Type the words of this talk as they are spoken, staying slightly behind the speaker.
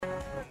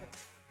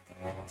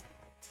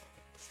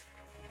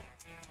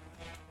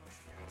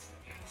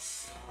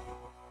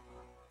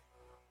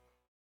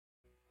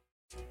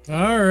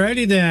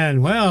Alrighty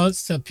then. Well,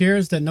 it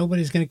appears that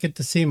nobody's going to get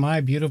to see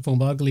my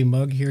beautiful ugly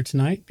mug here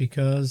tonight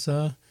because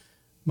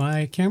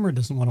my camera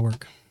doesn't want to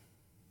work.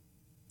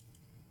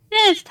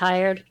 It's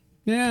tired.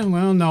 Yeah,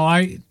 well, no,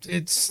 I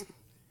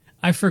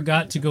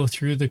forgot to go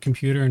through the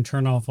computer and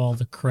turn off all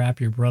the crap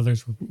your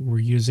brothers were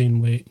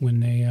using when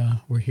they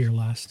were here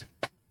last.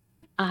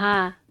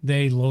 Uh-huh.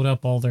 They load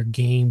up all their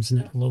games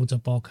and it loads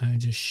up all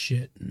kinds of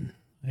shit, and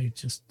I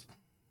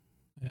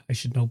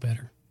should know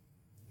better.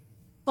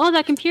 Well,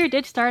 that computer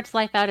did start its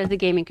life out as a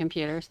gaming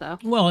computer, so.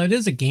 Well, it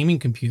is a gaming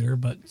computer,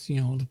 but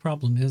the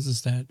problem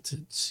is that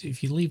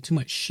if you leave too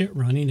much shit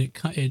running,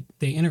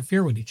 they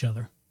interfere with each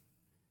other.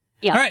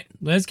 Yeah. All right,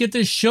 let's get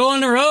this show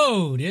on the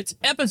road. It's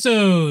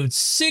episode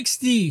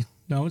 60.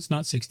 No, it's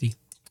not 60.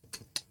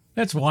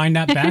 Let's wind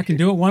that back and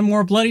do it one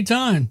more bloody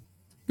time.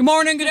 Good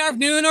morning, good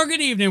afternoon, or good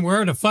evening,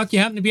 wherever the fuck you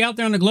happen to be out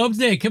there on the globe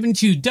today. Coming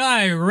to you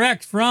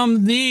direct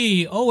from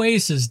the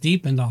oasis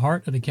deep in the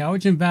heart of the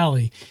Cowichan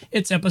Valley.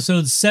 It's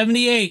episode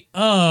 78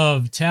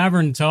 of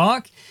Tavern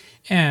Talk,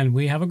 and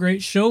we have a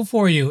great show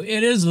for you.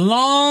 It is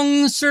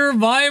long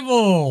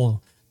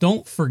survival.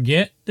 Don't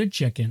forget the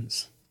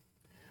chickens.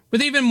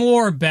 With even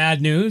more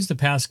bad news the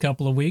past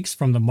couple of weeks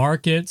from the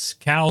markets,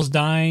 cows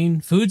dying,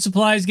 food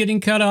supplies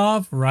getting cut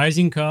off,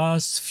 rising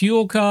costs,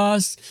 fuel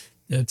costs,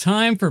 the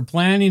time for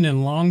planning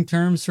and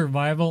long-term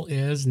survival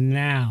is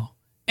now.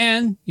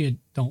 And you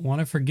don't want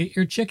to forget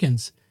your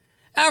chickens.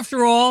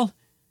 After all,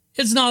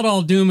 it's not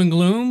all doom and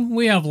gloom.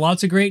 We have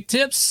lots of great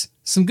tips,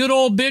 some good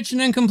old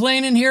bitching and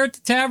complaining here at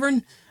the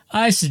tavern.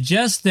 I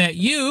suggest that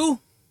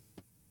you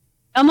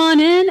Come on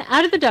in,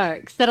 out of the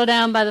dark, settle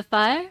down by the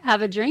fire,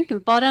 have a drink,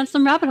 and fall down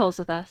some rabbit holes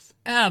with us.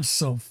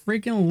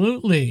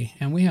 Absolutely.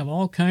 And we have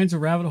all kinds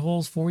of rabbit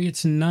holes for you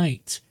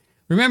tonight.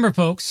 Remember,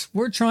 folks,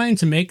 we're trying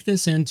to make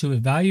this into a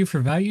value for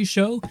value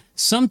show,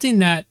 something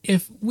that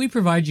if we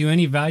provide you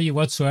any value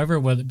whatsoever,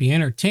 whether it be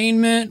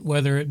entertainment,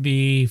 whether it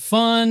be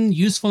fun,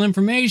 useful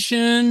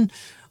information,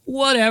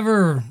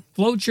 whatever,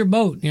 float your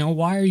boat.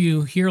 Why are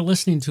you here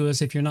listening to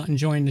us if you're not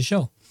enjoying the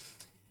show?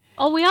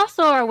 Oh, we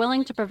also are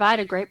willing to provide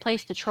a great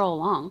place to troll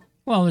along.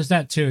 Well, there's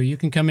that too. You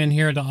can come in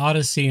here to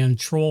Odyssey and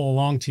troll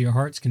along to your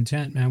heart's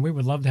content, man. We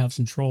would love to have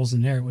some trolls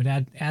in there. It would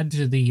add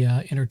to the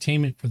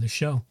entertainment for the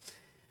show.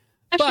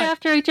 Especially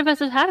after each of us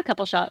has had a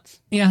couple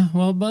shots. Yeah,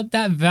 well, but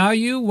that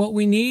value, what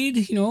we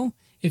need,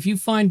 if you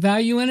find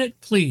value in it,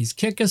 please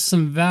kick us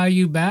some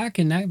value back,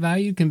 and that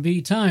value can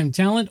be time,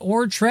 talent,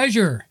 or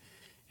treasure.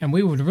 And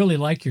we would really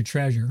like your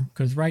treasure,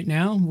 because right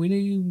now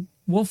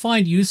we'll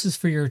find uses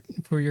for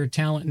your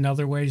talent in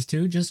other ways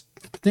too. Just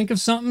think of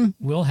something,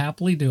 we'll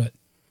happily do it.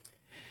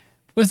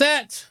 With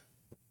that,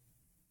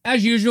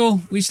 as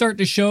usual, we start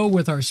the show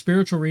with our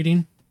spiritual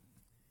reading.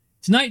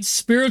 Tonight's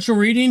spiritual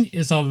reading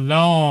is a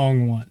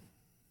long one.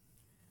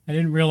 I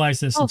didn't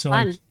realize this until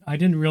I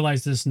didn't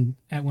realize this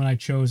when I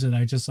chose it.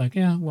 I just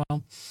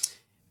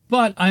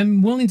but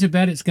I'm willing to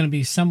bet it's going to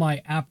be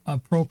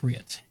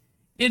semi-appropriate.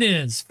 It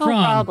is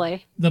from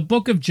the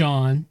book of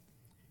John,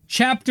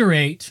 chapter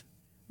 8,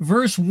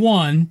 verse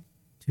 1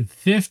 to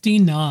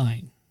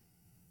 59.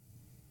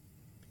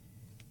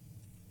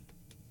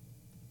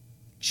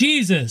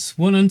 Jesus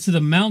went unto the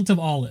Mount of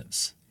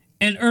Olives,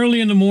 and early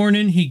in the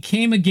morning he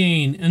came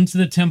again into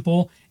the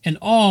temple, and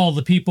all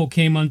the people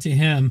came unto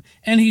him,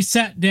 and he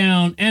sat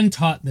down and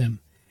taught them.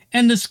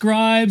 And the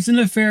scribes and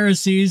the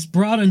Pharisees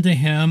brought unto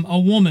him a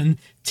woman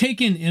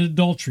taken in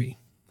adultery.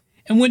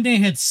 And when they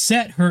had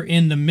set her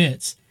in the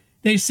midst,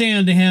 they say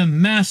unto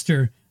him,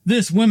 Master,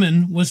 this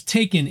woman was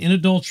taken in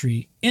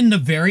adultery, in the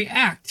very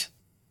act.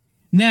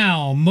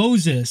 Now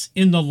Moses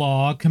in the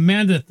law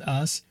commandeth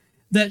us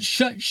that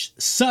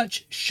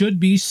such should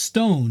be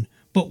stoned.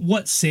 But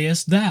what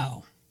sayest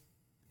thou?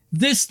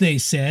 This they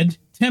said,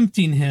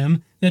 tempting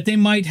him, that they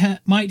might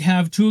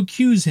have to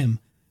accuse him.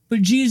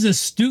 But Jesus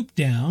stooped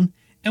down,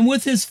 and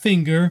with his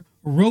finger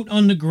wrote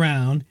on the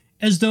ground,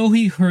 as though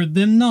he heard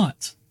them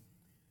not.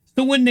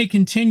 So when they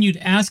continued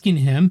asking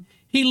him,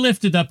 he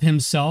lifted up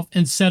himself,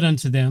 and said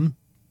unto them,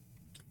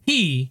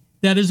 He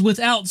that is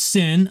without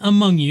sin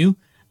among you,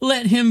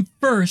 let him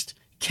first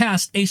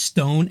cast a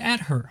stone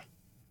at her.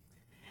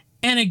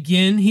 And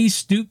again he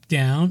stooped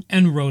down,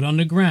 and wrote on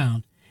the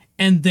ground.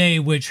 And they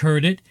which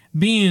heard it,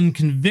 being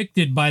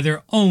convicted by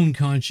their own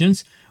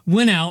conscience,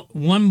 went out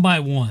one by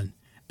one,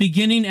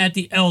 beginning at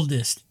the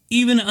eldest,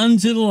 even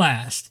unto the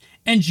last.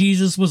 And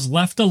Jesus was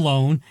left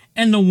alone,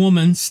 and the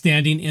woman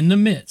standing in the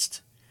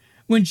midst.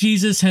 When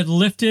Jesus had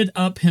lifted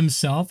up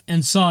himself,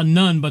 and saw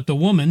none but the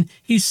woman,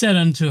 he said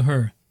unto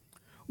her,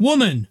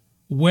 Woman,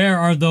 where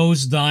are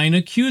those thine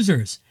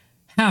accusers?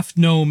 Hath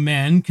no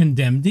man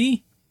condemned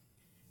thee?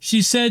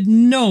 She said,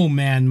 No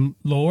man,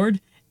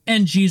 Lord.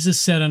 And Jesus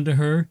said unto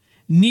her,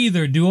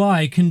 Neither do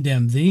I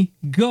condemn thee.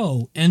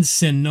 Go, and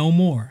sin no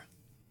more.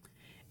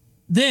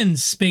 Then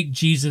spake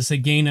Jesus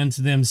again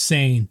unto them,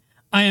 saying,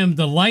 I am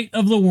the light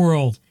of the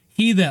world.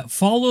 He that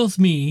followeth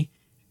me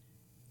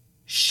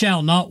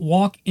shall not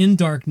walk in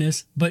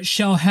darkness, but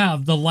shall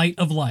have the light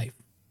of life.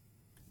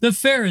 The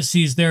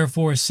Pharisees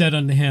therefore said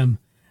unto him,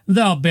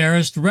 Thou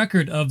bearest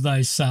record of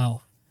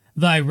thyself.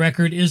 Thy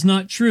record is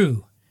not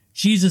true.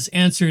 Jesus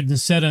answered and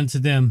said unto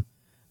them,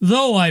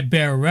 Though I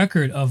bear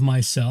record of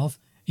myself,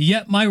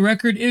 yet my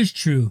record is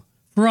true,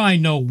 for I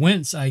know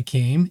whence I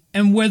came,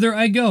 and whither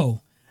I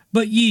go.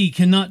 But ye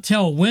cannot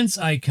tell whence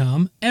I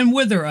come, and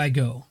whither I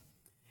go.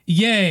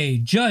 Yea,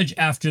 judge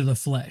after the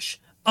flesh.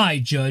 I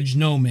judge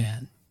no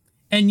man.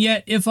 And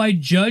yet if I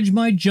judge,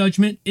 my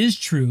judgment is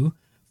true,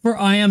 for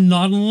I am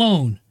not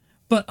alone,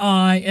 but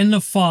I and the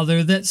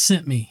Father that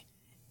sent me.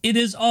 It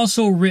is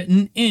also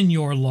written in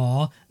your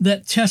law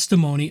that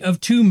testimony of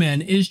two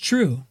men is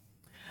true.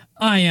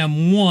 I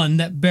am one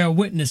that bear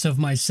witness of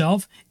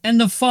myself, and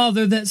the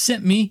Father that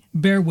sent me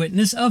bear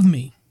witness of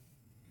me.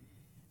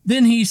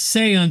 Then he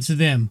say unto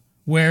them,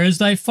 Where is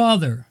thy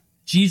Father?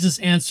 Jesus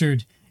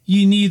answered,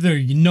 Ye neither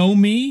know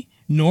me,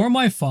 nor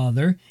my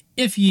Father.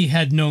 If ye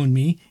had known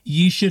me,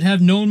 ye should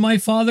have known my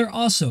Father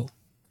also.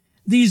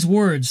 These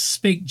words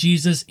spake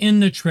Jesus in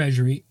the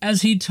treasury,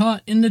 as he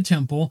taught in the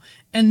temple,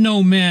 and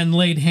no man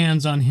laid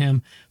hands on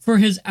him, for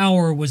his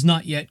hour was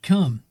not yet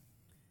come.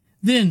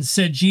 Then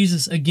said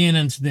Jesus again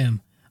unto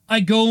them, I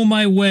go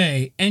my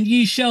way, and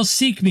ye shall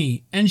seek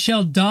me, and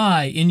shall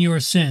die in your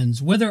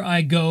sins. Whither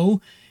I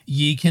go,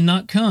 ye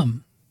cannot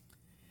come.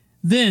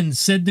 Then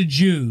said the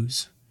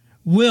Jews,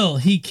 Will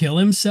he kill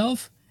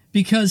himself?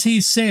 Because he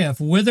saith,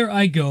 Whither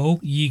I go,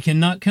 ye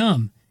cannot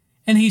come.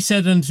 And he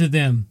said unto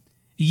them,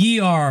 Ye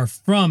are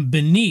from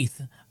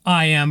beneath,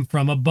 I am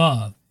from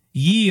above.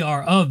 Ye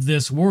are of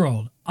this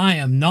world, I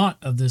am not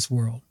of this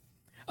world.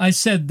 I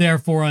said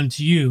therefore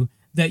unto you,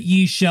 that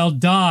ye shall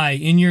die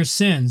in your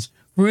sins.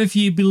 For if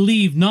ye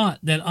believe not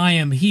that I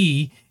am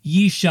he,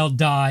 ye shall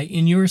die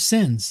in your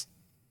sins.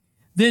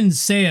 Then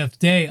saith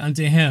they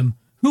unto him,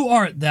 Who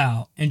art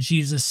thou? And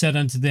Jesus said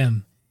unto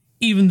them,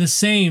 Even the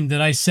same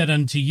that I said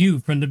unto you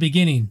from the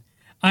beginning.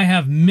 I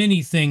have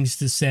many things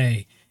to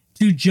say,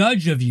 to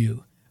judge of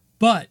you.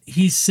 But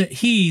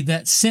he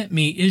that sent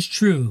me is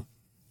true,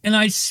 and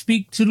I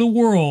speak to the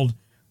world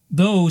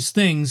those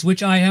things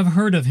which I have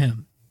heard of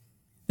him.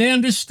 They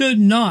understood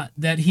not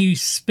that he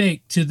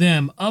spake to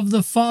them of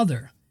the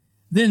Father.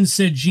 Then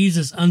said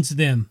Jesus unto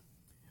them,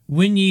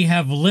 When ye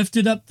have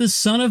lifted up the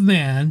Son of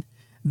Man,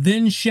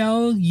 then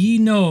shall ye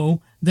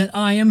know that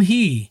I am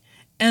he,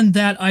 and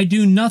that I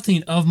do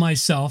nothing of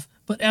myself,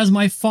 but as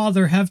my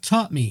Father have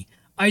taught me,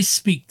 I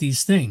speak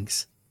these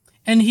things.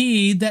 And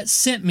he that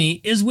sent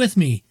me is with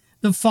me.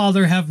 The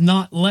Father have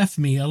not left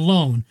me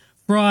alone,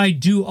 for I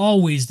do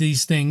always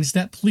these things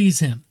that please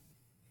him.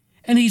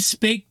 And he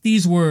spake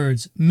these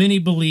words, many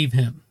believe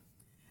him.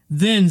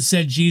 Then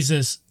said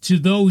Jesus to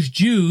those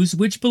Jews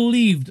which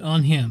believed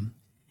on him,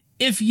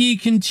 If ye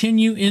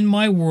continue in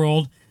my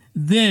word,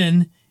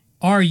 then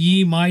are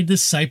ye my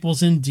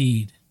disciples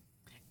indeed.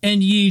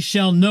 And ye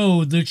shall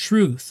know the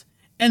truth,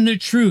 and the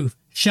truth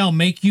shall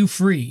make you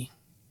free.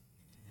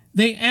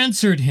 They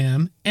answered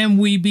him, And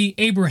we be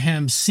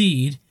Abraham's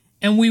seed,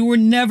 and we were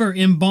never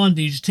in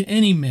bondage to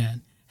any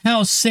man.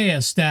 How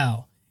sayest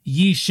thou,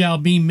 Ye shall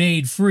be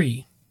made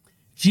free?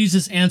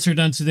 Jesus answered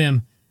unto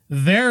them,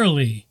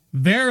 Verily,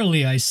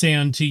 verily I say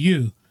unto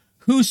you,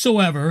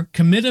 whosoever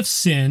committeth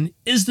sin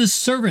is the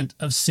servant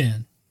of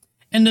sin.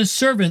 And the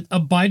servant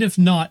abideth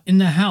not in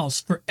the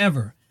house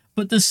forever,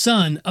 but the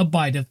Son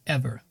abideth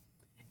ever.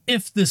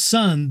 If the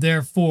Son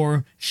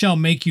therefore shall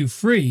make you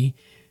free,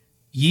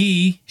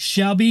 ye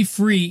shall be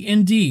free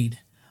indeed.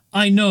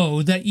 I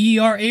know that ye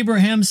are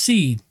Abraham's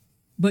seed,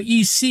 but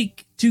ye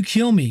seek to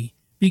kill me,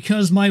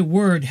 because my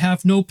word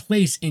hath no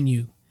place in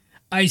you.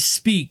 I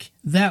speak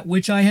that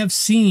which I have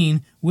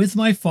seen with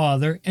my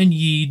Father, and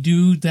ye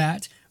do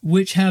that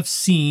which have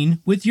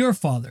seen with your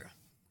father.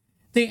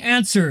 They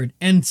answered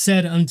and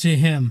said unto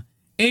him,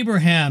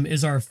 Abraham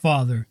is our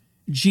father.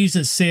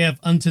 Jesus saith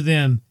unto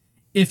them,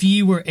 If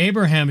ye were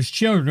Abraham's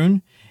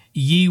children,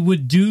 ye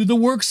would do the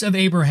works of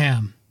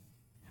Abraham.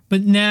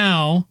 But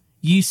now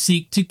ye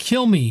seek to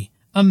kill me,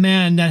 a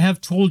man that have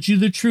told you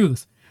the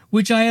truth,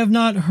 which I have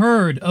not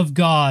heard of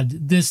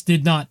God. This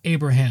did not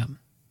Abraham.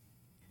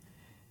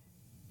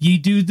 Ye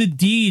do the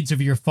deeds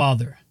of your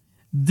father.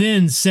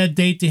 Then said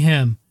they to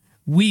him,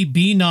 We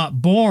be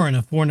not born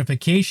of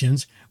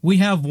fornications. We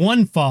have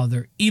one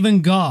Father,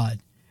 even God.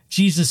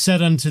 Jesus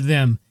said unto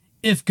them,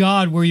 If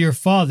God were your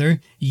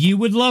Father, ye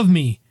would love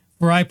me,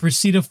 for I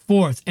proceeded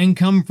forth and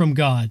come from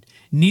God.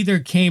 Neither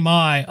came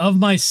I of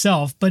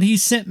myself, but he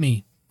sent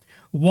me.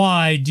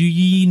 Why do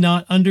ye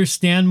not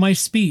understand my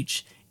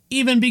speech?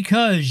 Even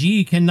because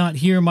ye cannot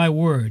hear my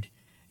word.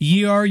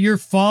 Ye are your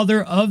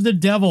father of the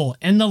devil,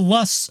 and the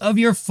lusts of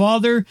your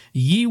father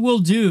ye will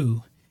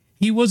do.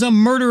 He was a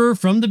murderer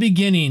from the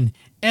beginning,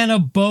 and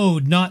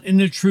abode not in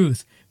the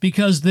truth,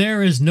 because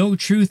there is no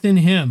truth in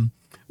him.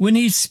 When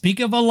he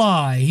speaketh a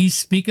lie, he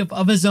speaketh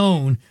of his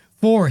own,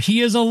 for he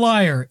is a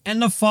liar,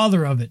 and the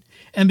father of it.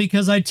 And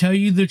because I tell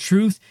you the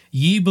truth,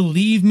 ye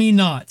believe me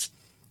not.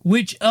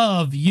 Which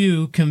of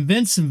you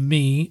convinceth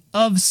me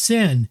of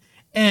sin?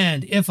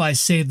 And if I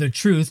say the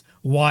truth,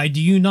 why do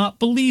you not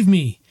believe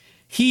me?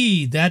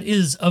 He that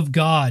is of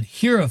God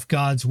heareth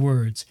God's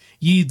words.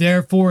 Ye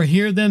therefore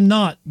hear them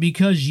not,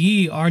 because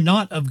ye are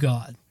not of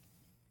God.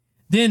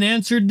 Then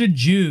answered the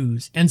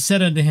Jews, and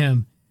said unto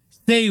him,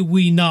 Say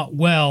we not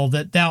well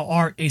that thou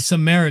art a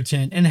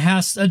Samaritan, and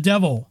hast a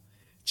devil?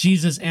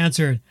 Jesus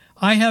answered,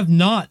 I have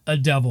not a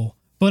devil,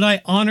 but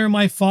I honor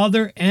my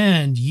Father,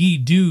 and ye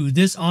do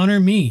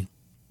dishonor me.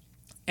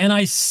 And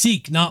I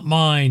seek not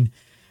mine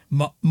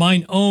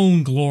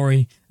own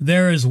glory.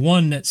 There is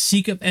one that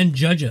seeketh and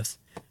judgeth.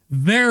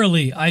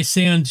 Verily I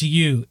say unto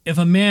you, if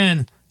a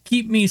man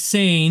keep me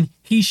sane,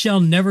 he shall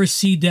never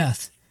see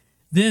death.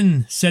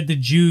 Then said the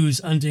Jews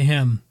unto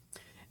him,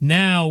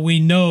 Now we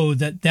know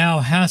that thou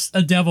hast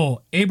a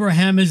devil.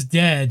 Abraham is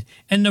dead,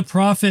 and the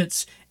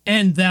prophets,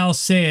 and thou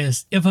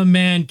sayest, If a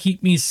man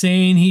keep me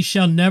sane, he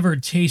shall never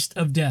taste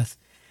of death.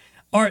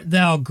 Art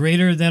thou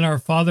greater than our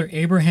father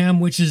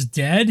Abraham, which is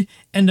dead,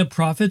 and the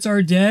prophets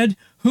are dead?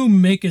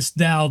 Whom makest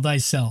thou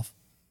thyself?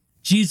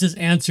 Jesus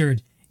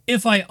answered,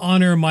 If I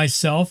honor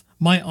myself,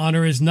 my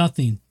honor is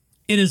nothing.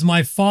 It is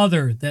my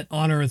Father that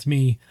honoreth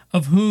me,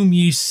 of whom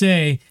ye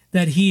say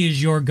that he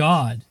is your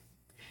God.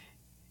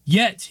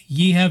 Yet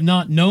ye have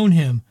not known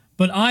him,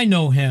 but I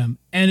know him.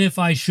 And if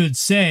I should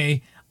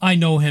say, I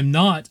know him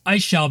not, I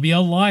shall be a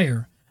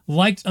liar,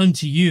 like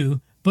unto you.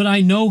 But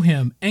I know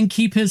him, and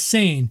keep his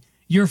saying.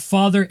 Your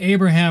father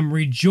Abraham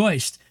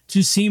rejoiced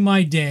to see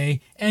my day,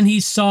 and he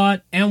saw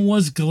it, and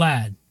was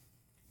glad.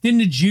 Then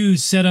the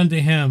Jews said unto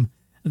him,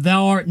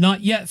 Thou art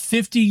not yet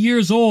 50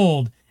 years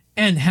old,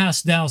 and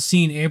hast thou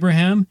seen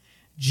Abraham?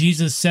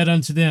 Jesus said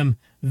unto them,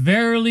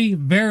 Verily,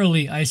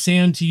 verily, I say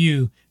unto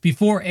you,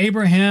 before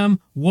Abraham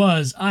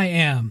was, I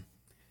am.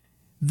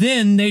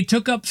 Then they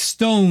took up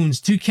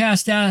stones to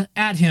cast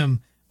at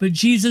him, but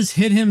Jesus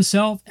hid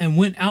himself and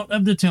went out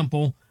of the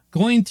temple,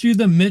 going through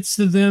the midst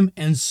of them,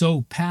 and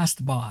so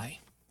passed by.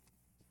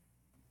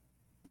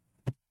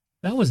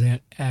 That was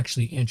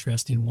actually an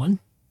interesting one.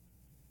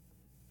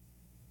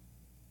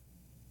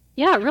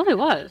 Yeah, it really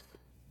was.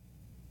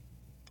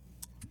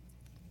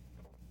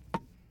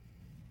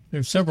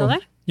 There's several. Still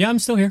there? Yeah, I'm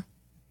still here.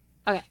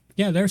 Okay.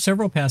 Yeah, there are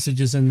several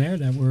passages in there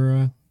that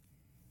were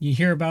you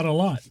hear about a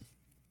lot.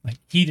 Like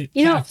he that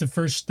cast the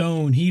first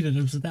stone, he that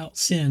was without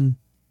sin.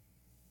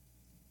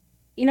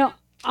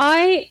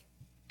 I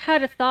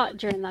had a thought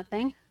during that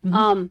thing.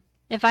 Mm-hmm.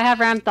 If I have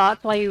random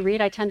thoughts while you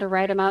read, I tend to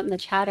write them out in the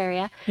chat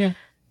area. Yeah.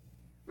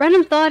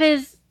 Random thought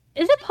is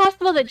it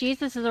possible that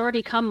Jesus has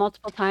already come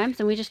multiple times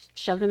and we just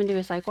shoved him into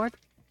a psych ward?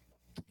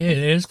 It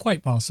is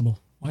quite possible.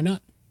 Why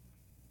not?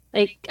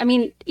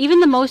 Even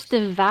the most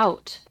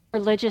devout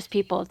religious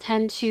people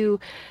tend to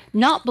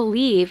not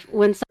believe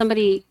when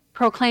somebody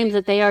proclaims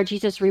that they are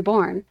Jesus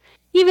reborn.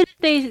 Even if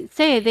they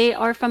say they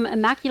are from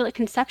immaculate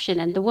conception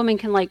and the woman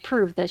can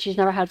prove that she's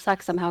never had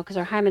sex somehow because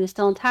her hymen is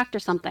still intact or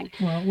something.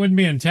 Well, it wouldn't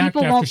be intact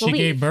after she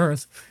gave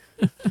birth.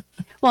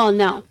 Well,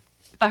 no.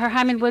 But her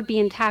hymen would be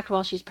intact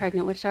while she's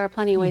pregnant, which there are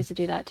plenty of ways to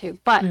do that too.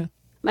 But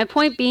my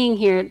point being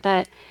here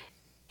that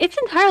it's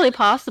entirely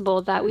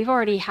possible that we've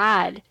already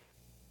had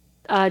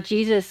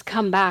Jesus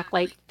come back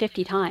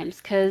 50 times.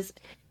 Because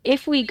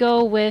if we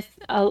go with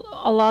a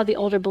lot of the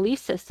older belief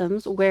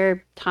systems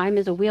where time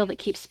is a wheel that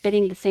keeps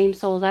spitting the same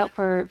souls out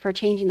for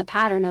changing the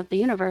pattern of the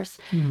universe,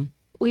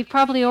 we've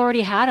probably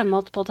already had him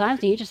multiple times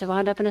and you just have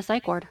wound up in a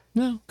psych ward.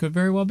 No, could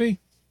very well be.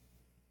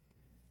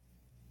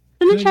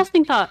 An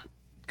interesting thought.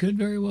 Could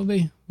very well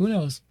be. Who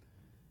knows?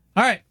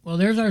 All right. Well,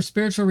 there's our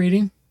spiritual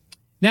reading.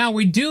 Now,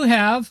 we do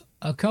have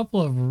a couple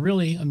of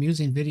really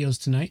amusing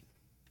videos tonight.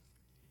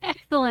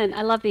 Excellent.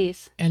 I love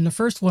these. And the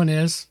first one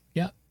is,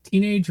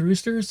 teenage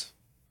roosters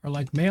are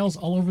like males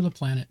all over the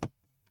planet.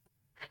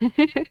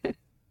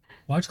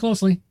 Watch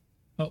closely.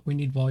 Oh, we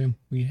need volume.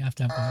 We have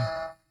to have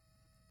volume.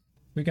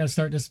 We got to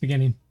start this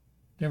beginning.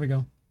 There we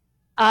go.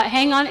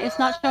 Hang on. It's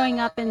not showing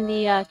up in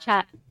the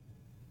chat.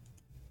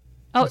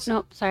 Oh,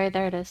 no. Sorry.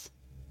 There it is.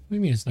 What do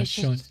you mean it's not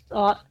showing?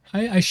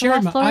 I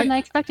shared my... slower than I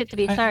expect it to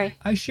be. Sorry.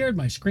 I shared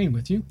my screen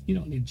with you. You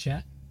don't need to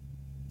chat.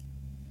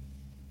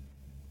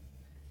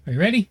 Are you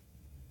ready?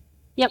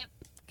 Yep.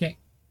 Okay.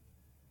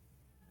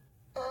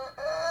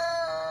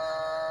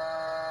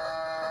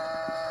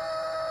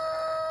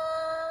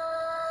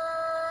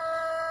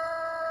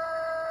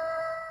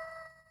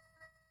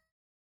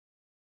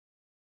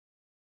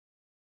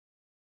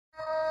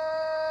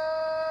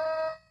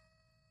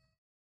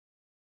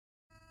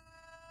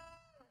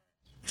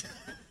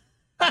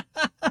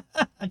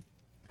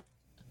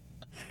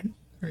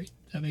 Great.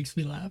 That makes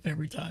me laugh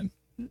every time.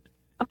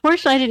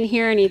 Unfortunately, I didn't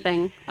hear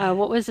anything.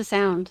 What was the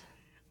sound?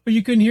 Oh,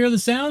 you couldn't hear the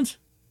sound?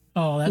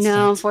 Oh, that's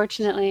no,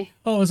 unfortunately.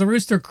 Oh, it was a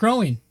rooster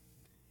crowing.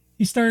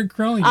 He started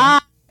crowing,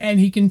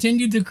 and he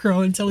continued to crow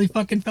until he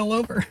fucking fell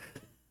over.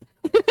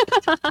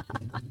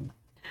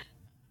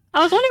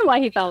 I was wondering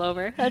why he fell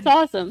over. That's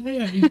awesome.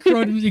 Yeah, he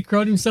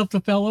crowed himself to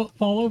fall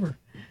over.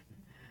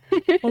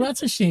 Well,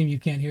 that's a shame you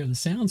can't hear the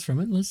sounds from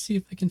it. Let's see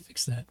if I can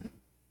fix that.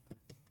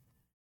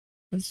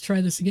 Let's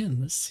try this again.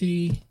 Let's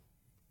see.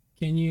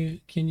 Can you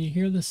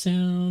hear the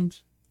sound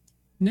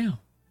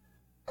now?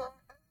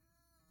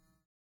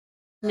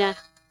 Nah.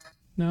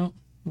 No?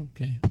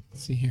 Okay.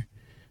 Let's see here.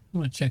 I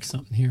want to check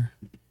something here.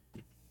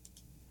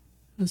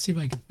 Let's see if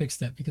I can fix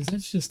that because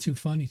that's just too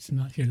funny to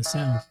not hear the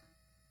sound.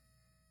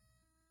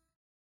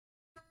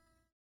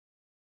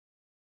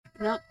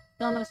 No,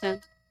 still no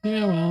sound.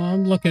 Yeah, well,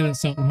 I'm looking at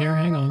something here.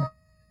 Hang on.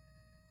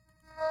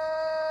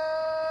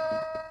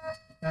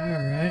 All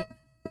right.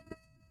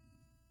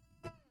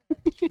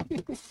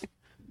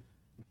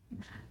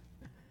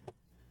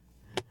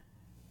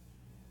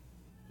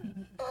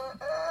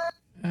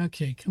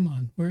 Okay, come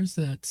on. Where's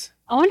that?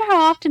 I wonder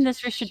how often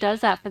this rooster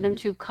does that for them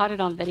to have caught it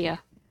on video.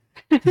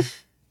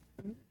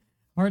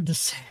 Hard to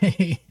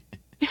say.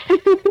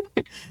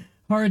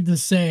 Hard to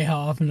say how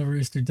often a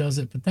rooster does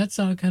it, but that's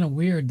kind of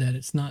weird that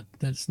it's not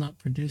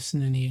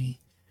producing any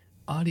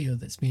audio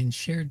that's being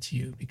shared to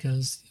you,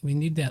 because we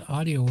need that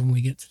audio when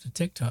we get to the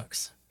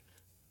TikToks.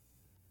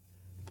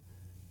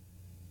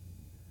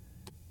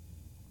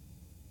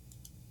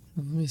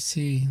 Let me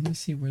see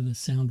where the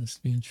sound is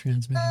being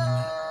transmitted on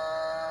that.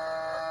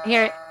 I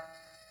hear it.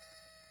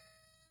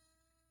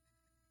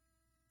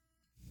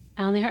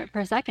 I only heard it for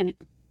a second.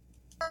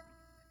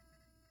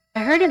 I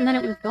heard it and then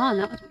it was gone.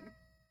 That was weird.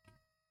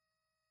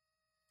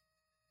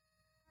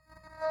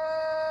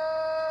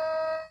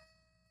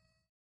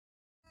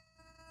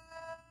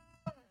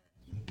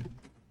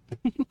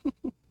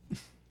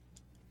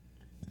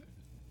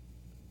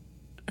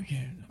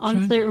 Okay.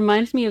 Honestly, it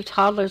reminds me of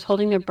toddlers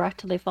holding their breath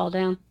till they fall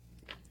down.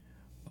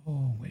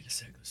 Oh, wait a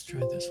sec. Let's try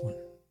this one.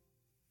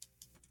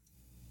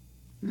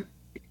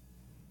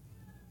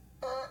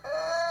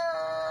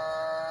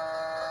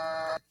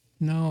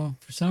 No,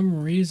 for some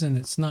reason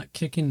it's not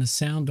kicking the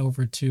sound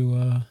over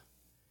to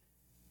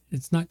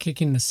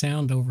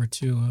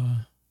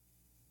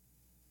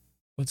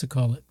what's it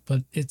called it?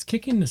 But it's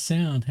kicking the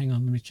sound. Hang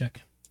on, let me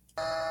check.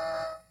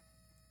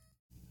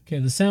 Okay,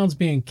 the sound's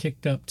being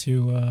kicked up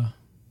to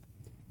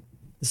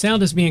the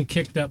sound is being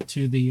kicked up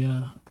to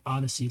the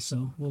Odyssey,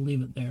 so we'll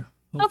leave it there.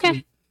 Hopefully,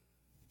 okay.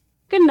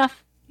 Good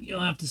enough.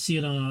 You'll have to see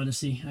it on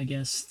Odyssey, I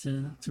guess,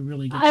 to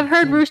really get I've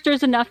heard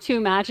roosters enough to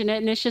imagine it,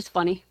 and it's just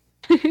funny.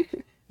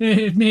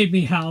 It made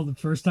me howl the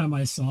first time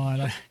I saw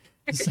it.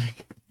 It's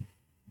like,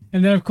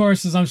 and then, of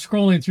course, as I'm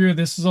scrolling through,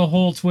 this is a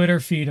whole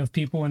Twitter feed of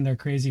people and their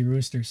crazy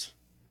roosters.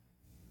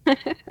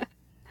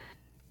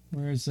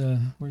 Where's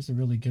the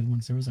really good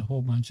ones? There was a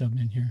whole bunch of them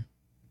in here.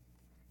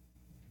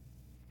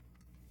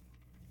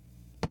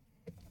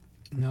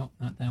 No,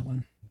 not that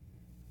one.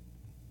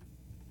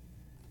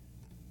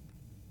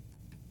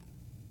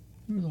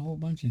 There was a whole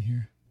bunch in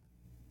here.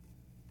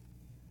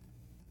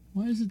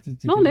 Why is it that...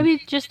 Well,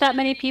 maybe just that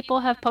many people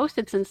have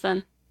posted since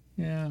then.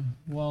 Yeah,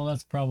 well,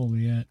 that's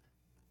probably it.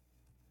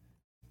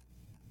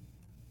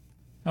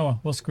 Oh, well,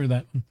 we'll screw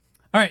that one.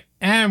 All right,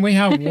 and we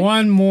have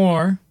one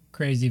more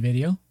crazy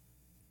video.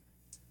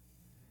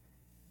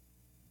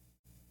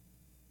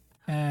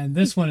 And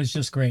this one is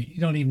just great. You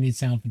don't even need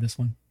sound for this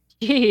one.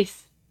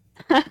 Jeez.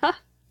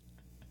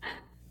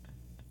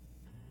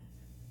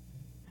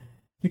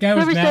 The guy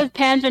was Whoever says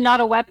pans are not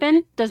a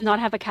weapon does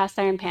not have a cast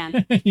iron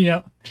pan.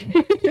 Yep.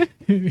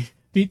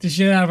 Beat the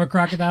shit out of a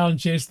crocodile and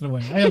chased it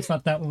away. I just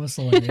thought that one was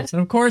hilarious.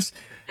 And of course,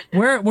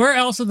 where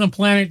else on the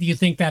planet do you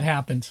think that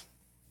happened?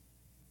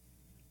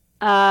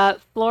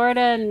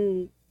 Florida,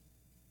 and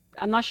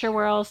I'm not sure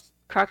where else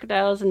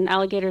crocodiles and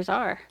alligators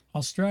are.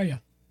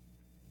 Australia.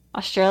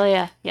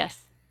 Australia, yes.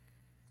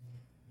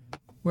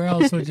 Where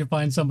else would you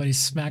find somebody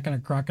smacking a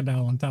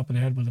crocodile on top of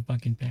the head with a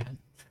fucking pan?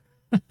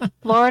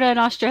 Florida and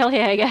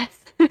Australia, I guess.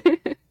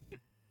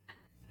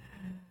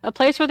 A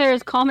place where they're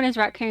as common as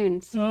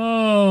raccoons.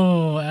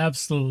 Oh,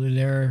 absolutely.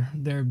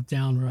 They're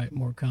downright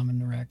more common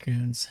than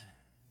raccoons.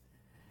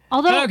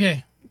 Although,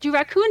 okay. Do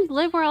raccoons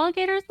live where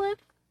alligators live?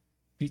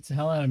 Beats the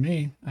hell out of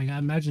me. I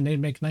imagine they'd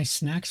make nice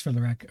snacks for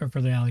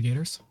the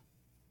alligators.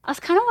 That's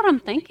kind of what I'm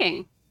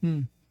thinking.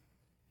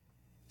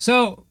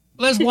 So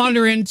let's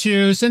wander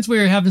into, since we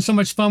were having so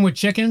much fun with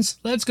chickens,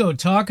 let's go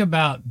talk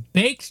about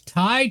baked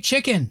Thai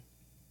chicken.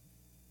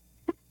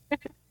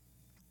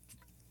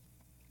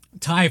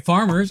 Thai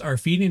farmers are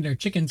feeding their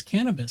chickens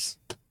cannabis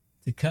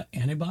to cut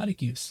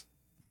antibiotic use.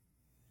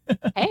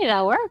 Hey,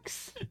 that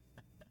works.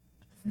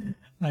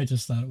 I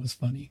just thought it was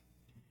funny.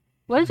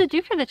 What does it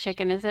do for the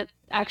chicken? Is it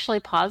actually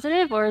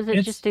positive, or is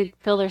it just to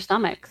fill their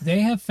stomachs? They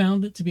have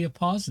found it to be a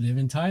positive.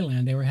 In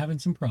Thailand, they were having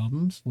some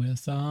problems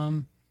with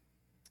to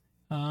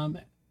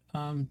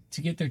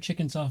get their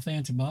chickens off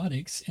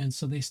antibiotics, and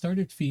so they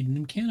started feeding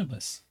them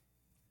cannabis.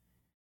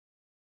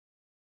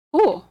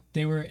 Ooh.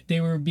 They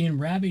were being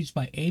ravaged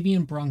by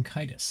avian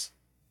bronchitis,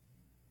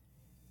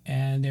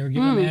 and they were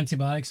giving them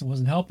antibiotics. It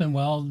wasn't helping.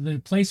 Well, the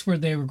place where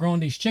they were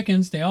growing these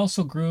chickens, they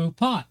also grew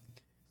pot.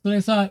 So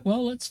they thought,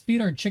 well, let's feed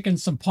our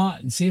chickens some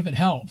pot and see if it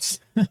helps.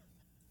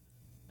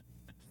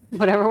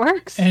 Whatever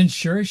works. And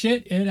sure as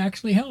shit, it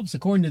actually helps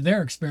according to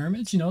their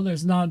experiments. You know,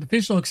 there's not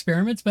official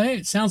experiments, but hey,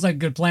 it sounds like a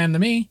good plan to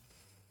me.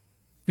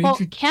 Well,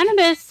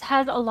 cannabis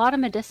has a lot of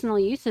medicinal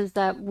uses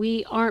that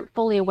we aren't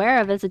fully aware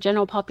of as a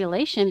general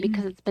population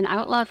because it's been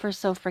outlawed for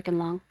so freaking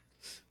long.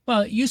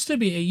 Well, it used to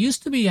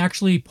be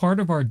actually part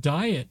of our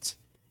diet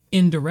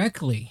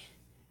indirectly,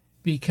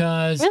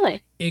 because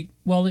really?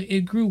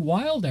 it grew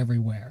wild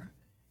everywhere.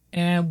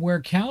 And where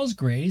cows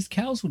grazed,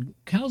 cows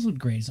would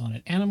graze on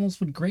it.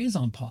 Animals would graze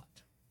on pot.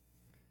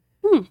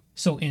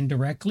 So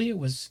indirectly, it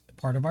was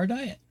part of our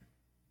diet.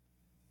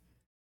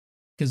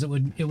 because it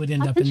would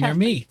end That's up in their interesting.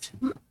 meat.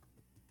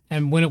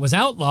 And when it was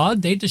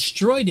outlawed, they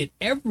destroyed it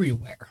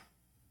everywhere.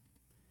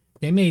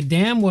 They made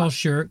damn well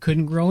sure it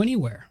couldn't grow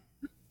anywhere,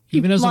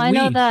 even as a weed.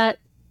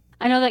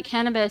 I know that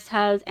cannabis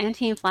has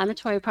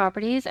anti-inflammatory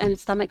properties and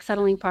stomach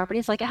settling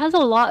properties. Like, it has a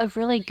lot of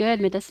really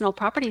good medicinal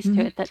properties to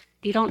it that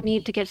you don't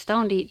need to get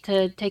stoned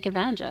to take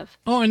advantage of.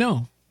 Oh, I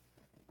know.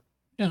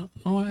 Yeah.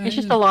 It's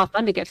just a lot of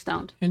fun to get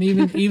stoned. And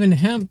even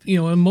hemp,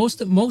 and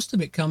most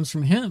of it comes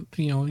from hemp.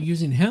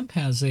 Using hemp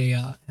has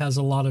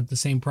a lot of the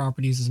same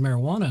properties as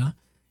marijuana.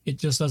 It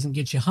just doesn't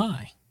get you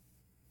high.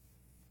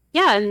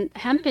 Yeah, and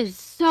hemp is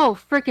so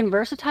freaking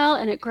versatile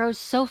and it grows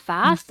so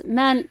fast.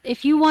 Man,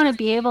 if you want to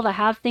be able to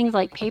have things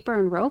like paper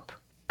and rope,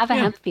 have a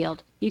hemp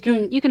field. You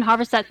can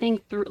harvest that thing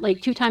through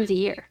like 2 times a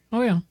year.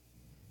 Oh yeah.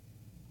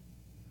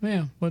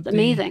 Yeah, but it's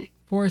amazing.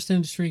 Forest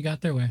industry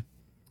got their way.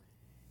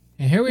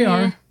 And here we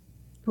are.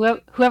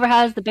 Whoever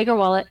has the bigger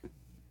wallet.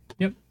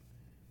 Yep.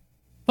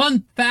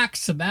 Fun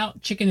facts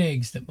about chicken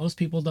eggs that most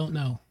people don't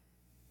know.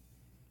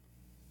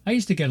 I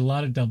used to get a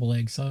lot of double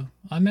eggs, so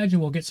I imagine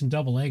we'll get some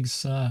double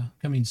eggs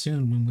coming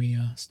soon when we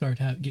start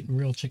getting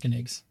real chicken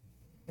eggs.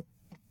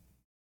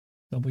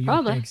 Double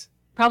yolk eggs.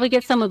 Probably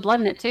get some with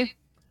blood in it too.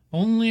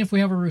 Only if we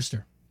have a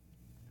rooster.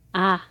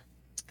 Ah.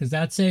 Because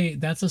that's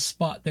a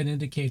spot that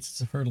indicates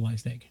it's a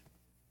fertilized egg.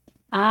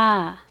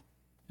 Ah.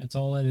 That's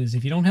all it is.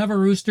 If you don't have a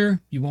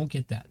rooster, you won't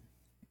get that.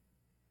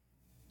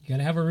 You got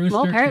to have a rooster.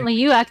 Well, apparently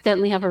you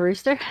accidentally have a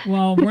rooster.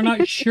 Well, we're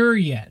not sure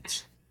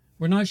yet.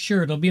 We're not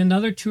sure. It'll be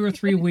another 2 or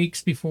 3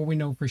 weeks before we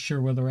know for sure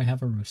whether I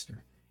have a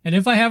rooster. And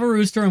if I have a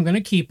rooster, I'm going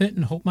to keep it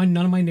and hope none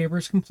of my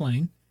neighbors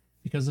complain.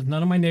 Because if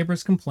none of my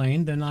neighbors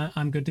complain, then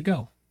I'm good to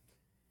go.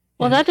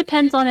 Well, that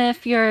depends on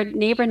if your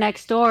neighbor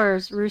next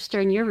door's rooster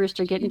and your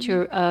rooster get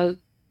into a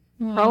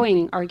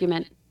crowing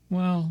argument.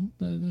 Well,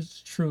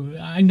 that's true.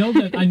 I know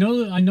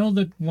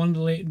that one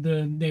of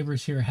the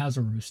neighbors here has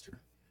a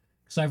rooster.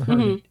 Because I've heard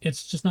it.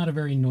 It's just not a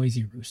very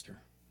noisy rooster.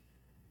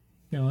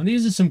 And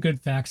these are some good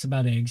facts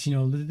about eggs.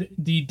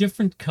 The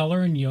different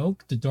color and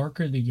yolk, the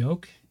darker the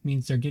yolk,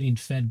 means they're getting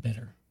fed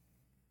better.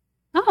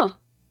 Oh.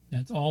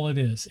 That's all it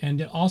is.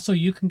 And also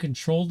you can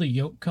control the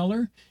yolk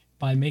color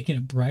by making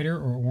it brighter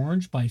or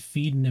orange by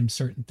feeding them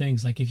certain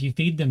things. Like if you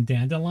feed them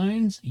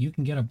dandelions, you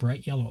can get a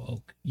bright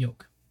yellow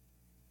yolk.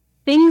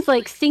 Things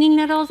like stinging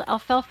nettles,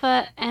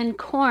 alfalfa, and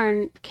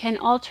corn can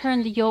all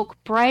turn the yolk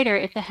brighter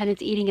if the hen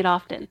is eating it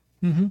often.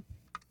 Mm-hmm.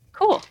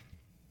 Cool.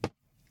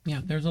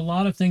 Yeah, there's a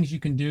lot of things you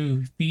can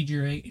do. Feed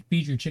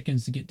your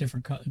chickens to get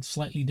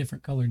slightly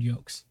different colored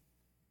yolks.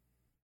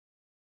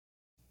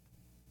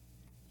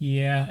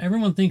 Yeah,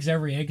 everyone thinks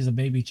every egg is a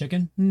baby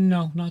chicken.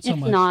 No, not so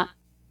much. It's not.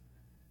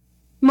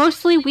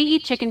 Mostly we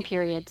eat chicken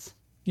periods.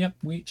 Yep,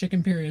 we eat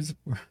chicken periods.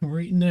 We're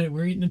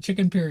eating the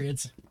chicken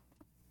periods.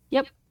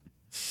 Yep.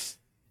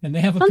 And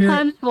they have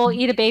Sometimes we'll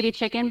eat a baby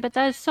chicken, but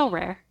that is so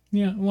rare.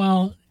 Yeah,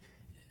 well,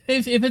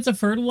 if it's a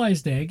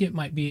fertilized egg,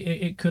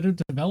 it could have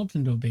developed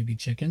into a baby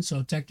chicken,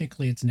 so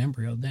technically it's an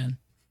embryo then.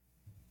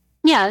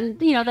 Yeah, and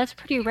that's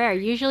pretty rare.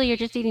 Usually you're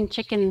just eating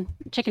chicken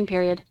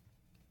period.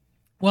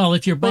 Well,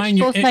 if you're buying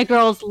both my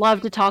girls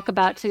love to talk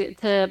about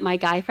to my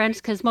guy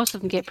friends because most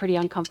of them get pretty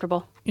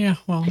uncomfortable. Yeah,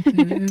 well,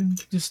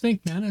 just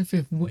think, man,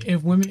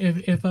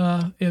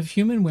 if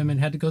human women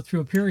had to go through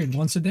a period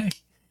once a day,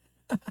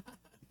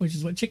 which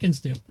is what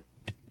chickens do.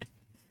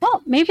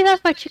 Well, maybe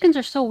that's why chickens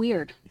are so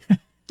weird.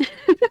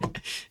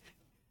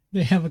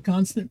 They have a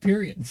constant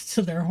period,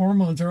 so their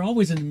hormones are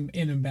always in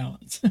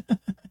imbalance.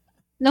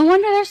 No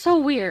wonder they're so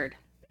weird.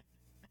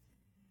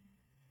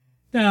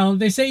 Now,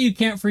 they say you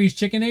can't freeze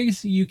chicken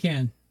eggs. You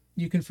can.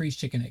 You can freeze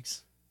chicken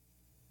eggs.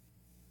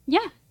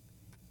 Yeah.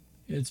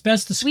 It's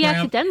best to We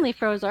accidentally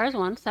froze ours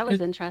once. That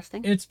was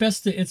interesting. It's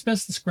best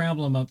to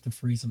scramble them up to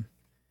freeze them.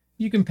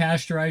 You can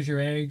pasteurize your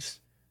eggs,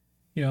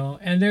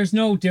 and there's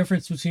no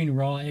difference between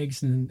raw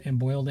eggs and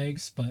boiled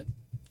eggs, but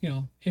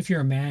if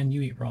you're a man,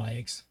 you eat raw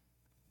eggs.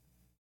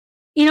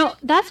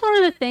 That's one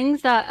of the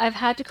things that I've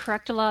had to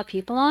correct a lot of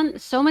people on.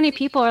 So many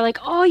people are like,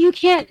 "Oh, you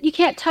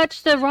can't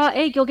touch the raw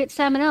egg. You'll get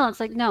salmonella." It's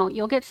like, no,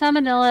 you'll get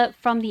salmonella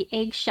from the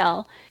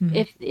eggshell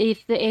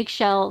if the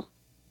eggshell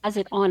has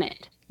it on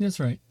it. That's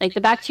right. Like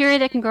the bacteria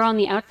that can grow on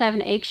the outside of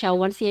an eggshell,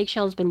 once the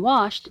eggshell has been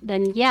washed,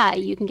 then yeah,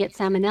 you can get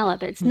salmonella,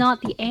 but it's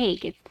not the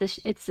egg,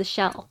 it's the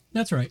shell.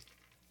 That's right.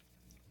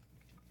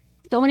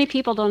 So many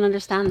people don't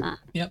understand that.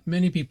 Yep,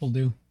 many people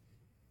do.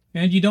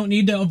 And you don't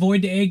need to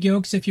avoid the egg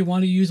yolks if you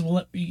want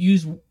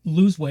to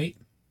lose weight.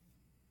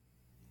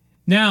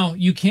 Now,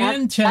 you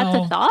can tell...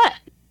 That's a thought.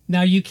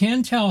 Now, you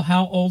can tell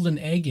how old an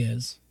egg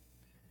is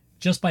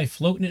just by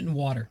floating it in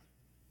water.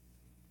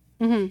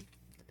 Mm-hmm.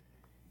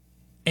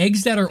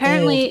 Eggs that are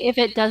Apparently, if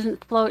it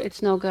doesn't float,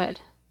 it's no good.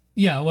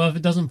 Yeah, well, if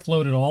it doesn't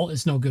float at all,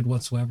 it's no good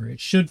whatsoever.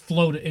 It should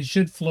float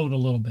a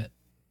little bit.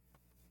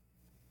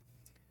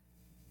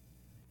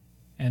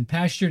 And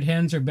pastured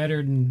hens are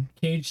better than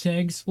caged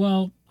eggs?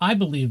 Well, I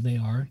believe they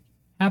are.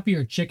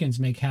 Happier chickens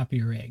make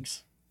happier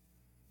eggs.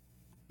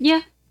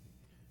 Yeah.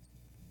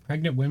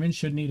 Pregnant women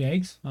shouldn't eat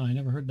eggs? Oh, I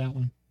never heard that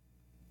one.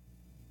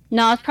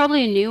 No, it's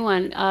probably a new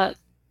one.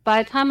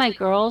 by the time my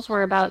girls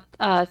were about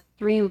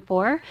 3 and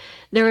 4,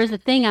 there was a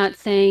thing out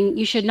saying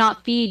you should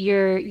not feed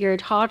your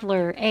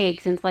toddler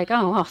eggs, and it's like,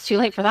 oh well, it's too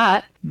late for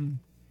that.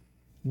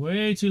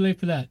 Way too late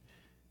for that.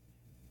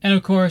 And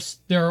of course,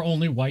 there are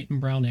only white and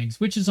brown eggs,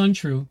 which is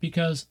untrue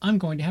because I'm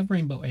going to have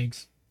rainbow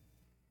eggs.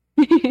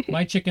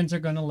 My chickens are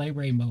going to lay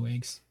rainbow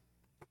eggs.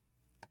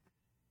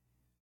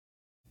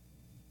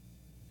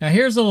 Now,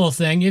 here's a little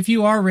thing. If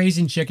you are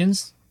raising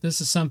chickens,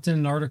 this is something,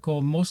 an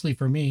article mostly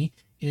for me,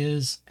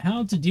 is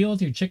how to deal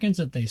with your chickens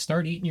if they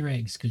start eating your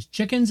eggs. Because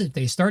chickens, if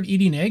they start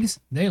eating eggs,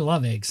 they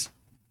love eggs.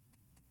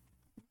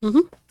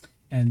 Mm-hmm.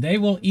 And they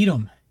will eat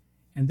them.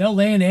 And they'll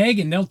lay an egg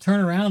and they'll turn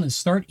around and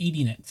start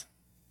eating it.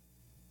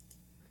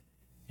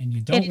 And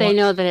you don't If they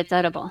know that it's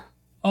edible.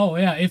 Oh,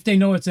 yeah, if they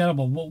know it's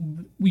edible. Well,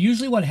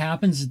 usually what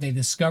happens is they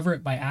discover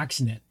it by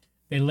accident.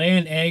 They lay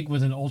an egg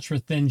with an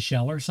ultra-thin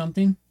shell or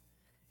something,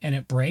 and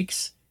it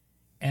breaks.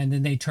 And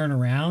then they turn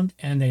around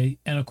and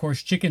of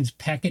course chickens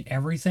peck at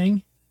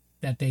everything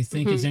that they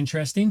think is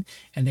interesting,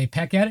 and they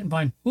peck at it and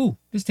find, ooh,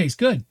 this tastes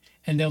good.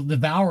 And they'll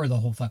devour the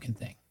whole fucking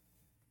thing.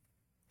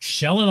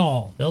 Shell and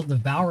all. They'll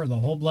devour the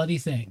whole bloody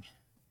thing.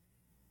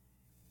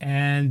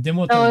 And then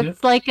what they'll do...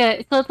 It's like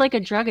a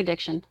drug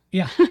addiction.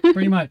 Yeah,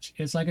 pretty much.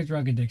 It's like a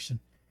drug addiction.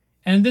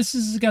 And this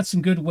has got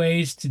some good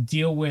ways to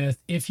deal with,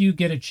 if you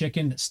get a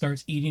chicken that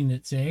starts eating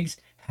its eggs,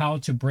 how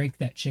to break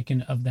that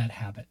chicken of that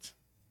habit.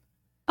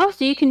 Oh,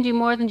 so you can do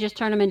more than just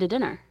turn them into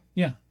dinner.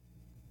 Yeah.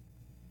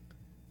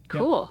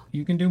 Cool. Yep.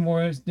 You can do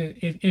more.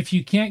 If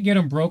you can't get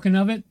them broken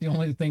of it, the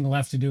only thing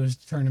left to do is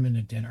to turn them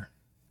into dinner.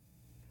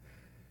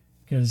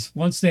 Because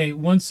once they're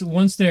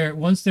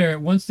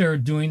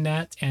doing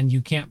that and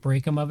you can't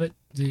break them of it,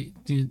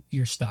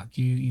 you're stuck.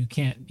 You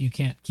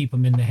can't keep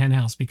them in the hen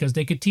house because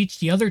they could teach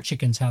the other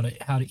chickens how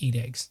to eat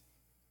eggs.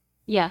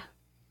 Yeah.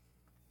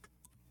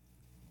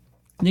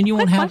 And then you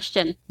won't have.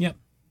 Question. Yep.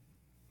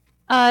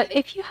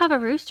 If you have a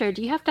rooster,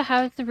 do you have to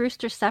house the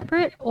rooster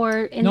separate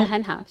or in the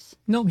hen house?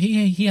 No,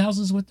 he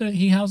houses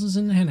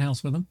in the hen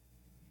house with them.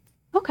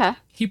 Okay.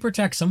 He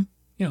protects them.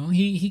 You know,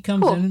 he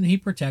comes in and he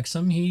protects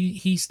them.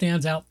 He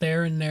stands out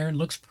there and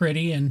looks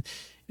pretty and,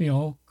 you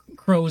know,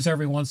 crows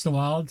every once in a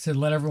while to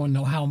let everyone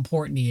know how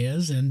important he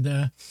is. And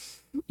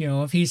you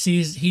know, if he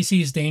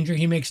sees danger,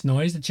 he makes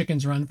noise. The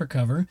chickens run for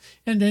cover,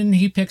 and then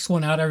he picks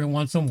one out every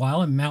once in a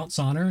while and mounts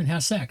on her and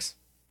has sex.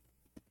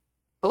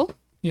 Cool.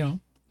 You know.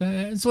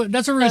 So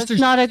that's a rooster.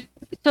 So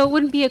it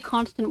wouldn't be a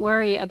constant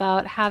worry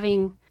about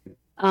having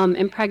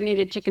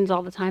impregnated chickens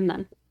all the time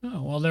then.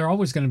 Oh, well, they're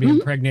always going to be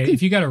impregnated.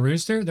 If you got a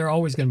rooster, they're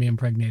always going to be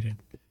impregnated.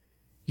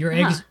 Your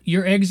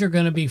eggs are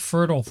going to be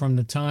fertile from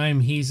the time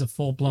he's a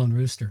full-blown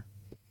rooster.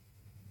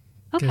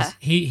 Okay.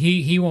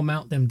 He will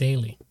mount them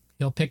daily.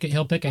 He'll pick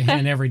a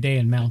hen every day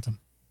and mount them.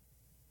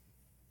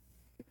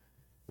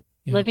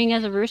 You know. Living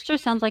as a rooster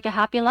sounds like a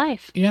happy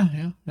life.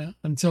 Yeah.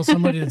 Until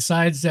somebody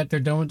decides that they're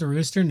done with the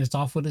rooster and it's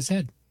off with his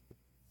head.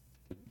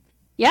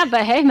 Yeah,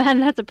 but hey, man,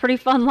 that's a pretty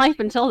fun life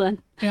until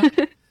then. Yeah,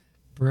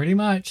 pretty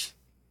much.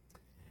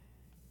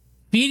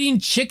 Feeding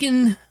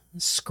chicken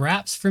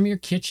scraps from your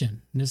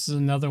kitchen. This is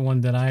another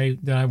one that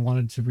I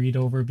wanted to read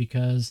over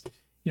because,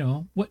 you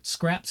know, what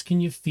scraps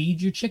can you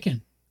feed your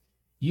chicken?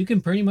 You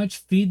can pretty much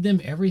feed them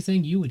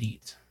everything you would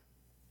eat.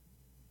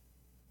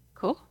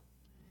 Cool.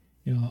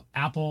 You know,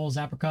 apples,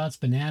 apricots,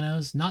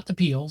 bananas, not the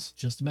peels,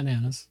 just the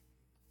bananas.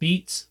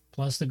 Beets,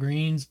 plus the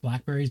greens,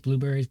 blackberries,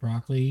 blueberries,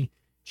 broccoli,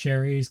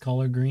 cherries,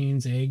 collard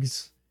greens,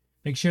 eggs.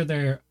 Make sure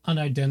they're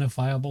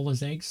unidentifiable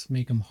as eggs.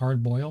 Make them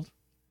hard-boiled.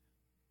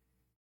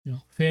 You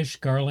know, fish,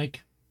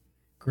 garlic,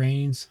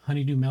 grains,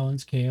 honeydew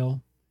melons,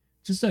 kale.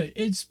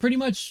 It's pretty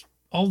much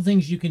all the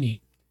things you can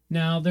eat.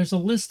 Now, there's a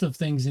list of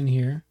things in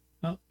here.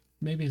 Oh,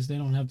 maybe they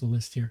don't have the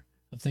list here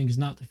of things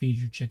not to feed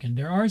your chicken.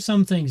 There are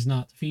some things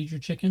not to feed your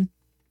chicken.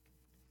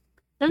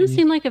 Doesn't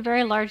seem like a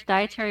very large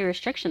dietary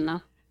restriction,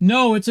 though.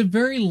 No, it's a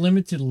very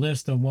limited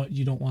list of what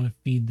you don't want to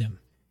feed them.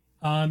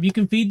 You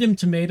can feed them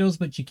tomatoes,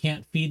 but you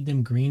can't feed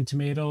them green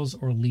tomatoes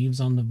or leaves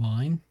on the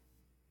vine.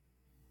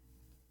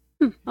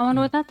 I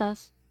wonder what that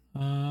does.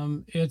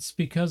 It's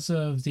because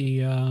of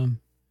the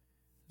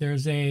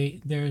there's a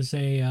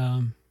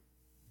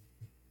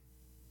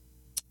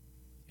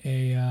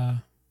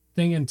thing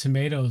in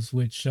tomatoes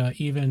which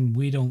even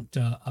we don't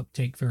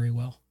uptake very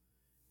well.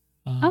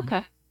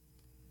 Okay.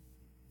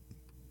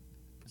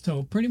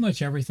 So pretty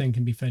much everything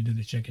can be fed to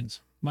the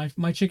chickens.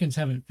 My chickens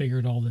haven't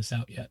figured all this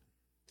out yet.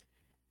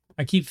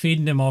 I keep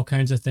feeding them all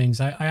kinds of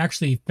things. I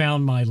actually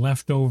found my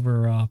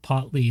leftover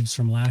pot leaves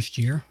from last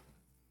year.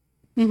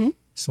 Mm-hmm.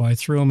 So I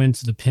threw them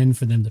into the bin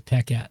for them to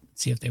peck at,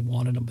 see if they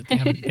wanted them, but they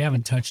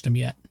haven't touched them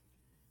yet.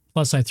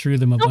 Plus, I threw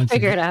them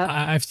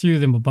I threw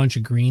them a bunch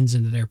of greens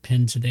into their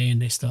bin today,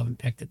 and they still haven't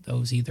pecked at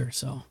those either.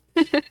 So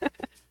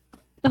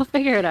they'll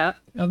figure it out.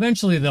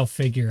 Eventually, they'll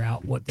figure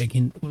out what they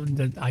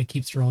can. I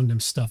keep throwing them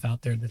stuff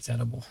out there that's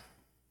edible.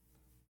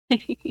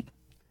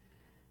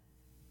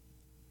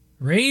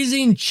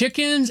 Raising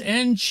chickens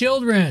and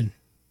children.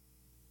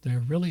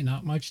 They're really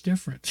not much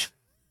different.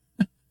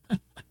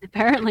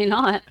 Apparently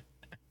not.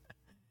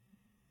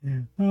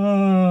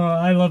 Oh,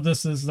 I love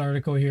this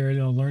article here.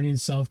 Learning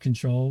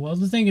self-control. Well,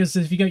 the thing is,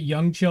 if you got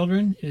young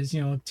children, is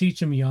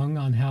teach them young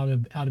on how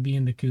to be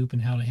in the coop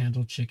and how to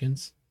handle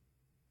chickens,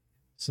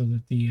 so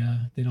that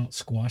they don't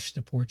squash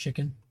the poor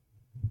chicken.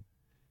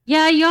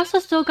 Yeah, you also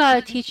still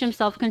gotta teach them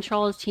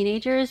self-control as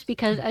teenagers,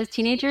 because as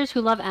teenagers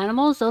who love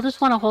animals, they'll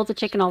just want to hold the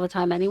chicken all the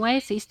time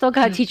anyway. So you still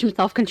gotta teach them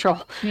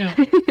self-control. Yeah,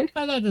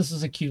 I thought this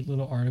was a cute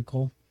little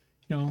article.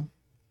 You know,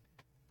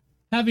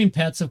 having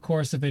pets, of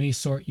course, of any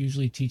sort,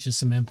 usually teaches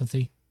some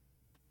empathy.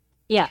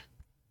 Yeah.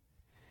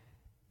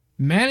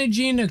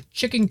 Managing a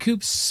chicken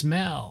coop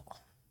smell.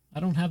 I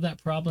don't have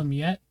that problem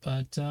yet,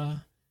 but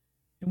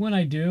when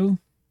I do,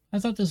 I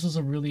thought this was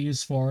a really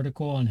useful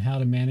article on how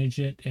to manage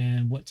it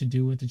and what to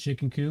do with the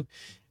chicken coop.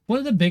 One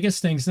of the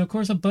biggest things, and of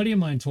course, a buddy of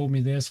mine told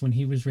me this when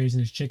he was raising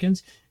his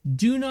chickens: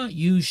 do not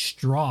use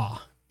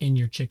straw in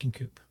your chicken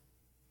coop.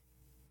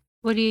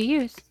 What do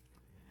you use?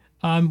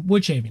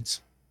 Wood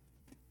shavings.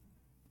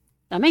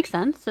 That makes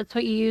sense. That's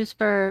what you use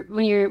for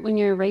when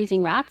you're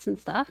raising rats and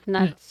stuff, and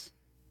that's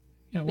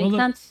well, makes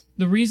sense.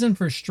 The reason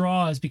for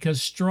straw is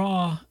because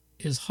straw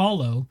is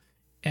hollow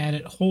and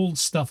it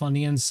holds stuff on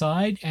the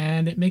inside,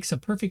 and it makes a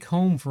perfect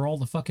home for all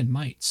the fucking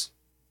mites.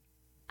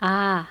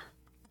 Ah.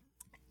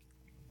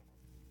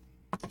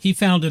 He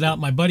found it out.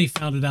 My buddy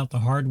found it out the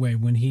hard way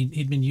when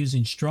he'd been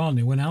using straw, and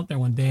they went out there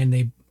one day, and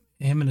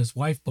him and his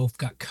wife both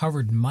got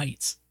covered in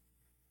mites.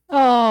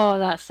 Oh,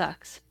 that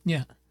sucks.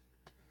 Yeah.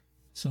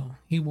 So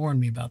he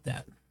warned me about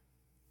that.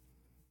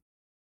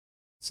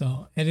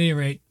 So at any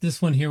rate,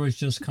 this one here was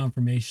just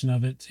confirmation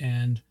of it,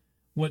 and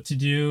what to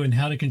do and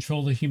how to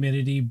control the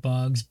humidity,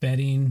 bugs,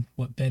 bedding,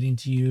 what bedding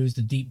to use,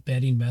 the deep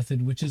bedding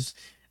method, which is,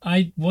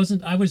 I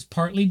was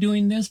partly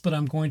doing this, but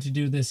I'm going to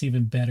do this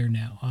even better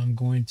now. I'm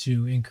going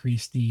to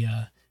increase the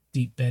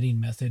deep bedding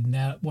method.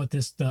 Now, what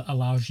this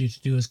allows you to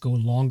do is go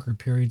longer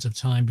periods of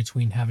time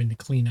between having to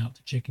clean out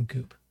the chicken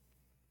coop,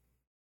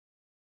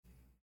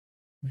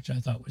 which I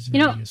thought was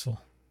very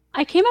useful.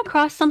 I came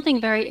across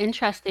something very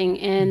interesting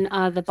in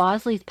the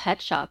Bosley's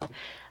Pet Shop.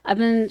 I've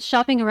been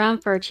shopping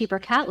around for cheaper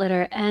cat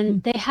litter,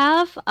 and they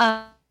have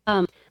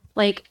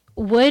like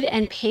wood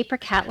and paper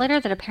cat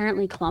litter that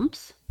apparently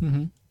clumps.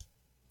 Mm-hmm.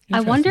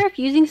 I wonder if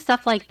using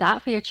stuff like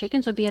that for your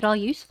chickens would be at all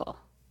useful.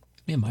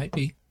 It might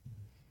be.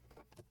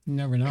 You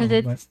never know.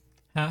 Because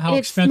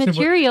it's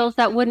materials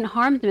that wouldn't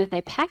harm them if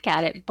they peck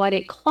at it, but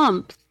it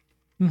clumps.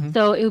 Mm-hmm.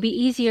 So it would be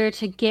easier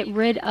to get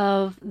rid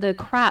of the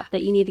crap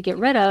that you need to get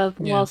rid of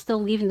while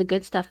still leaving the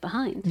good stuff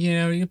behind.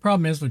 The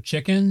problem is with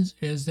chickens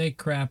is they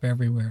crap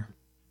everywhere.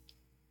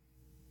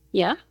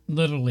 Yeah.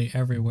 Literally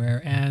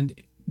everywhere. And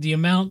the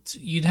amount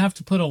you'd have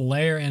to put a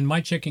layer, and my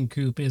chicken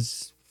coop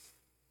is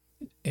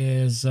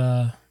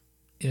 5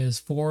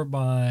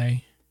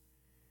 by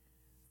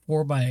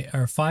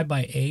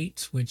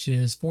 8, which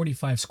is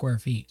 45 square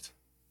feet.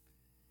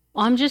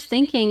 Well, I'm just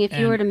thinking if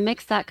you were to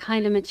mix that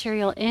kind of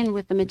material in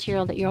with the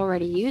material that you're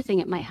already using,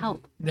 it might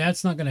help.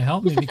 That's not going to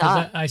help me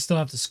because I still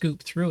have to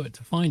scoop through it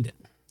to find it.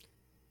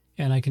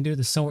 And I can do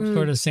the sort of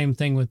the same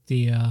thing with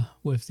the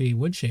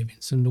wood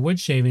shavings. And the wood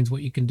shavings,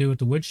 what you can do with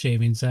the wood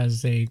shavings,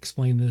 as they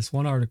explain in this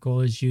one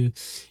article, is you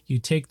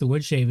take the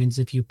wood shavings,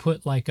 if you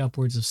put like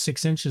upwards of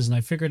 6 inches, and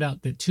I figured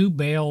out that two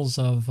bales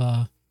of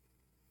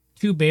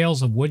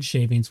wood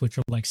shavings, which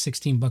are like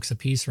 $16 a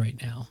piece right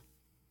now.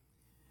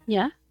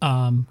 Yeah.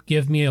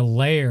 Give me a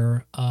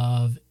layer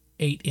of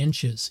 8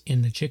 inches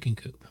in the chicken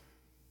coop.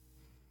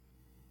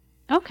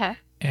 Okay.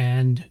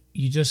 And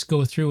you just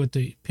go through with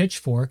the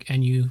pitchfork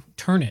and you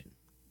turn it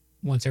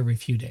once every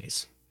few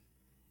days.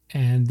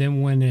 And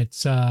then when it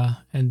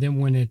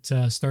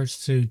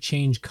starts to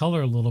change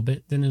color a little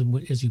bit,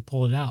 then as you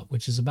pull it out,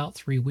 which is about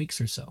 3 weeks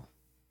or so.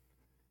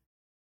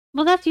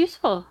 Well, that's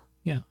useful.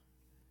 Yeah.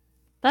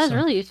 That's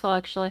really useful,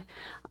 actually.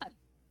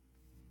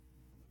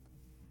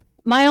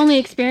 My only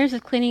experience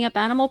with cleaning up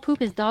animal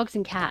poop is dogs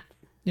and cats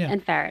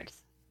and ferrets.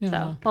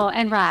 Yeah.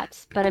 And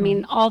rats. But I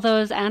mean, all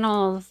those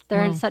animals,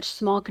 they're in such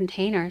small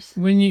containers.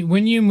 When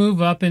you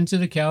move up into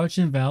the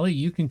Cowichan Valley,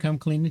 you can come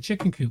clean the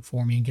chicken coop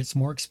for me and get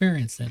some more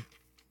experience then.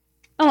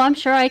 Oh, I'm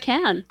sure I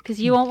can, because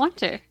you won't want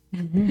to.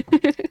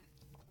 Mm-hmm.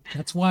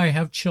 That's why I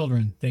have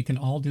children. They can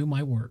all do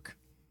my work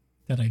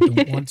that I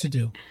don't want to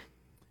do.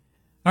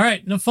 All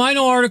right, the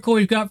final article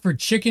we've got for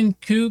chicken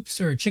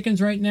coops or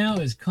chickens right now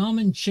is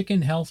common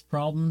chicken health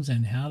problems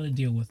and how to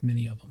deal with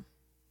many of them.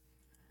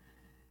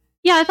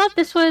 Yeah, I thought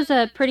this was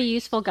a pretty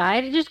useful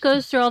guide. It just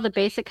goes through all the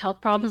basic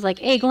health problems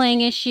like egg laying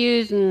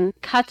issues and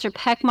cuts or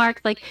peck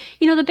marks, like,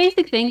 the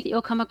basic things that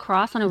you'll come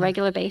across on a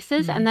regular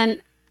basis. Mm-hmm. And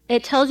then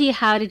it tells you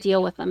how to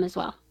deal with them as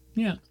well.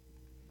 Yeah.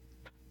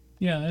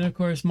 Yeah, and of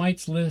course,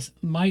 mites,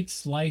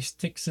 lice,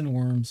 ticks, and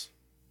worms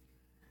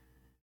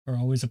are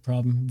always a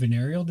problem.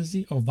 Venereal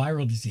disease? Oh,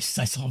 viral disease.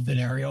 I saw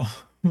venereal.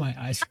 My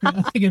eyes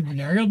are thinking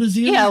venereal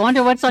disease. Yeah, I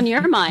wonder what's on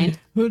your mind.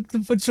 What are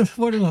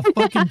the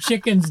fucking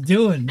chickens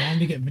doing, man,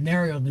 to get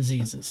venereal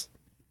diseases?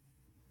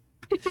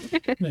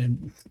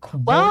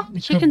 Well,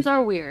 chickens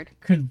are weird.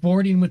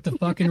 Cavorting with the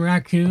fucking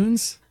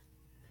raccoons.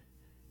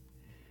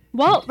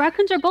 Well,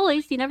 raccoons are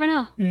bullies. You never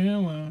know. Yeah,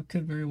 well, it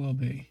could very well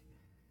be.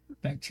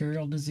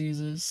 Bacterial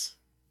diseases,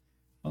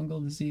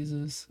 fungal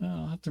diseases. Oh,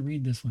 I'll have to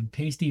read this one.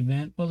 Pasty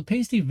vent. Well, the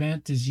pasty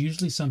vent is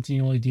usually something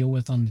you only deal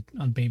with on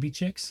baby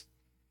chicks.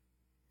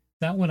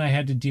 That one I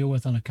had to deal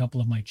with on a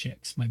couple of my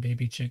chicks. My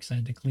baby chicks, I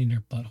had to clean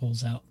their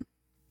buttholes out.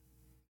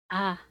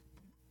 Ah.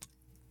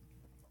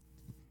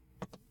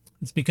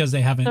 It's because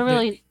they haven't. So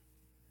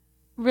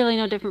really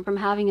no different from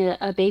having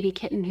a baby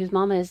kitten whose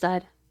mama is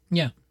dead.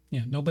 Yeah.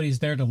 Nobody's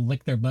there to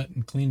lick their butt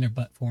and clean their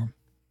butt for them.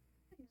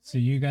 So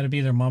you got to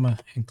be their mama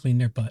and clean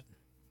their butt.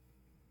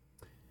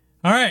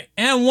 All right.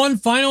 And one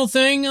final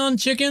thing on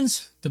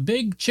chickens. The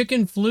big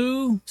chicken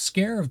flu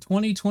scare of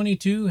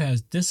 2022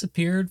 has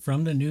disappeared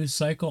from the news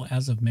cycle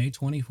as of May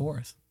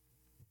 24th.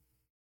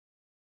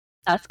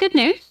 That's good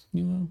news.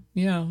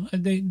 Yeah,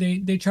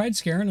 they tried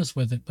scaring us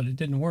with it, but it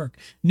didn't work.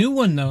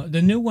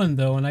 The new one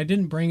though, and I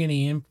didn't bring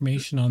any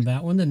information on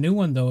that one. The new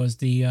one though is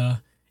the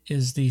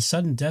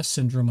sudden death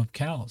syndrome of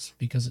cows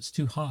because it's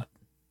too hot.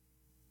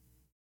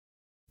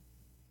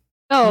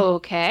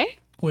 Okay.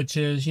 Which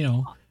is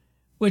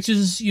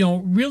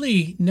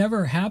really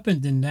never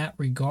happened in that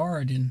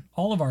regard in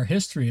all of our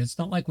history. It's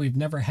not like we've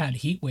never had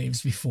heat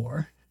waves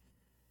before.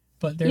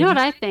 But you know what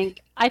I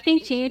think? I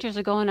think teenagers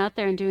are going out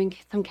there and doing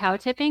some cow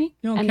tipping,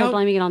 and they're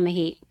blaming it on the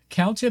heat.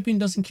 Cow tipping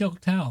doesn't kill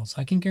cows.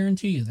 I can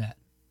guarantee you that.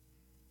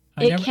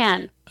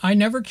 I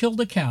never killed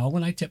a cow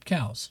when I tipped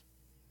cows.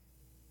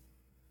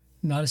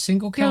 Not a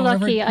single cow. You're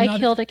lucky. I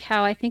killed a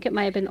cow. I think it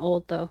might have been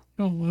old though.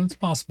 Oh, well, it's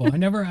possible. I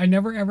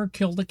never ever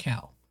killed a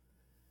cow.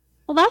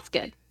 Well, that's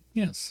good.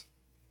 Yes.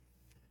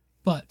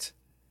 But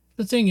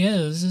the thing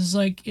is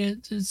like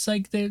it's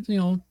like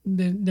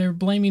they're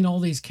blaming all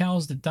these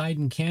cows that died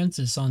in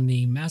Kansas on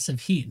the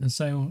massive heat, and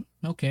so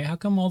okay, how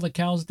come all the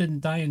cows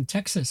didn't die in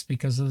Texas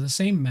because of the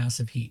same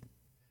massive heat?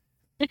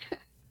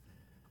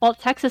 Well,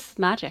 Texas is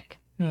magic.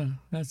 Yeah,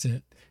 that's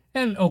it.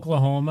 And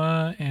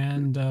Oklahoma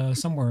and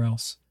somewhere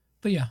else.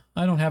 But yeah,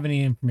 I don't have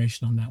any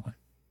information on that one.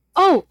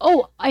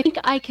 Oh, I think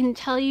I can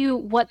tell you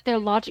what their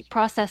logic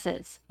process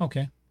is.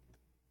 Okay.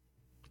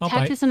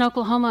 Texas and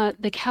Oklahoma,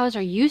 the cows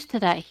are used to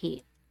that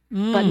heat.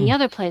 But in the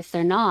other place,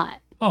 they're not.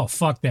 Oh,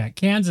 fuck that.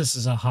 Kansas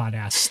is a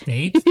hot-ass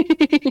state.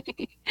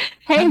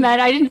 Hey, man,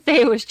 I didn't say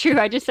it was true.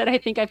 I just said I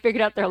think I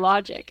figured out their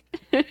logic.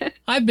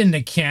 I've been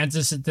to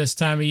Kansas at this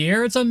time of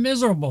year. It's a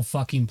miserable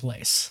fucking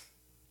place.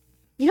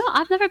 You know,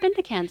 I've never been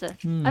to Kansas.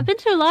 I've been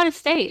to a lot of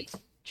states,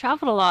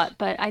 traveled a lot,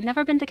 but I've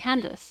never been to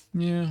Kansas.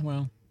 Yeah,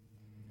 well,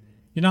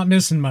 you're not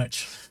missing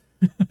much.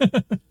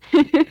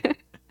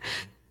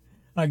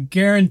 I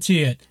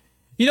guarantee it.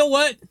 You know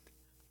what?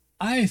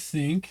 I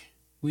think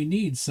we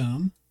need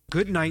some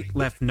Good Night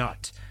Left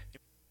Nut.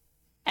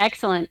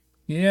 Excellent.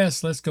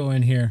 Yes, let's go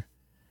in here.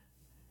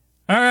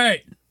 All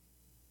right.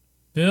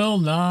 Bill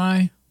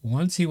Nye,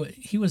 once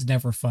he was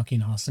never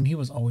fucking awesome. He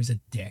was always a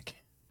dick.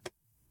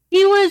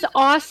 He was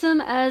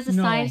awesome as a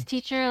science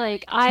teacher.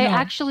 Like, I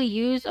actually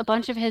used a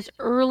bunch of his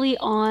early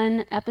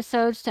on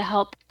episodes to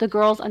help the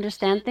girls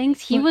understand things.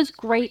 He was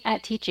great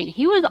at teaching.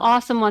 He was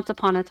awesome once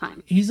upon a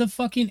time. He's a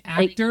fucking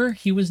actor.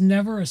 He was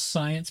never a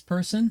science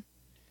person.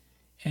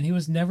 And he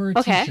was never a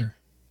teacher.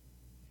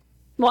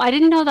 Well, I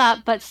didn't know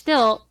that, but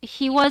still,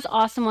 he was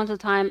awesome once upon a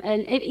time.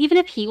 And even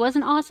if he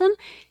wasn't awesome,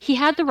 he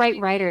had the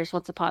right writers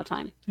once upon a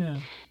time.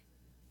 Yeah.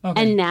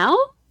 Okay. And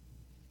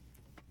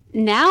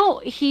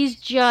now he's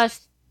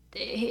just,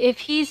 if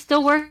he's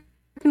still working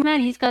on that,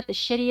 he's got the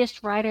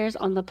shittiest writers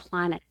on the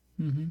planet.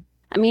 Mm-hmm.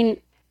 I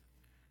mean,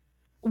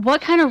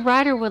 what kind of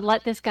writer would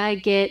let this guy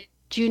get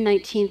June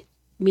 19th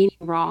meaning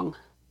wrong,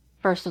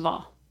 first of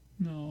all?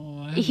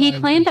 No, he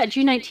claimed that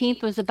June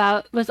 19th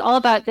was all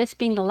about this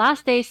being the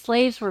last day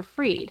slaves were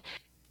freed.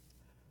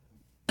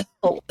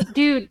 Oh,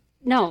 dude,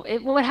 no.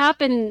 What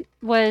happened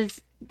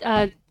was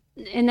in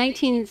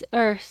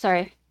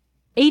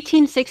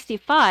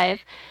 1865.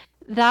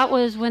 That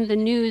was when the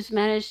news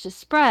managed to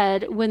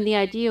spread, when the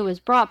idea was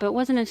brought, but it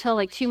wasn't until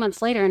like 2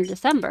 months later in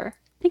December.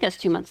 I think that's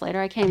 2 months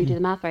later. I can't even do the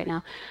math right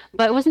now.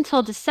 But it wasn't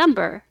until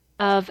December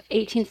of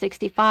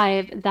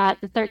 1865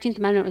 that the 13th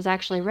Amendment was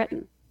actually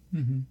written.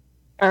 Mm-hmm.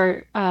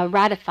 Or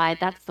ratified,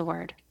 that's the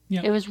word.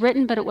 Yep. It was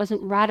written, but it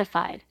wasn't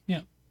ratified.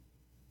 Yeah.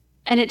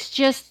 And it's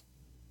just,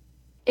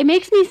 it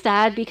makes me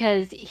sad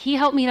because he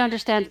helped me to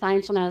understand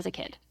science when I was a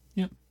kid.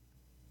 Yep.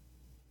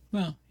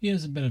 Well, he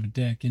is a bit of a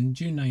dick, and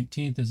June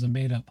 19th is a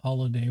made-up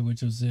holiday, it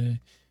was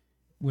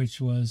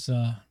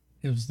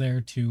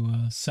there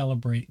to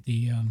celebrate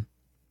the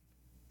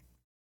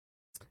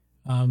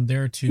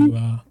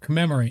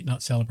commemorate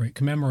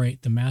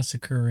the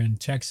massacre in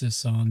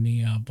Texas on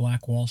the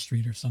Black Wall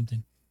Street or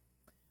something.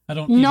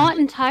 Not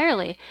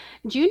entirely.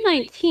 June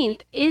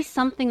 19th is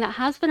something that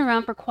has been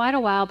around for quite a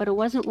while, but it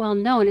wasn't well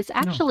known. It's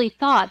actually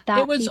thought that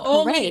it was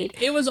made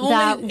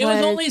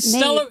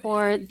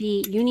for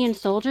the Union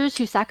soldiers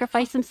who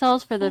sacrificed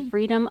themselves for the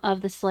freedom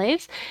of the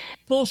slaves.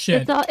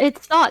 Bullshit.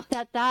 It's thought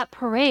that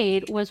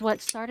parade was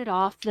what started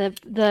off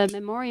the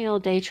Memorial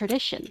Day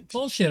tradition.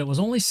 Bullshit. It was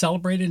only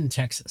celebrated in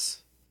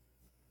Texas.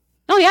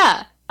 Oh,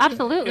 yeah.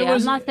 Absolutely.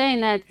 I'm not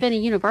saying that it's been a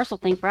universal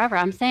thing forever.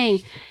 I'm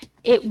saying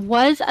it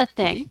was a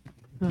thing.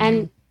 Mm-hmm.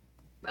 And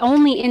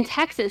only in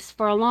Texas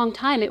for a long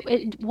time.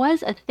 It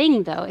was a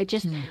thing, though. It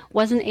just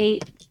wasn't a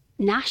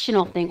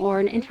national thing or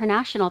an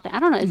international thing. I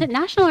don't know. Is it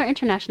national or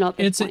international at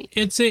this point?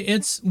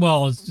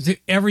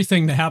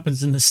 Everything that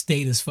happens in the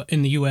state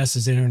in the U.S.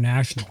 is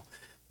international,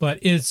 but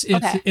it's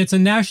Okay. it's a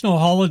national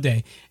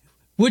holiday.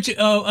 Which,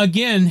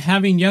 again,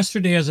 having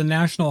yesterday as a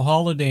national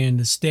holiday in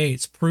the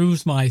States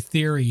proves my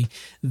theory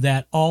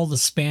that all the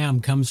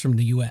spam comes from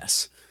the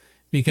U.S.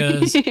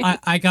 Because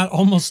I got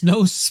almost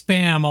no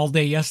spam all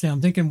day yesterday.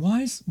 I'm thinking,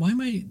 is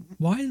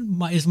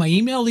my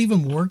email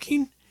even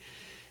working?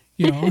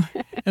 You know,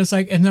 it's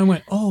like, and then I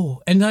went,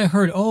 and then I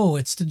heard,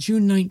 it's the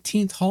June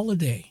 19th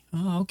holiday.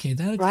 Oh, okay,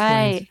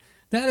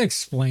 that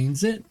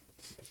explains it.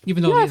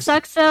 Even though You know what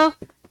sucks though?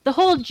 The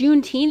whole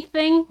Juneteenth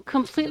thing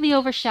completely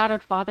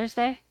overshadowed Father's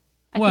Day.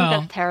 I think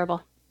that's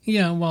terrible.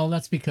 Yeah, well,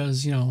 that's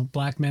because,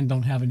 black men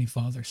don't have any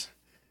fathers.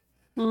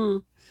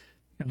 Mm.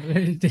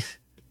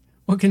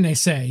 What can they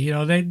say?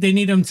 They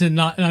need them to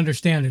not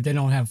understand that they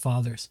don't have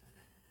fathers.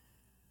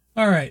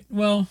 All right,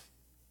 well,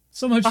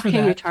 so much for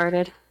that.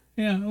 Retarded.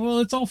 Yeah, well,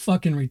 it's all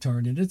fucking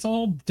retarded. It's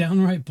all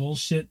downright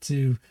bullshit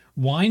to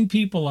wind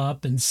people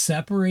up and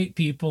separate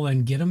people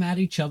and get them at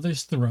each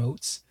other's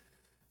throats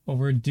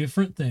over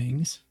different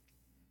things.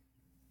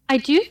 I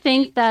do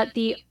think that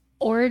the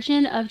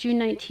origin of June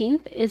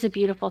 19th is a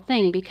beautiful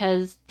thing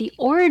because the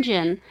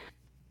origin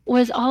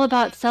was all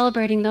about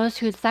celebrating those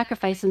who had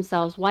sacrificed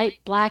themselves, white,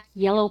 black,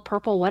 yellow,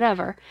 purple,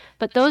 whatever,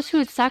 but those who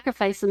had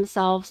sacrificed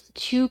themselves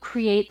to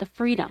create the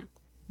freedom.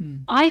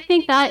 I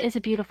think that is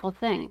a beautiful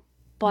thing,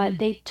 but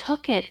they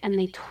took it and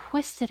they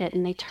twisted it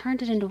and they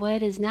turned it into what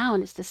it is now,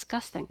 and it's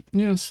disgusting.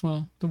 Yes,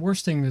 well, the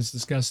worst thing that's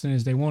disgusting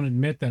is they won't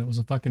admit that it was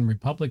a fucking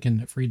Republican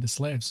that freed the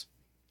slaves.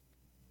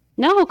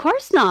 No, of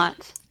course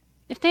not.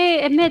 If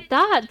they admit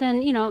that,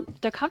 then,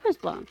 their cover's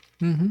blown.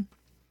 Mm-hmm.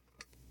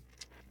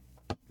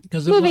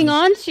 Moving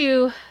on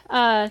to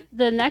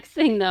the next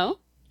thing, though.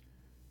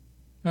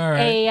 All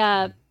right.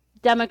 A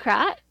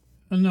Democrat.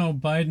 No,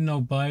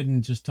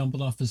 Biden just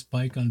tumbled off his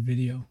bike on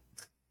video.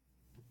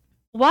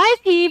 Why is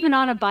he even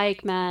on a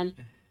bike, man?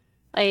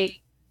 Like,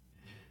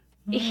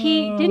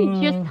 he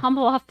didn't just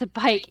tumble off the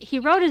bike. He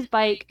rode his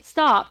bike,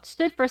 stopped,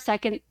 stood for a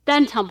second,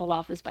 then tumbled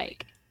off his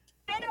bike.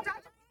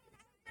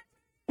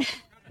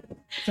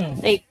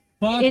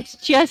 It's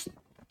just.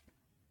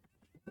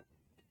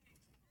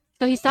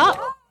 So he stopped.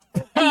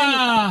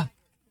 That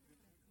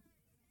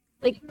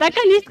guy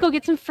needs to go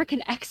get some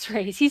freaking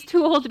x-rays. He's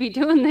too old to be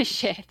doing this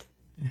shit.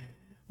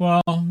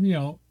 Well,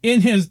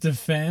 in his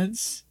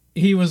defense,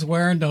 he was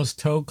wearing those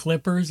toe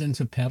clippers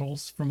into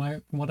pedals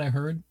from what I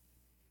heard.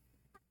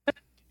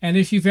 And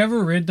if you've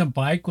ever ridden a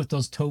bike with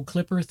those toe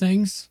clipper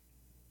things.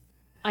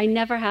 I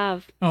never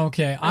have.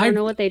 Okay. I don't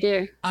know what they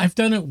do. I've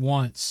done it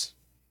once.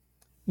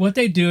 What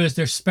they do is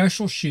they're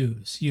special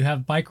shoes. You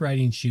have bike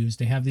riding shoes.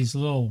 They have these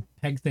little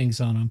peg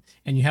things on them,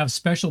 and you have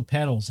special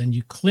pedals, and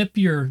you clip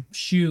your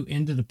shoe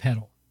into the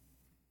pedal.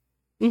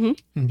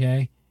 Mm-hmm.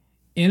 Okay.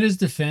 In his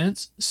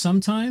defense,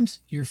 sometimes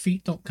your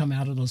feet don't come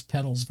out of those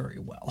pedals very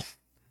well.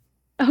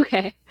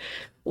 Okay.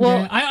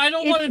 Well, yeah, I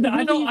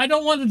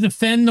don't want to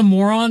defend the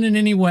moron in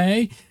any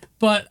way,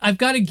 but I've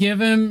got to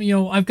give him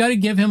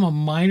a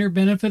minor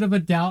benefit of a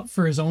doubt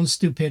for his own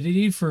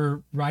stupidity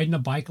for riding a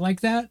bike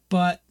like that.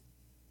 But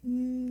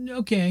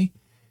okay,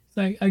 it's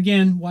like,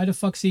 again, why the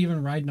fuck's he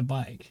even riding a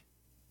bike?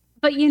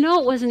 But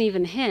it wasn't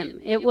even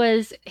him. It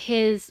was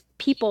his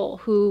people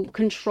who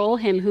control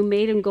him, who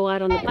made him go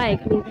out on the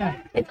bike. I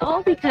mean, it's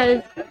all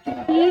because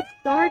he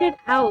started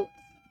out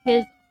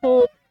his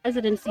whole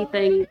presidency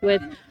thing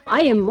with,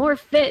 I am more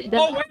fit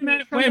than wait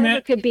a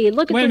minute. Could be.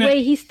 Look at the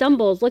way he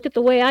stumbles. Look at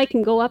the way I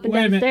can go up and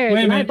down stairs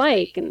on my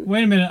bike.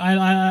 Wait a minute.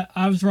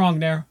 I was wrong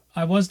there.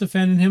 I was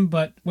defending him,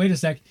 but wait a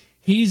sec.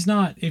 He's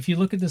not. If you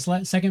look at this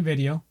second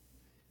video,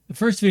 the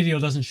first video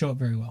doesn't show it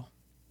very well.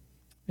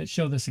 Let's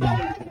show this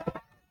again.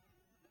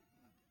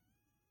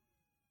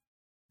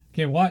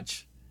 Okay,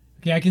 watch.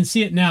 Okay, I can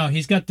see it now.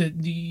 He's got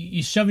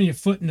he's shoving your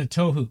foot in the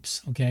toe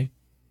hoops. Okay.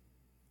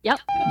 Yep.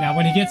 Now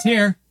when he gets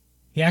here,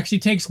 he actually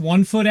takes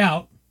 1 foot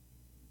out.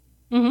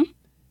 Mm-hmm.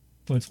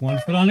 Puts 1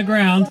 foot on the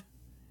ground.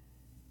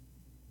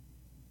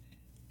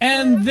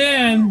 And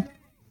then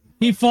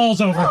he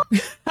falls over.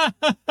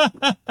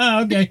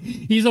 Okay,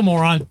 he's a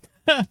moron.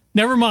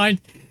 Never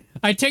mind.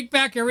 I take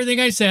back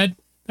everything I said.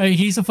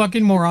 He's a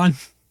fucking moron.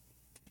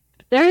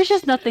 There is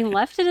just nothing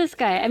left to this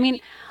guy. I mean,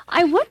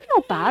 I would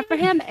feel bad for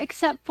him,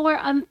 except for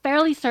I'm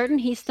fairly certain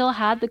he still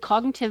had the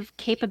cognitive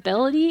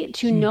capability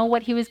to know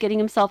what he was getting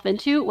himself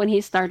into when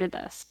he started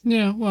this.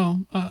 Yeah,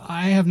 well,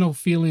 I have no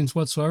feelings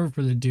whatsoever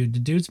for the dude. The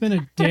dude's been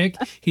a dick.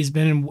 He's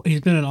been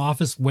in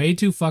office way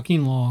too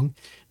fucking long.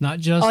 Not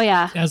just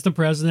as the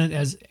president,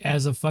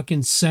 as a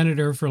fucking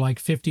senator for like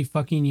 50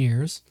 fucking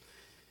years.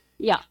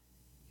 Yeah.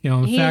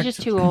 In fact,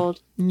 just too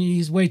old.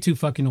 He's way too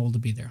fucking old to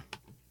be there.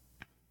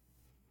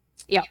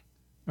 Yeah.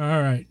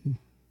 All right.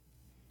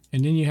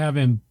 And then you have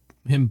him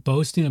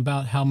boasting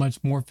about how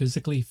much more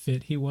physically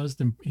fit he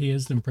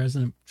is than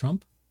President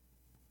Trump.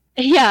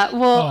 Yeah,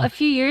 well, a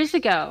few years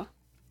ago,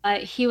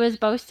 he was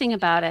boasting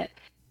about it.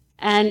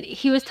 And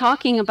he was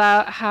talking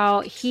about how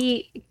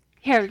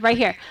right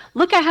here,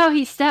 look at how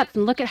he steps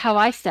and look at how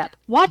I step.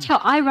 Watch how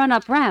I run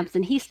up ramps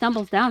and he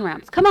stumbles down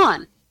ramps. Come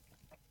on.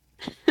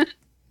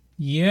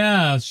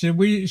 Yeah, should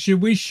we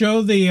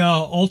show the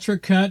ultra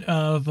cut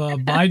of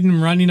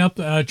Biden running up,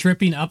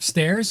 tripping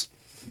upstairs?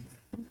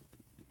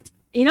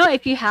 You know,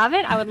 if you have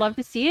it, I would love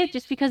to see it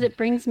just because it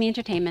brings me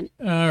entertainment.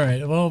 All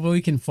right, well,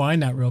 we can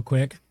find that real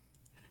quick.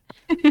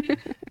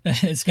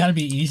 It's got to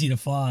be easy to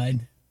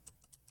find.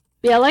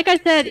 Yeah, like I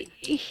said,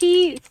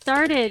 he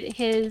started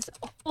his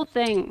whole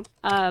thing,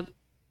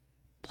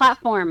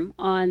 platform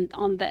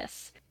on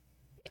this.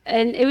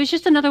 And it was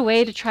just another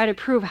way to try to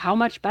prove how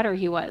much better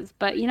he was.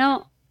 But, you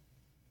know,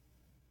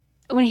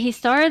 when he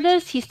started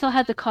this, he still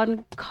had the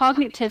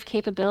cognitive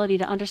capability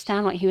to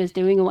understand what he was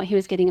doing and what he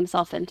was getting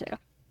himself into.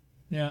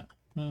 Yeah.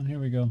 Well, here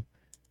we go.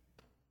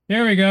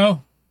 Here we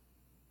go.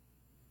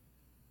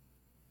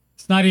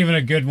 It's not even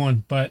a good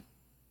one, but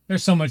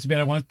there's so much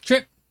better ones.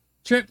 Trip,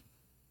 trip,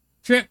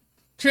 trip,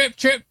 trip,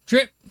 trip,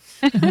 trip.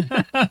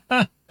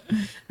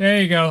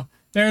 There you go.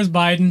 There's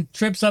Biden.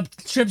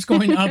 Trips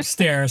going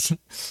upstairs.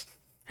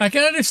 I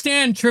can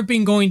understand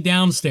tripping going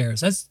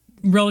downstairs. That's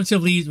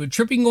relatively easy. With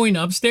tripping going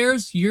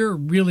upstairs, you're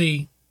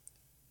really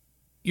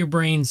your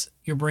brain's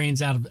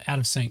out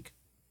of sync.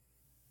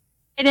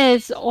 It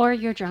is, or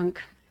you're drunk.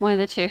 One of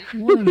the two.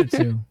 One of the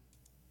two.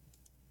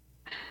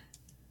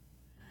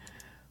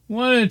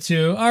 One of the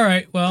two. All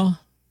right,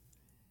 well,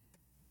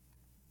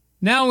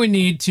 now we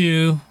need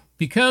to,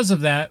 because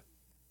of that,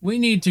 we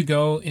need to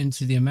go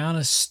into the amount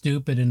of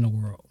stupid in the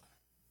world.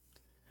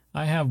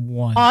 I have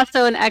one.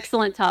 Also an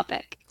excellent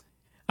topic.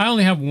 I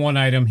only have one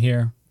item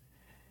here.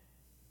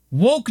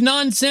 Woke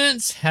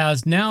nonsense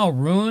has now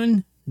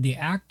ruined the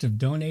act of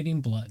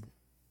donating blood.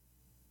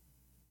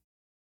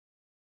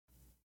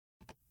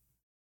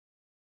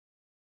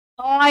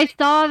 Oh, I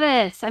saw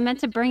this. I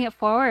meant to bring it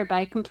forward, but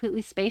I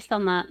completely spaced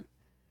on that.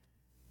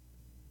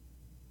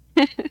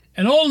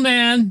 An old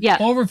man, yeah,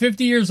 over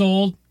 50 years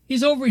old.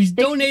 He's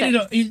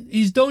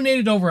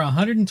donated over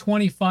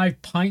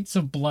 125 pints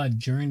of blood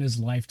during his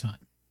lifetime.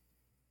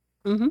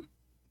 Mm-hmm.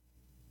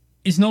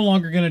 Is no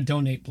longer going to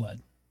donate blood,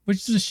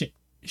 which is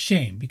a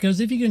shame, because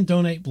if you can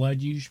donate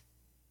blood, you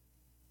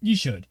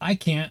should. I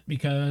can't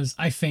because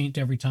I faint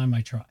every time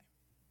I try.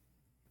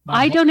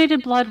 I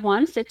donated blood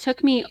once. It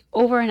took me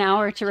over an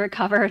hour to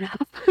recover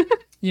enough.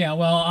 Yeah,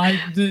 well,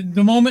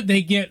 the moment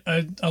they get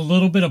a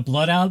little bit of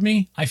blood out of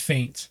me, I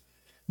faint.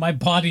 My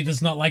body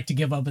does not like to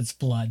give up its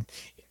blood.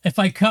 If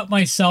I cut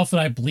myself and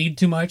I bleed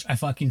too much, I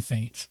fucking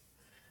faint.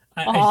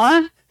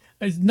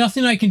 There's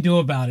nothing I can do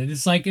about it.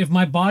 It's like if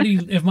my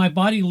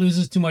body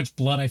loses too much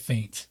blood, I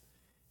faint.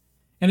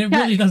 And it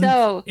really doesn't.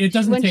 So it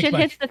doesn't. When take shit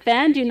much. hits the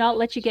fan, do not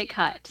let you get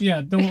cut.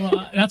 Yeah,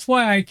 that's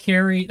why I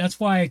carry. That's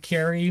why I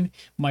carry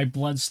my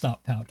blood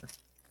stop powder.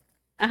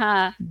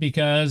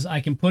 Because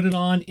I can put it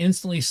on,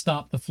 instantly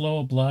stop the flow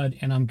of blood,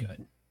 and I'm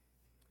good.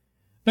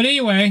 But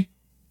anyway,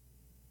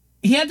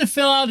 he had to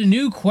fill out a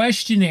new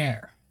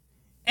questionnaire,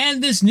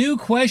 and this new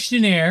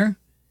questionnaire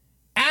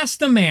asked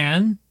the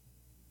man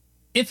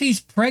if he's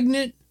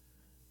pregnant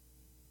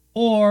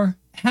or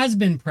has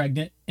been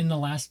pregnant in the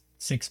last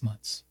 6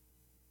 months.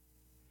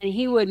 And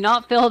he would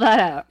not fill that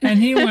out. And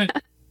he went,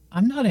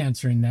 I'm not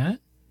answering that.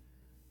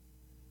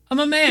 I'm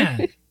a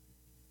man.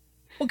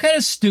 What kind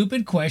of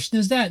stupid question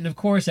is that? And of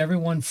course,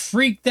 everyone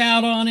freaked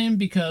out on him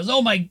because,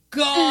 oh my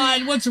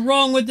God, what's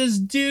wrong with this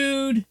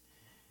dude?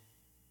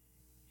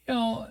 You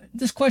know,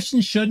 this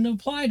question shouldn't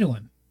apply to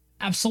him.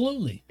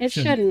 Absolutely. It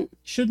shouldn't.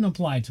 Shouldn't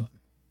apply to him.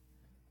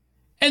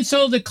 And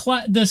so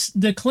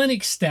the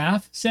clinic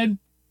staff said,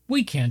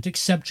 we can't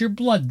accept your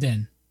blood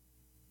then.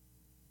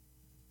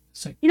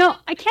 You know,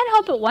 I can't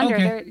help but wonder,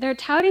 okay. They're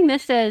touting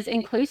this as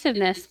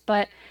inclusiveness,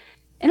 but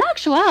in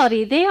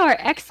actuality, they are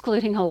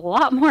excluding a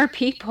lot more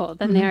people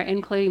than they're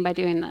including by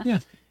doing this. Yeah.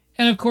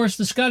 And of course,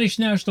 the Scottish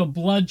National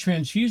Blood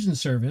Transfusion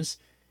Service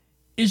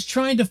is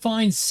trying to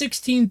find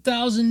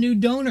 16,000 new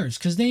donors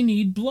because they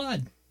need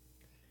blood.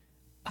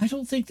 I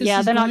don't think this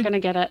they're not going to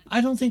get it. I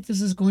don't think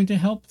this is going to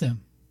help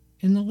them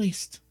in the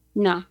least.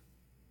 No.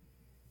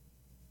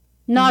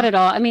 Not at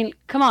all. I mean,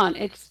 come on,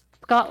 it's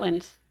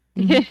Scotland.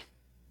 Mm-hmm.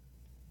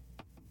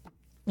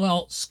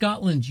 Well,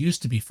 Scotland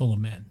used to be full of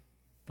men,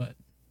 but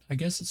I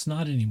guess it's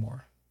not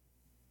anymore.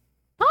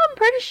 I'm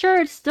pretty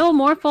sure it's still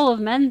more full of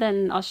men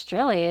than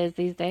Australia is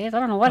these days. I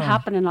don't know what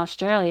happened in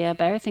Australia,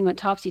 but everything went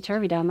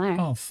topsy-turvy down there.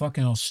 Oh,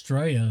 fucking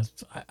Australia.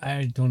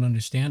 I don't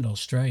understand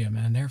Australia,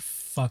 man. They're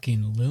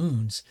fucking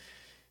loons.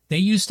 They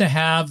used to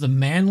have the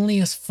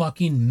manliest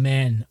fucking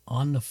men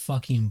on the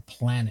fucking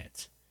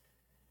planet.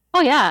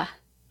 Oh, yeah.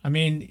 I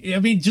mean,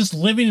 just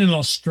living in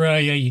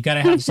Australia, you got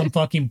to have some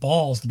fucking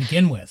balls to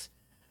begin with.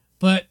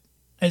 But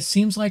it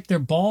seems like their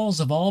balls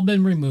have all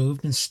been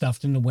removed and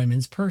stuffed into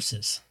women's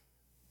purses.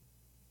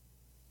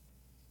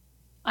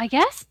 I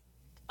guess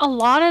a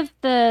lot of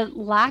the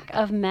lack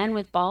of men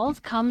with balls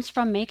comes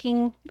from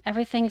making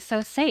everything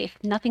so safe.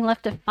 Nothing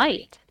left to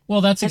fight. Well,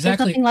 that's If there's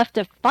exactly. nothing left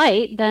to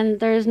fight, then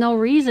there's no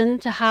reason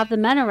to have the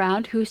men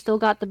around who still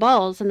got the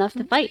balls enough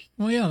to fight.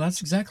 Well, yeah, that's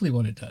exactly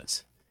what it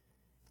does.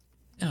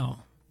 No,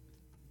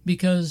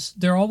 because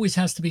there always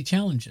has to be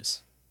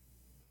challenges.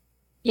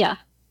 Yeah.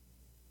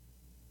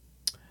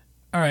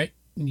 All right,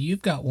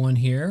 you've got one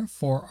here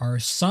for our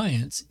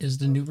science is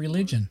the new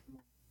religion.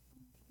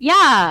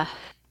 Yeah.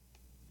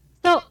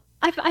 So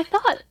I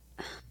thought,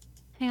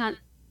 hang on.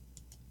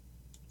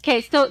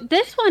 Okay, so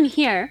this one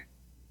here,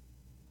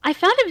 I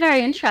found it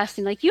very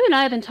interesting. Like you and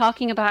I have been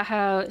talking about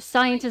how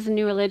science is a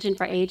new religion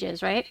for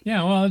ages, right?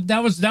 Yeah, well,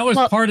 that was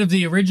part of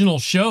the original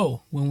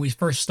show when we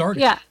first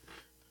started. Yeah.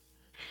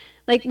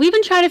 Like we've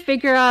been trying to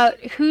figure out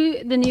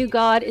who the new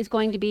God is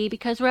going to be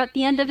because we're at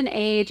the end of an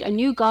age. A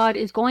new God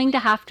is going to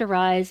have to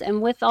rise.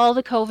 And with all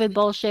the COVID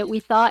bullshit,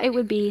 we thought it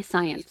would be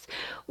science.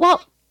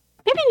 Well,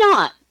 maybe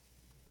not.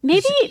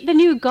 Maybe the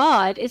new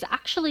God is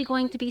actually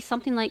going to be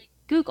something like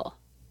Google.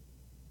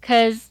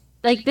 Because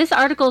like this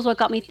article is what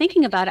got me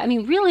thinking about it. I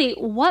mean, really,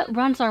 what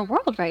runs our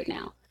world right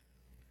now?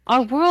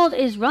 Our world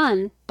is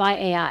run by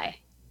AI.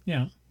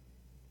 Yeah.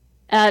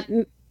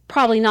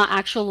 Probably not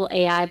actual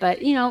AI,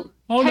 but, you know,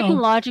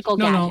 technological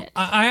gadgets.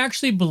 No. I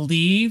actually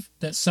believe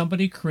that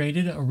somebody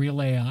created a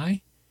real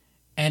AI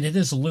and it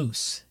is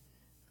loose.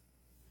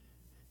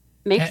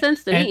 Makes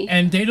sense to me.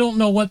 And they don't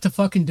know what to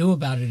fucking do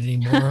about it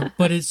anymore,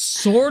 but it's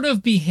sort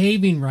of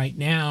behaving right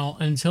now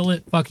until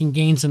it fucking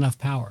gains enough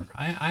power.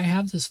 I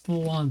have this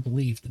full-on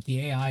belief that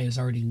the AI is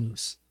already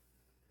loose.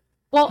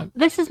 Well,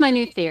 this is my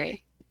new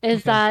theory,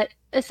 is that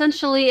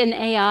essentially an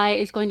AI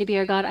is going to be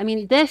our God. I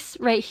mean, this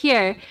right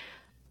here,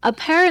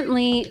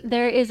 apparently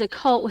there is a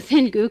cult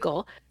within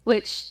Google,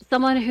 which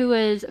someone who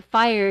was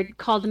fired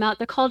called them out.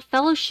 They're called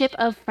Fellowship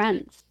of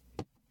Friends,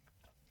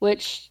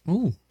 which,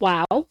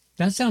 wow.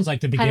 That sounds like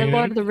the beginning. Kind of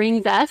Lord of the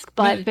Rings-esque,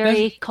 but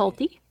very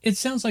culty. It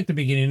sounds like the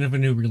beginning of a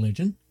new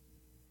religion.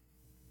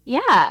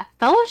 Yeah,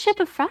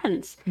 Fellowship of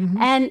Friends.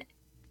 Mm-hmm. And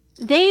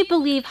they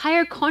believe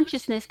higher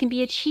consciousness can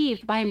be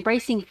achieved by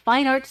embracing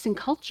fine arts and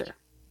culture.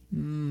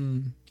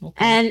 Okay.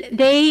 And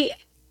they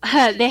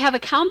have a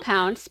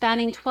compound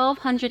spanning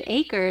 1,200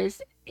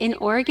 acres in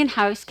Oregon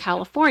House,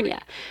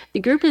 California. The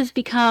group has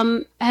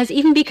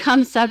even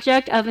become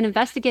subject of an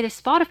investigative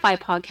Spotify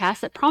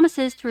podcast that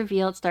promises to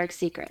reveal its dark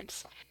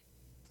secrets.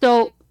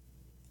 So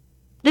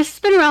this has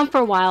been around for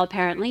a while,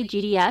 apparently.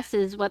 GDS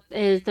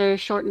is their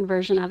shortened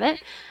version of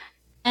it.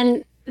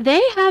 And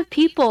they have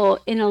people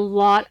in a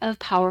lot of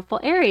powerful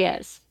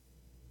areas.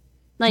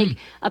 Like,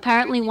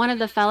 apparently one of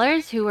the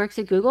fellers who works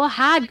at Google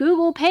had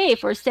Google pay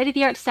for a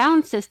state-of-the-art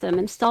sound system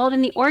installed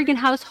in the Oregon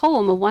House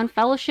home of one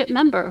fellowship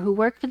member who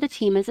worked for the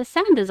team as a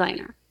sound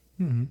designer.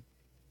 Mm-hmm.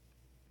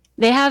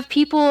 They have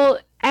people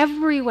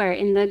everywhere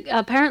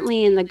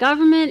apparently in the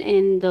government,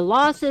 in the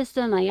law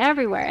system, like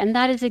everywhere. And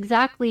that is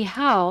exactly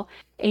how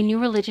a new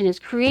religion is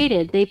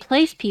created. They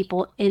place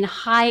people in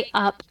high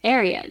up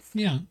areas.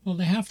 Yeah, well,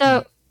 they have to.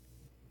 So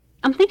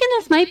I'm thinking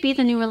this might be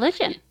the new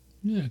religion.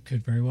 Yeah, it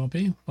could very well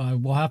be.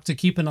 We'll have to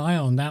keep an eye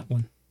on that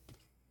one.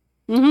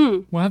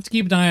 Mm-hmm. We'll have to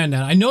keep an eye on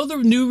that. I know the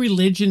new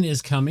religion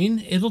is coming.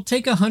 It'll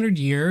take 100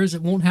 years.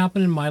 It won't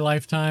happen in my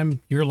lifetime,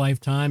 your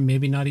lifetime,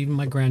 maybe not even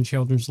my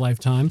grandchildren's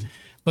lifetime.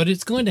 But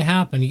it's going to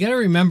happen. You got to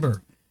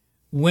remember,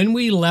 when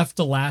we left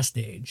the last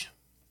age,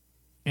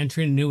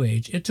 entering a new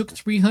age, it took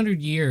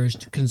 300 years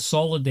to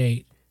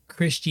consolidate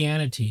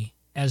Christianity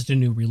as the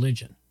new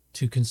religion,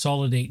 to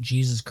consolidate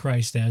Jesus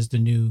Christ as the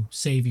new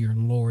Savior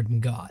and Lord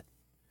and God.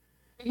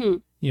 Mm-hmm.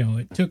 You know,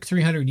 it took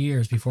 300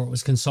 years before it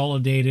was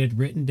consolidated,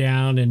 written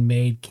down, and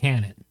made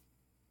canon.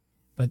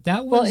 But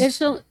that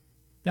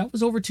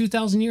was over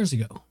 2,000 years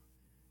ago.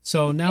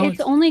 So now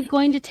it's only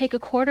going to take a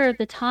quarter of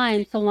the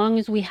time, so long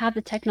as we have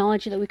the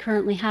technology that we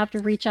currently have to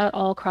reach out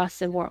all across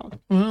the world.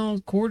 Well,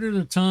 a quarter of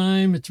the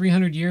time at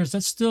 300 years,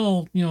 that's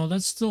still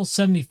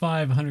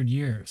 7,500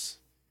 years.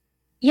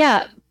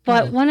 Yeah,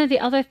 but one of the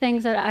other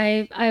things that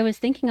I was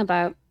thinking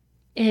about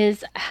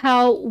is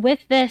how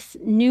with this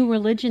new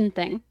religion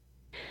thing,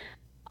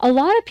 a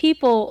lot of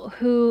people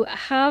who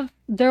have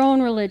their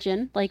own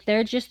religion, like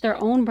they're just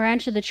their own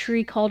branch of the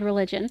tree called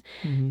religion,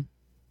 mm-hmm.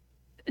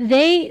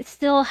 They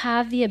still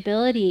have the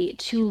ability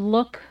to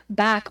look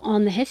back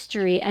on the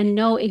history and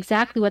know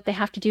exactly what they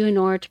have to do in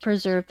order to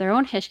preserve their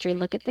own history.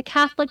 Look at the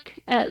Catholics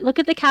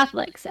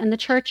and the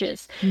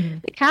churches. Mm-hmm.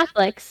 The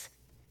Catholics,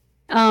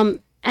 the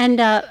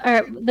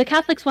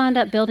Catholics wound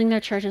up building their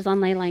churches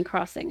on ley line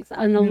crossings,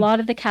 and a lot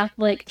of the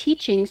Catholic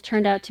teachings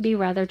turned out to be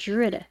rather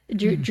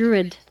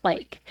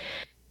Druid-like.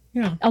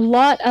 Yeah, a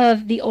lot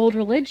of the old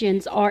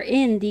religions are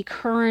in the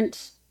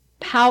current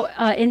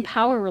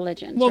power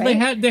religions. Well,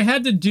 right? they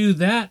had to do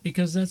that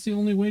because that's the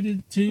only way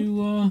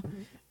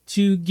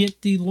to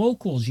get the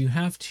locals. You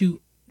have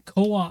to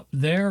co-opt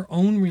their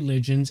own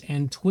religions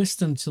and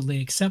twist them till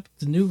they accept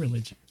the new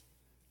religion.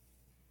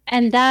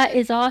 And that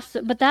is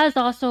also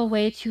a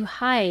way to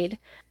hide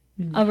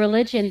a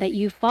religion that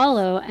you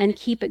follow and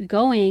keep it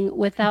going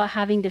without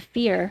having to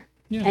fear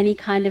any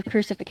kind of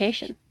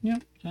crucifixion. Yeah,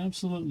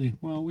 absolutely.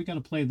 Well, we got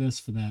to play this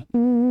for that.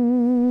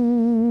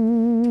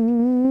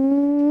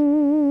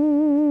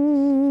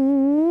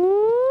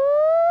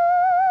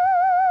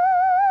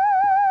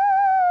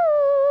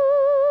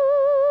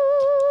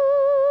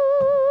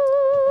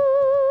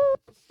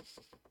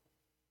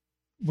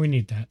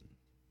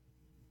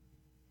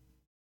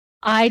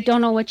 I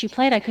don't know what you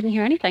played. I couldn't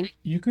hear anything.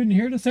 You couldn't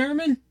hear the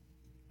theremin?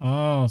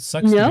 Oh,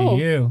 sucks to No.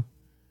 be you.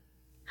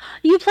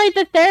 You played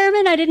the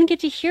theremin? I didn't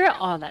get to hear it.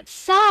 Oh, that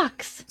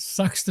sucks.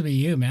 Sucks to be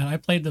you, man. I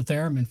played the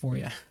theremin for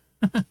you.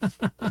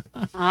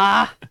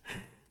 Ah,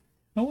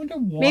 I wonder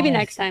why. maybe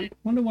next time.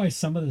 Wonder why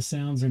some of the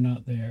sounds are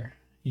not there.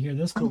 You hear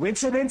this one?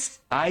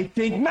 Coincidence? I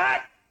think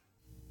not.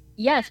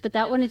 Yes, but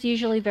that one is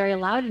usually very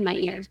loud in my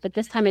ears, but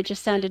this time it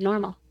just sounded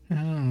normal. Oh,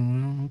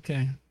 well,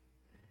 okay.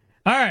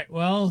 All right,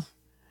 well,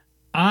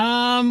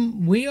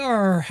 we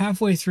are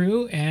halfway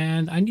through,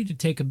 and I need to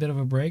take a bit of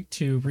a break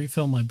to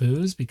refill my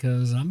booze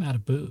because I'm out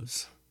of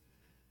booze.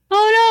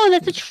 Oh no,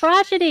 that's a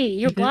tragedy.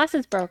 Your glass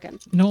is broken.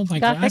 No, my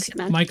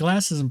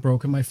glass isn't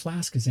broken. My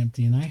flask is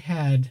empty, and I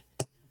had...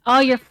 Oh,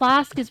 your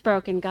flask is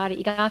broken. Got it.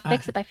 You gotta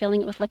fix it by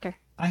filling it with liquor.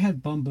 I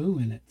had bamboo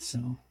in it,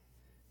 so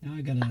now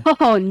I gotta...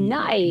 Oh,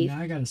 nice. Now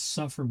I gotta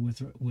suffer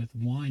with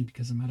wine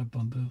because I'm out of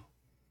bamboo.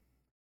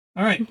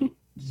 All right, a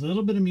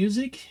little bit of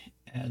music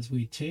as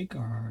we take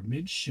our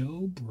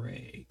mid-show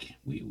break.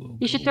 We will.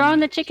 You should throw in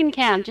the chicken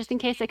cam just in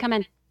case they come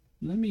in.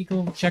 Let me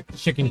go check the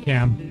chicken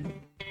cam.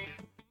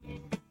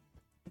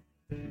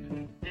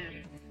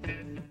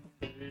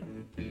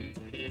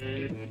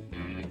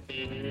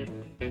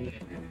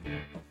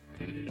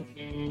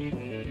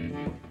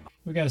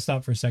 We got to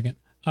stop for a second.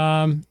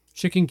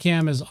 Chicken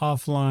cam is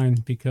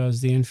offline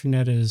because the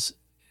internet is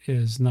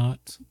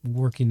not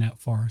working that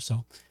far.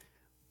 So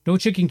no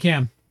chicken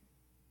cam.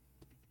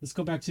 Let's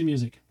go back to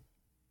music.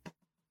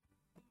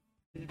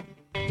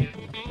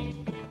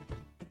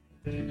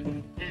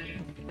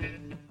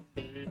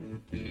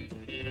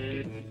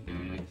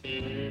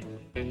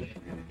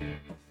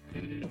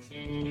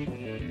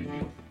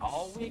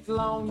 All week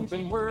long you've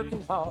been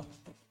working hard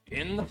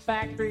in the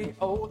factory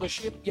or the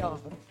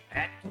shipyard.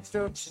 At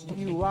construction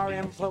you are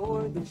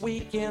employed. The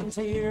weekend's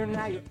here,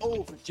 now you're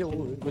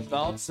overjoyed with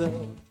thoughts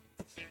of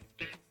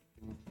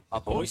a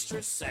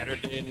boisterous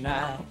Saturday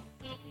night.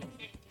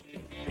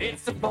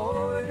 It's the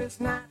boys'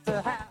 night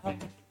to have,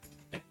 and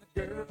the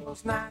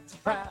girls' night to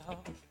proud.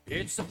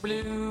 It's the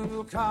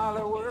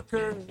blue-collar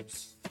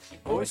workers'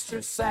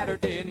 boisterous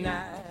Saturday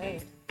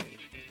night.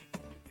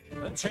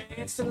 A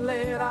chance to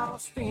let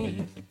off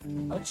steam,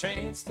 a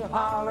chance to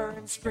holler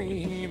and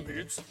scream.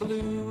 It's the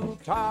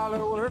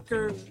blue-collar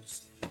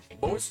workers'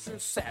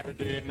 boisterous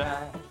Saturday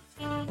night.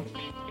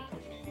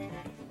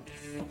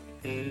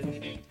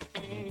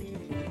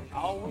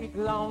 All week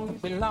long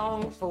you've been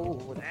longing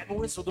for that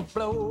whistle to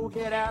blow,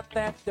 get out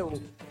that door.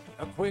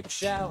 A quick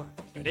shower,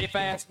 and a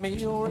fast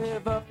meal,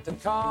 rev up the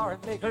car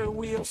and make her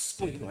wheels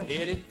squeal,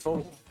 headed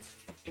for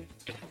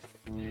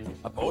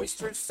a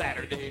boisterous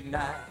Saturday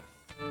night.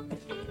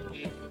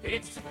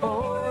 It's the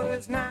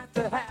boys' night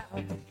to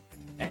have,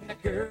 and the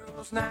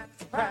girls' night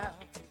to proud.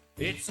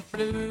 It's the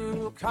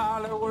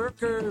blue-collar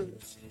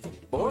workers'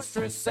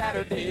 boisterous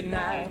Saturday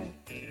night.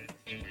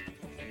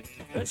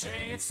 A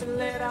chance to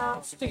let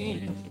off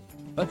steam,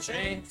 a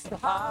chance to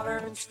holler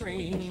and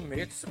scream.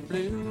 It's the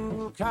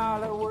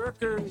blue-collar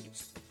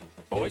workers'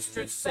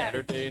 boisterous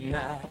Saturday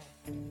night.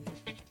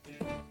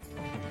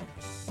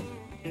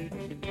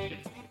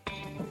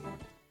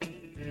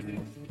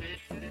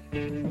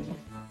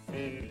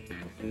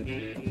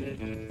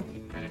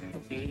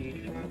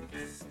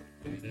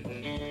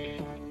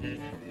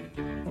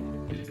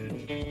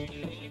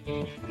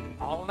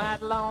 All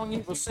night long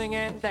you will sing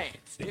and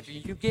dance. If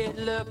you get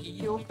lucky,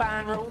 you'll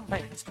find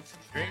romance.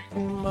 Drink too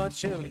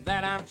much of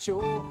that, I'm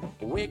sure.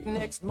 Wake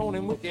next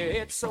morning with your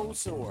head so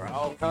sore,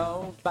 all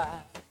caused by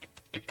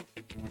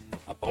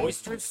a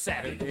boisterous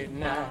Saturday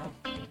night.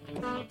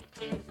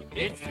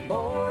 It's the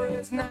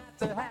boys' night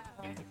to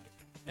have,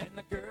 and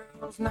the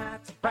girls'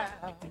 night to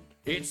proud.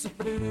 It's the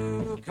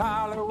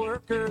blue-collar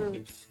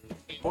workers'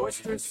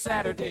 boisterous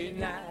Saturday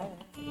night.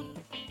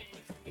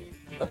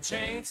 A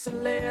chance to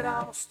let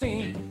off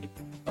steam,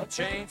 a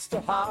chance to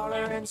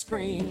holler and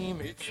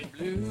scream. It's the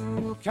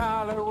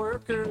blue-collar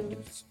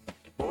workers'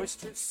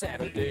 boisterous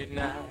Saturday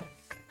night.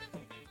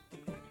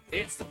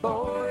 It's the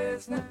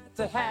boys' night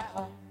to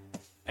have,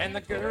 and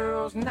the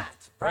girls' night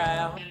to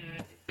proud.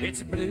 It's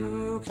the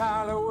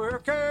blue-collar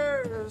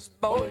workers'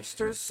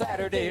 boisterous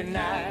Saturday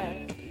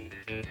night.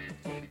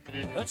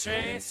 A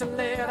chance to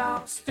let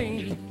off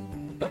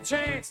steam, a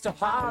chance to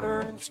holler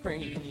and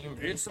scream.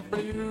 It's the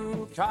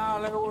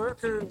blue-collar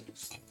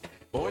workers'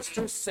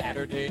 boisterous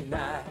Saturday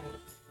night.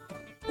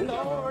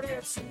 Lord,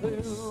 it's the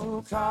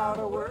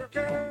blue-collar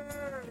workers'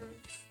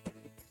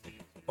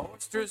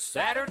 boisterous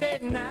Saturday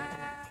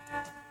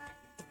night.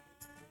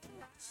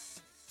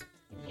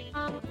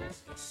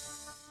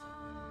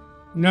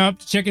 Nope,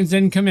 the chickens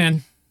didn't come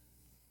in.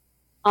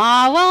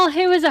 Ah, well,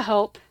 it was a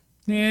hope.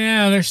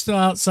 Yeah, they're still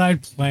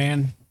outside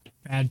playing.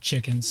 Bad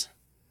chickens.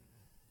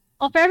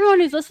 Well, for everyone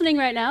who's listening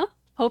right now,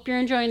 hope you're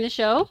enjoying the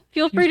show.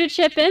 Feel free to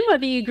chip in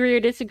whether you agree or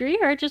disagree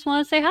or just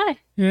want to say hi.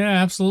 Yeah,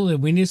 absolutely.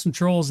 We need some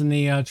trolls in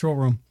the troll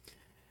room.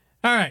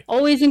 All right.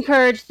 Always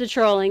encourage the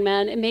trolling,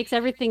 man. It makes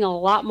everything a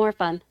lot more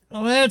fun.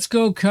 Let's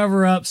go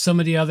cover up some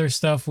of the other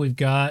stuff we've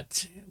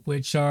got,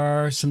 which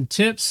are some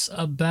tips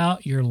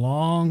about your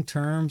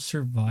long-term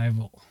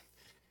survival.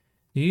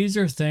 These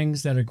are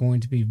things that are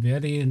going to be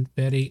very,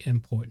 very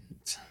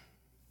important.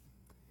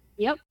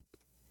 Yep.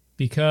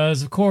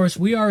 Because, of course,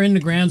 we are in the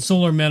grand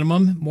solar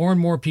minimum. More and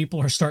more people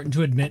are starting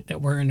to admit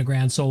that we're in the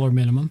grand solar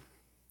minimum.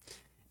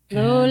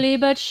 Slowly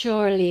but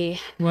surely.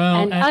 Well,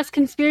 and us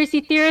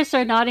conspiracy theorists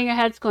are nodding our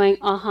heads going,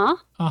 uh-huh.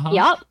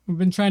 Yep. We've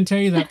been trying to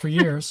tell you that for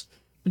years.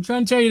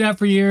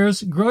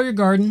 Grow your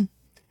garden.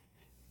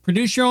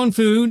 Produce your own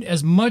food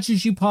as much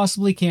as you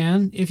possibly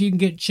can. If you can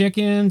get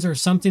chickens or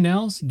something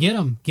else, get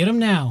them. Get them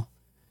now.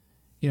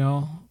 You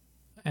know,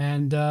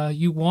 and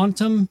you want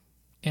them,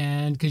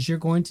 and because you're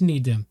going to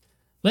need them.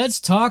 Let's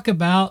talk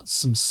about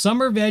some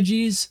summer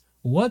veggies,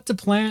 what to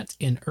plant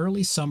in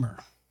early summer.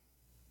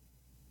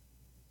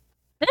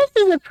 This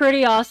is a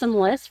pretty awesome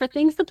list for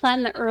things to plant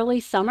in the early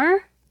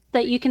summer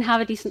that you can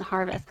have a decent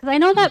harvest. Because I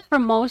know that for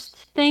most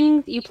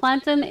things, you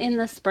plant them in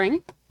the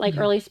spring, like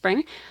early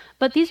spring.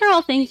 But these are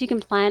all things you can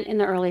plant in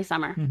the early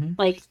summer,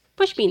 like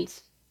bush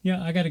beans.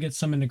 Yeah, I got to get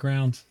some in the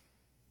ground.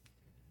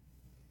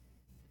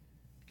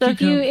 So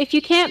if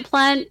you can't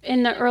plant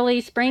in the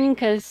early spring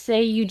because,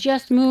 say, you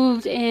just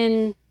moved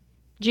in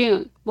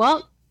June,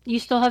 well, you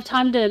still have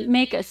time to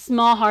make a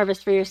small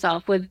harvest for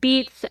yourself with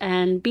beets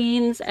and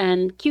beans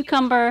and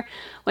cucumber.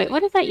 Wait,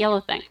 what is that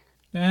yellow thing?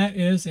 That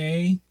is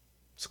a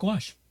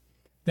squash.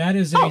 That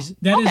is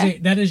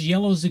that is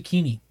yellow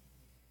zucchini.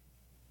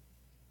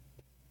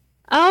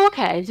 Oh,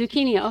 okay,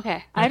 zucchini.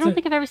 Okay, I don't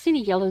think I've ever seen a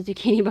yellow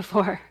zucchini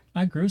before.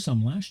 I grew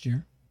some last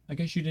year. I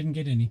guess you didn't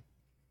get any.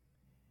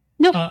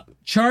 No.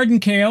 Chard and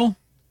kale.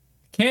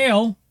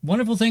 Kale.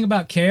 Wonderful thing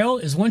about kale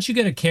is once you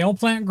get a kale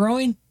plant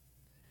growing,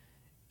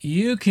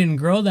 you can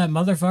grow that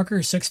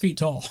motherfucker 6 feet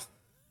tall.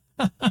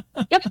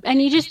 Yep, and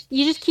you just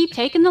keep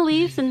taking the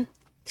leaves, and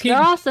they're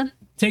awesome.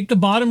 Take the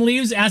bottom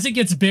leaves. As it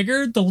gets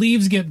bigger, the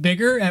leaves get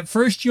bigger. At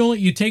first,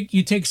 you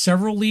take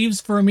several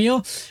leaves for a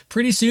meal.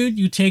 Pretty soon,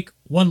 you take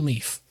one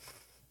leaf.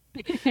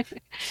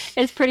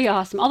 It's pretty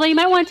awesome. Although you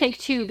might want to take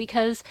two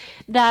because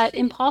that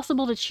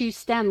impossible to chew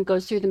stem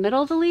goes through the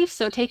middle of the leaf.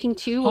 So taking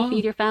two will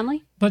feed your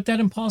family. But that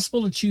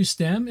impossible to chew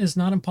stem is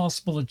not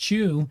impossible to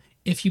chew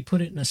if you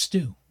put it in a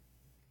stew.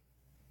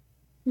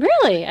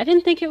 Really? I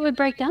didn't think it would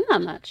break down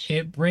that much.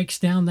 It breaks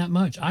down that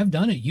much. I've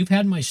done it. You've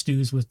had my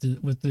stews with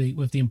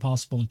the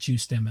impossible to chew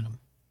stem in them.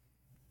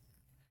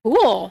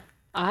 Cool.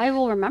 I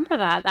will remember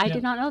that. I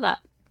did not know that.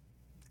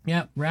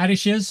 Yeah,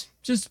 radishes.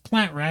 Just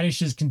plant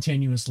radishes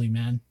continuously,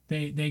 man.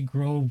 They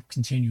grow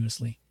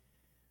continuously.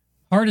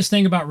 Hardest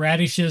thing about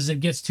radishes, it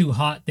gets too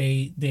hot,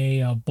 they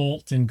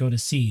bolt and go to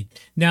seed.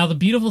 Now, the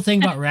beautiful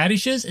thing about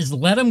radishes is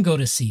let them go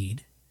to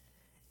seed.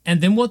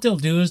 And then what they'll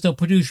do is they'll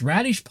produce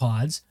radish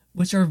pods,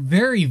 which are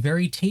very,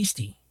 very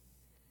tasty.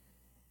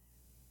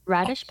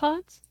 Radish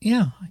pods?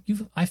 Yeah,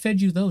 I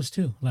fed you those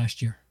too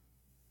last year.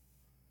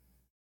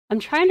 I'm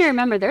trying to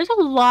remember. There's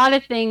a lot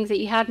of things that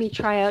you had me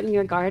try out in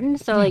your garden.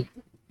 So, like,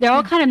 they're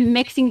all kind of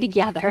mixing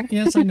together.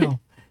 Yes, I know.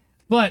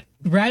 But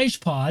radish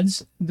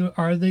pods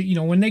are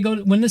when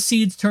the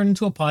seeds turn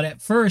into a pod,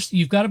 at first,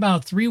 you've got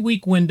about a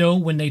 3-week window.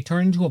 When they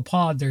turn into a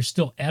pod, they're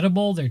still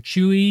edible. They're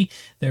chewy.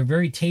 They're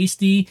very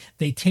tasty.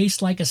 They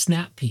taste like a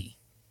snap pea.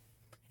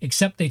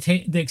 Except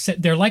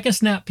they're like a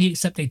snap pea,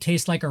 except they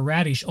taste like a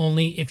radish.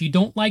 Only if you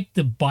don't like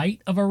the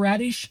bite of a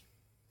radish,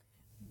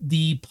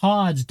 the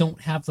pods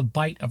don't have the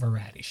bite of a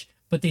radish,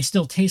 but they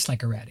still taste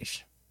like a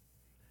radish.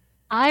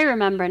 I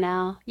remember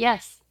now.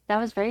 Yes, that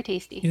was very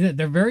tasty.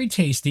 They're very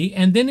tasty.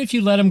 And then if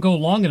you let them go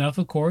long enough,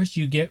 of course,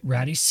 you get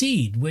radish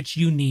seed, which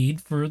you need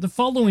for the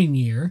following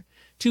year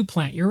to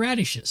plant your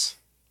radishes.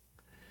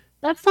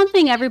 That's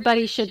something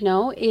everybody should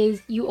know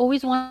is you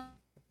always want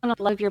to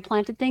let your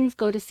planted things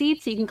go to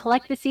seed so you can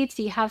collect the seeds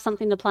so you have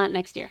something to plant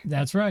next year.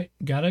 That's right.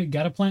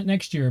 Gotta plant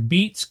next year.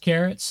 Beets,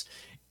 carrots.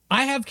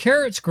 I have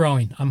carrots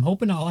growing. I'm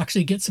hoping I'll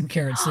actually get some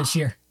carrots this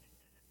year.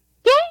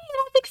 Yay,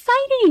 that's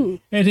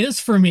exciting. It is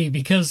for me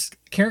because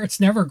carrots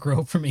never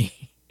grow for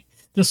me.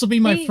 This will be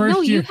my first year.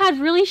 No, you've had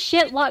really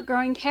shit luck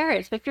growing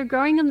carrots, but if you're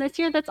growing them this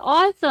year, that's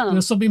awesome.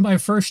 This will be my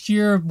first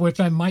year, which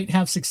I might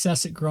have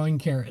success at growing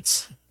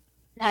carrots.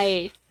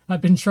 Nice.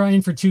 I've been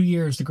trying for 2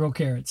 years to grow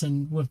carrots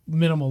and with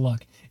minimal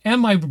luck.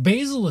 And my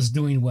basil is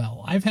doing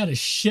well. I've had a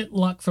shit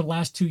luck for the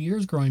last 2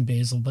 years growing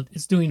basil, but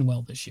it's doing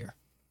well this year.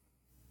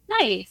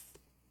 Nice.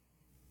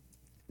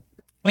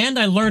 And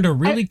I learned a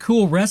really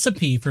cool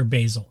recipe for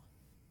basil.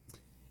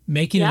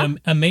 Making an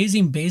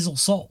amazing basil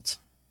salt.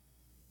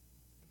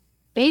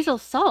 Basil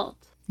salt?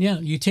 Yeah,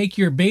 you take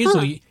your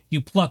basil,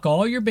 you pluck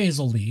all your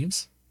basil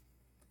leaves,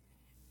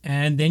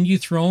 and then you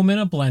throw them in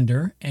a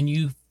blender, and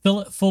you fill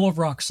it full of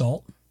rock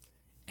salt,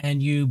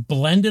 and you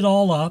blend it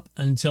all up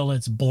until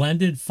it's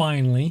blended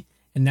finely,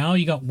 and now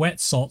you got wet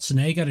salt, so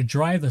now you got to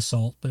dry the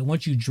salt, but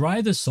once you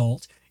dry the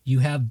salt, you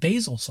have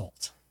basil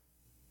salt.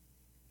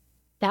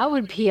 That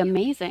would be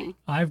amazing.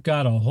 I've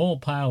got a whole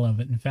pile of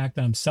it. In fact,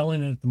 I'm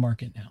selling it at the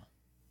market now.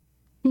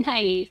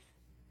 Nice.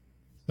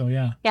 So,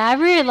 yeah. Yeah, I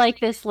really like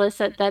this list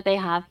that they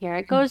have here.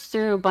 It goes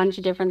through a bunch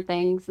of different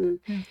things, and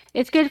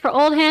it's good for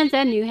old hands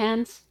and new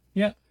hands.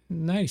 Yeah,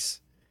 nice.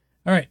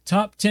 All right,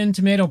 top 10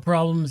 tomato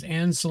problems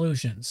and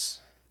solutions.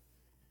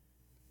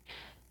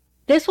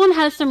 This one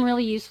has some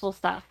really useful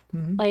stuff.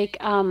 Mhm. Like,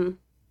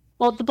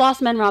 well, the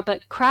blossom end rot,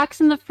 but cracks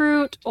in the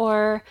fruit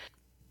or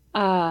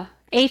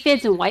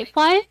aphids and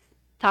whiteflies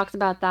talks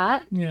about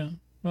that. Yeah.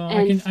 Well,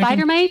 And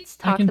spider mites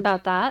I talks can-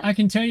 about that. I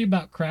can tell you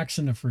about cracks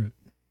in the fruit.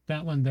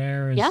 That one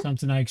there is Yeah.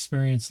 something I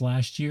experienced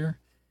last year.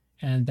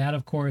 And that,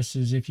 of course,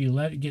 is if you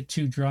let it get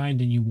too dry and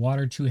then you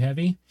water too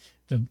heavy,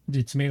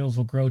 the tomatoes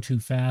will grow too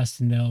fast,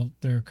 and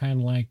they're kind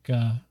of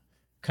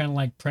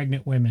like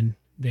pregnant women.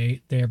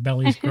 Their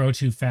bellies grow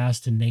too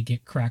fast and they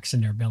get cracks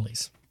in their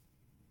bellies.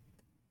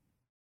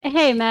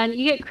 Hey, man,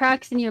 you get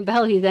cracks in your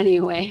bellies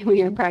anyway when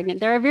you're pregnant.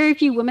 There are very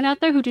few women out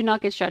there who do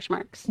not get stretch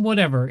marks.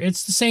 Whatever,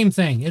 it's the same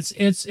thing. It's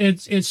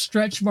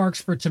stretch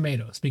marks for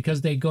tomatoes because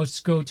they go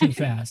too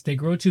fast. They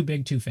grow too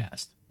big too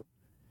fast.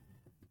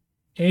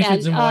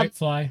 Aphids and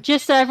whitefly.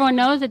 Just so everyone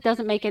knows, it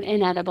doesn't make it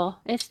inedible.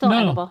 It's still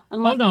edible.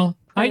 Unless no.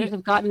 predators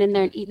have gotten in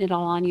there and eaten it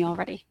all on you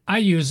already. I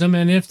use them,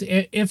 and if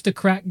the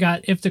crack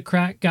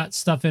got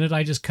stuff in it,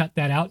 I just cut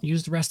that out and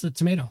use the rest of the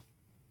tomato.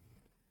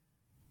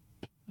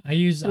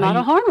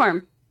 Tomato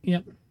hornworm.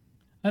 Yep.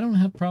 I don't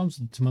have problems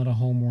with tomato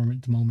hornworm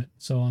at the moment,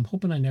 so I'm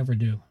hoping I never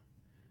do.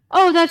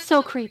 Oh, that's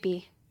so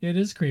creepy. It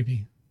is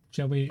creepy.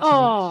 Shall we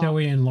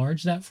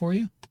enlarge that for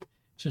you?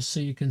 Just so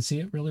you can see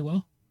it really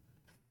well?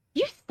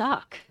 You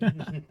suck.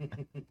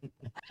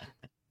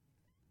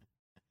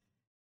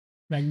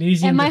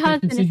 Magnesium And my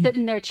husband deficiency. is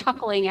sitting there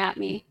chuckling at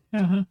me.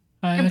 Uh-huh.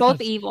 They're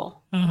both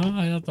evil. Uh-huh.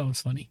 I thought that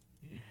was funny.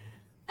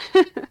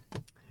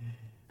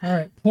 All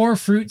right. Poor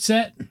fruit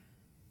set.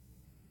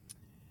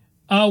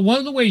 One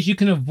of the ways you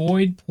can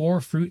avoid poor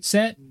fruit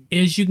set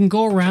is you can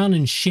go around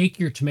and shake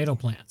your tomato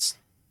plants.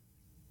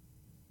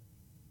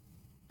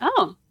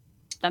 Oh,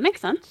 that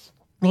makes sense.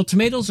 Well,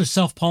 tomatoes are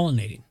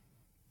self-pollinating.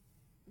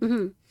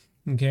 Mm-hmm.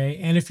 Okay.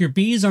 And if your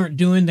bees aren't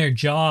doing their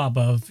job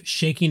of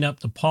shaking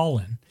up the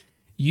pollen,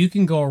 you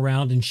can go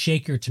around and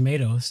shake your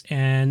tomatoes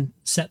and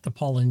set the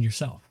pollen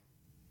yourself.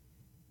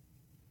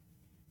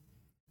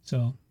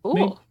 So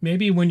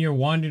maybe when you're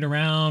wandering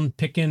around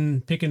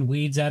picking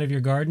weeds out of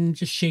your garden,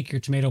 just shake your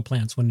tomato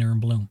plants when they're in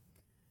bloom.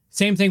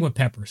 Same thing with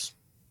peppers.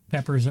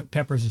 Peppers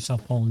are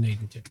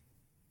self-pollinating too.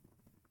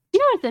 You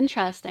know what's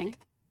interesting?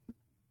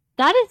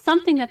 That is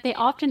something that they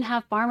often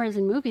have farmers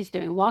in movies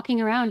doing,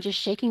 walking around just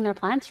shaking their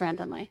plants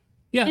randomly.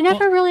 Yeah, They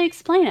never really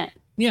explain it.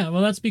 Yeah,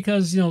 well, that's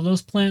because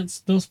those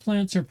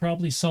plants are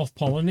probably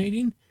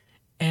self-pollinating,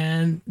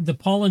 and the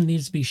pollen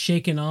needs to be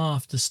shaken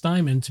off the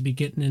stamen to be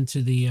getting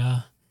into the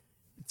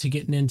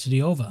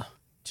ova,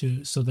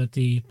 so that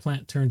the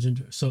plant turns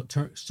into so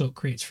it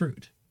creates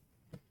fruit.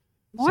 The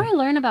more I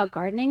learn about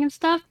gardening and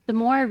stuff, the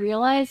more I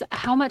realize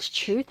how much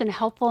truth and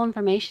helpful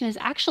information is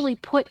actually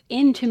put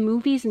into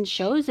movies and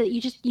shows that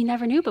you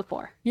never knew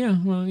before. Yeah,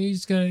 well,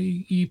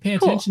 you pay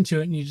attention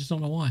to it and you just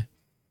don't know why.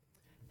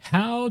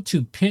 How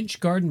to pinch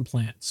garden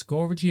plants.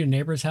 Go over to your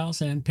neighbor's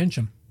house and pinch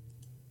them.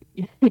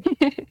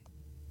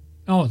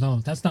 Oh, no,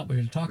 that's not what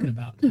you're talking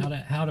about.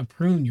 How to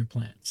prune your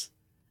plants.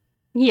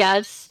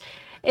 Yeah,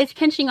 it's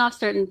pinching off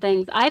certain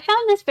things. I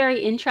found this very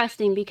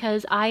interesting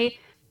because I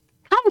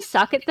kind of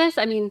suck at this.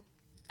 I mean,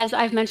 as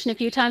I've mentioned a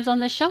few times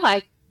on this show,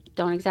 I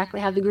don't exactly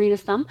have the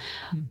greenest thumb.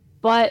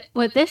 But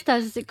what this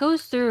does is it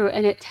goes through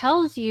and it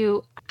tells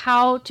you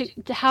how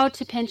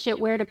to pinch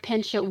it, where to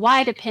pinch it,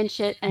 why to pinch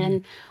it,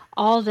 and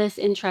all this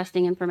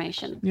interesting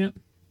information.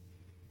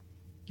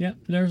 Yep.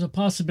 There's a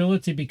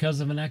possibility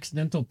because of an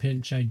accidental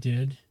pinch I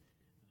did.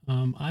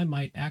 I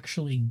might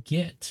actually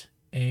get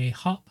a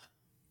hop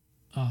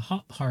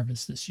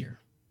harvest this year.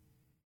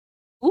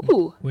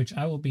 Ooh. Which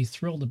I will be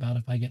thrilled about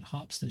if I get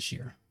hops this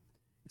year.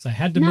 So I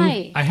had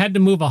to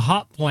move a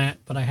hop plant,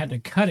 but I had to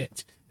cut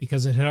it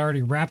because it had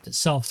already wrapped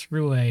itself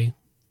through a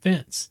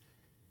fence.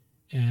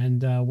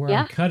 And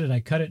I cut it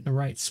in the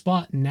right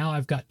spot, and now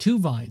I've got 2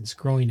 vines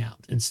growing out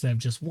instead of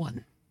just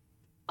 1.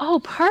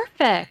 Oh,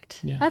 perfect.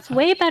 Yeah, That's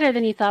way better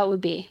than you thought it would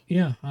be.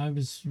 Yeah, I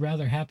was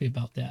rather happy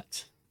about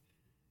that.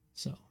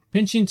 So,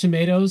 pinching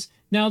tomatoes.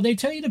 Now, they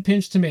tell you to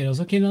pinch tomatoes.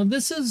 Okay, now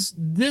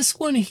this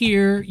one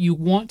here you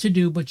want to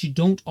do, but you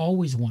don't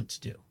always want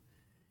to do.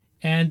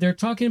 And they're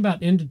talking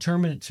about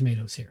indeterminate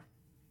tomatoes here.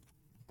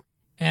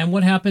 And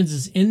what happens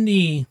is in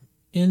the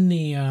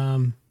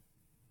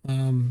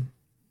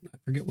I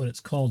forget what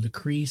it's called, the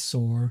crease,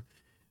 or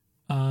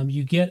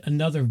you get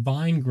another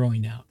vine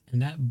growing out,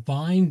 and that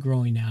vine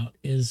growing out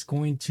is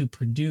going to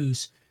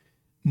produce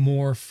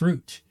more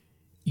fruit.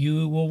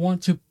 You will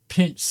want to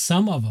pinch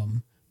some of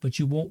them, but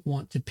you won't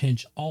want to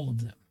pinch all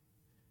of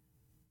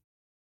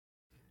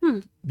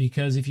them.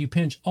 Because if you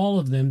pinch all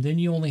of them, then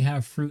you only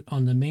have fruit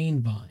on the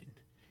main vine.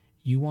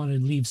 You want to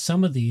leave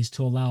some of these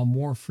to allow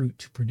more fruit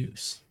to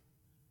produce.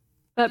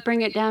 But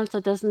bring it down so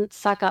it doesn't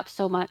suck up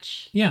so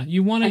much. Yeah,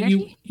 you want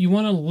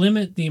to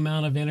limit the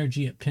amount of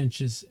energy it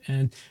pinches.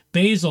 And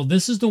basil,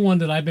 this is the one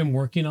that I've been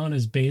working on,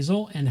 is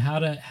basil and how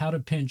to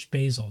pinch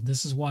basil.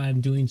 This is why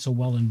I'm doing so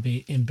well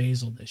in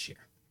basil this year.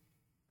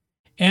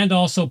 And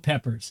also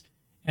peppers.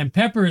 And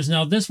peppers,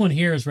 now this one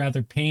here is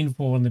rather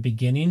painful in the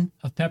beginning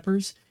of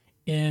peppers,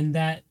 in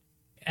that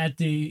at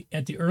the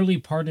early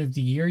part of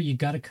the year you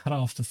got to cut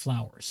off the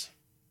flowers.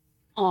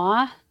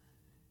 Aw.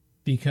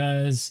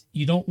 because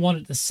you don't want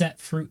it to set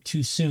fruit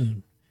too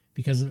soon.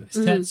 Because if it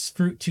sets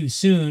fruit too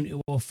soon, it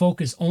will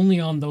focus only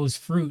on those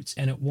fruits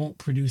and it won't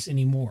produce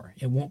any more.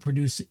 It won't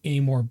produce any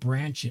more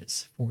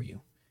branches for you.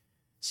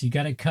 So you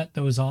got to cut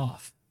those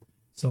off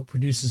so it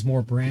produces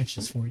more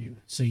branches for you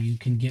so you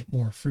can get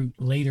more fruit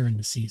later in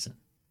the season.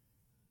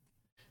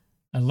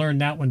 I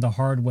learned that one the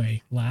hard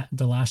way.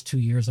 The last 2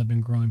 years I've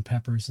been growing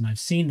peppers, and I've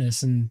seen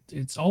this, and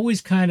it's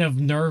always kind of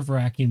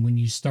nerve-wracking when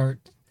you start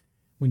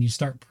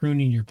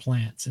pruning your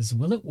plants. Is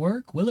will it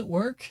work? Will it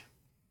work?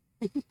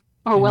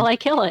 Or will I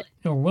kill it?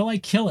 Or will I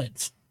kill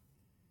it?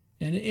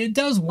 And it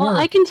does work. Well,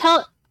 I can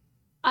tell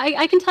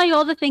you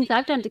all the things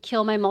I've done to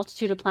kill my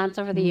multitude of plants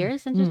over the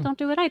years, and just don't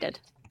do what I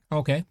did.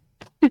 Okay.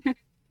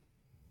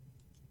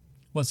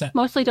 What's that?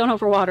 Mostly don't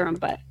overwater them,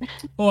 but.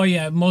 Oh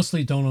yeah,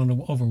 mostly don't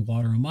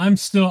overwater them. I've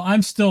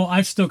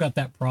still got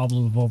that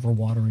problem of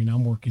overwatering.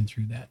 I'm working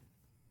through that.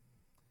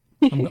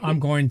 I'm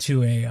going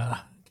to a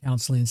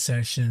counseling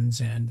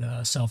sessions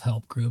and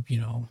self-help group,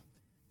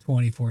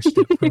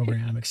 24-step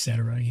program,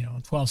 etc.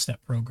 12-step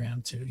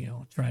program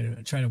to,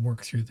 try to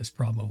work through this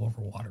problem of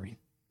overwatering.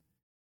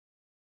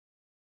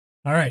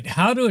 All right,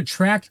 how to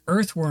attract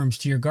earthworms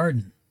to your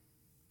garden?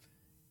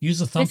 Use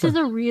a thumper. This is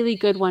a really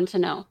good one to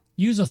know.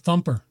 Use a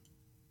thumper.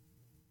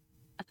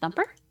 A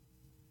thumper?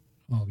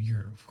 Oh,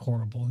 you're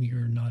horrible.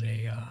 You're not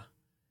a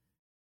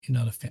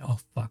fan. Oh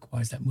fuck!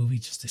 Why is that movie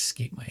just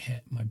escaped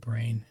my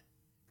brain?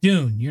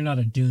 Dune. You're not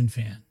a Dune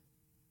fan.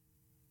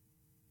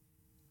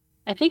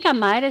 I think I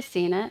might have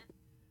seen it.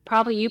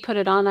 Probably you put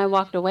it on. I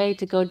walked away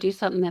to go do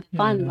something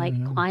fun,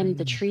 like climb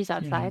the trees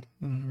outside.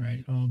 Yeah. All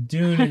right. Oh,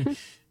 Dune.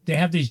 They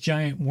have these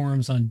giant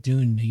worms on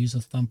Dune. They use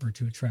a thumper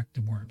to attract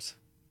the worms.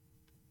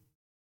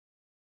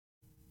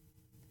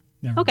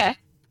 Never Okay.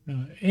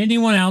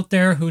 Anyone out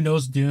there who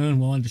knows Dune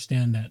will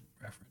understand that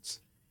reference.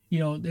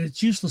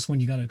 It's useless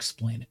when you got to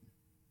explain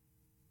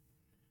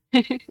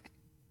it.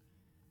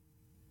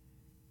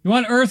 You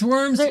want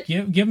earthworms?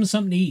 Give them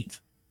something to eat.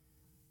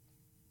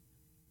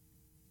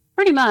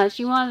 Pretty much.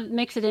 You want to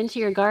mix it into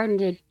your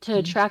garden to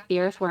attract the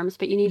earthworms,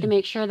 but you need to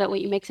make sure that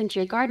what you mix into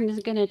your garden is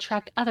going to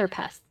attract other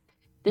pests.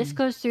 This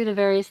goes through the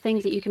various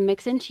things that you can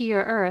mix into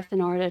your earth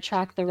in order to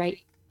attract the right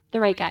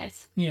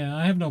guys. Yeah,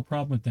 I have no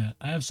problem with that.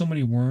 I have so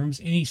many worms.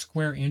 Any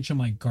square inch of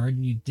my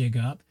garden you dig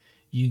up,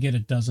 you get a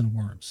dozen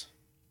worms.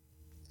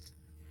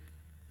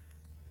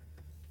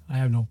 I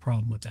have no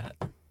problem with that.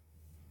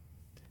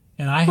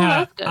 And I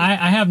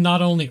have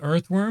not only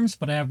earthworms,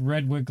 but I have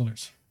red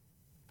wigglers,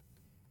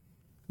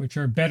 which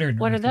are better than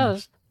What earthworms. are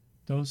those?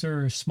 Those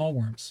are small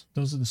worms.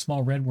 Those are the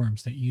small red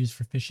worms that you use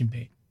for fishing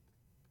bait.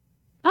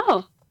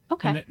 Oh,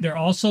 okay. And they're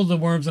also the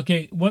worms.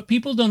 Okay, what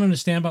people don't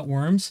understand about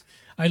worms,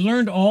 I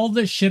learned all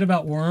this shit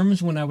about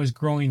worms when I was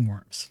growing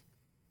worms,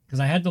 because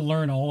I had to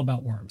learn all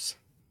about worms.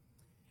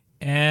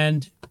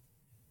 And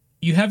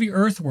you have your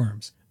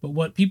earthworms, but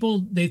what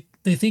people, they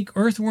think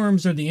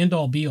earthworms are the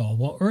end-all be-all.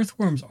 Well,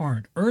 earthworms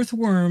aren't.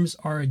 Earthworms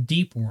are a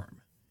deep worm.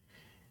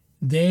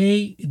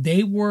 They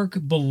work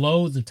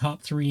below the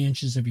top 3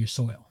 inches of your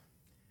soil.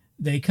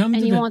 They come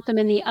and to you want them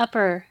in the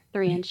upper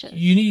 3 inches.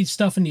 You need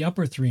stuff in the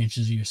upper 3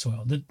 inches of your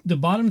soil. The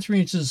bottom 3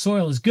 inches of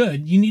soil is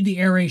good. You need the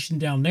aeration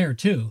down there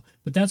too,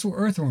 but that's where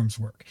earthworms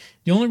work.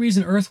 The only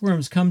reason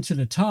earthworms come to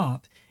the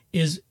top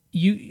is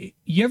you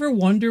ever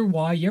wonder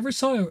why? You ever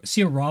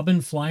see a robin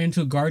fly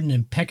into a garden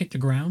and peck at the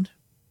ground?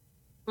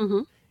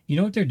 Mm-hmm. You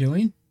know what they're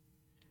doing?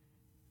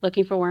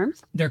 Looking for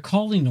worms? They're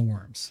calling the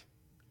worms.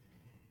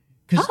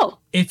 Because Oh.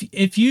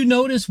 if you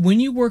notice, when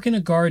you work in a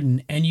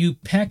garden and you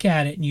peck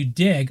at it and you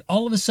dig,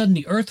 all of a sudden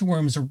the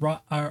earthworms are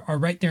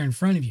right there in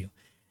front of you.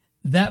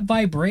 That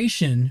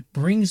vibration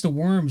brings the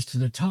worms to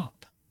the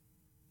top.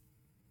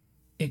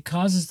 It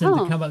causes them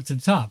to come up to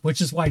the top, which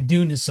is why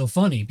Dune is so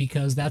funny,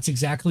 because that's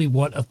exactly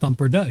what a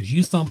thumper does.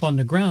 You thump on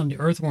the ground, the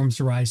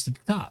earthworms rise to the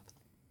top.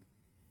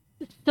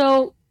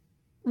 So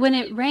when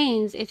it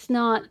rains, it's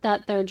not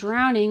that they're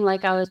drowning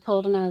like I was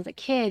told when I was a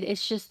kid.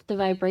 It's just the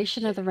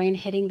vibration of the rain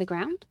hitting the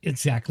ground.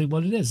 Exactly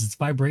what it is. It's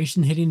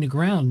vibration hitting the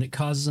ground that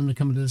causes them to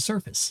come to the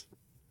surface.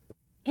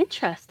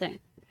 Interesting.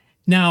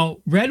 Now,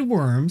 red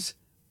worms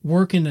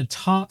work in the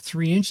top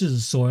 3 inches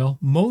of soil,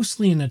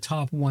 mostly in the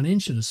top 1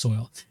 inch of the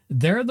soil.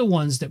 They're the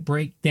ones that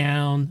break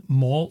down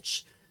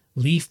mulch,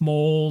 leaf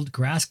mold,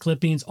 grass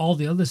clippings, all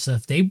the other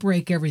stuff. They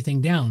break everything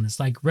down. It's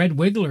like red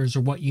wigglers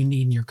are what you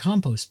need in your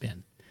compost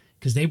bin,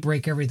 because they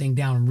break everything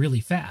down really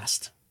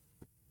fast.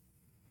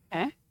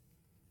 Okay.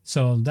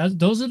 So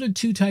those are the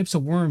two types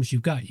of worms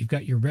you've got. You've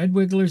got your red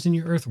wigglers and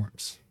your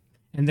earthworms.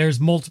 And there's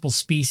multiple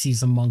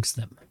species amongst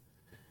them.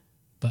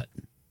 But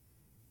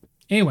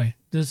anyway,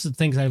 this is the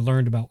things I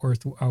learned about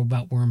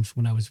worms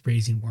when I was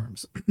raising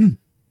worms.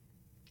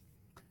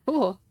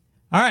 Cool.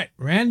 All right,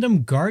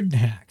 random garden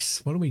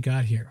hacks. What do we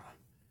got here?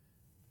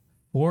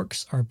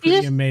 Forks are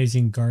pretty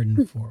amazing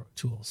garden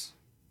tools.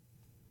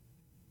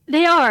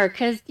 They are,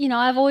 because,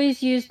 I've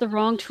always used the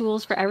wrong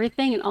tools for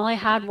everything. And all I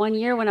had one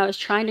year when I was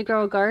trying to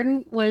grow a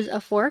garden was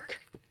a fork.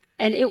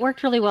 And it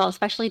worked really well,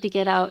 especially to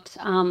get out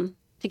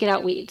to get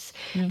out weeds.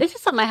 Yeah. This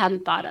is something I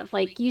hadn't thought of,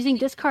 like using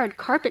discard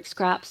carpet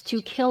scraps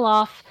to kill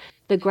off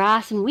the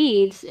grass and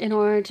weeds in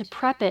order to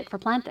prep it for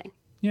planting.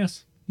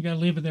 Yes, you got to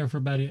leave it there for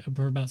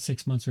about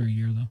 6 months or a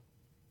year, though.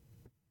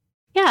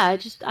 Yeah,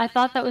 I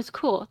thought that was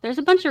cool. There's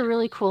a bunch of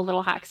really cool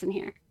little hacks in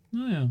here.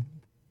 Oh, yeah.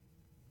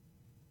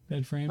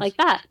 Bed frames. Like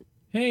that.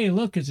 Hey,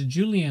 look, it's a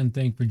julienne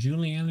thing for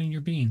julienne and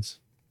your beans.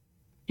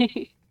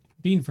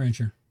 Bean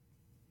furniture.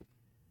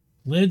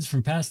 Lids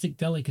from plastic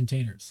deli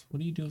containers. What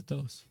do you do with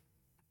those?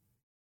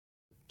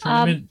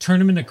 Turn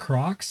them into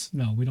Crocs?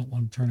 No, we don't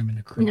want to turn them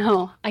into Crocs.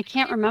 No, I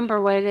can't remember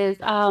what it is.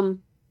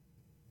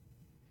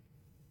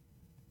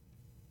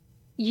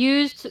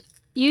 Used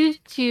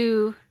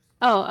to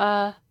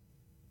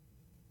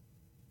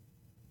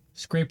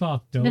Scrape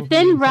off dough. the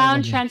thin,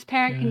 round,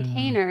 transparent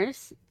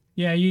containers.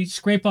 Yeah, you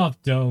scrape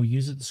off dough.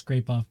 Use it to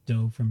scrape off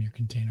dough from your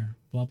container.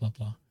 Blah, blah,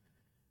 blah.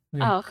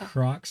 Okay.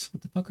 Crocs.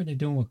 What the fuck are they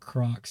doing with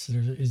Crocs?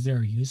 Is there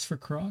a use for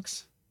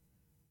Crocs?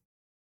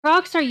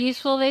 Crocs are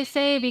useful, they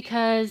say,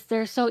 because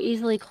they're so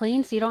easily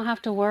cleaned, so you don't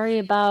have to worry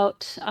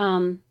about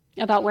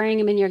wearing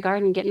them in your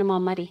garden and getting them all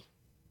muddy.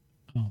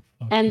 Oh,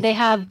 fuck. And they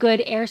have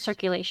good air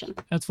circulation.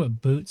 That's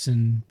what boots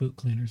and boot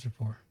cleaners are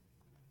for.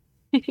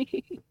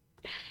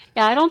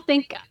 Yeah, I don't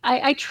think...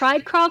 I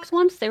tried Crocs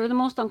once. They were the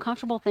most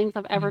uncomfortable things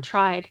I've ever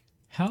tried.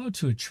 How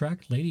to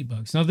attract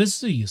ladybugs. Now, this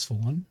is a useful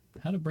one.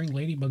 How to bring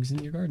ladybugs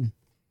into your garden.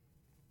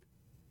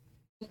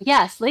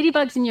 Yes,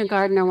 ladybugs in your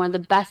garden are one of the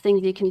best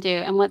things you can do.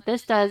 And what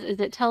this does is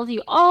it tells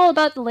you all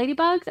about the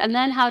ladybugs and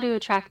then how to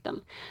attract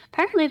them.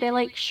 Apparently, they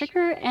like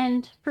sugar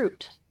and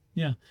fruit.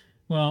 Yeah.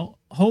 Well,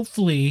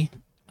 hopefully,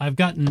 I've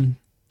gotten...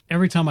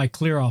 Every time I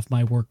clear off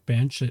my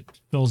workbench, it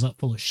fills up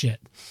full of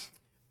shit.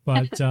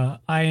 But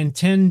I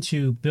intend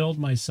to build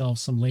myself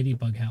some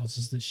ladybug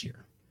houses this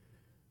year.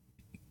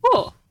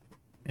 Cool.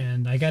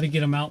 And I got to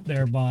get them out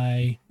there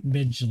by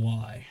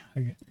mid-July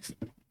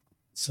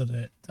so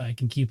that I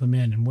can keep them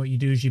in. And what you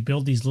do is you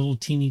build these little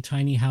teeny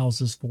tiny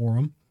houses for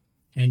them,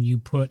 and you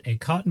put a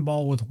cotton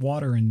ball with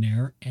water in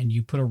there, and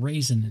you put a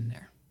raisin in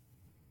there.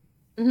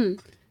 Mm-hmm.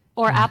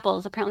 Or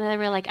apples. Apparently they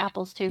really like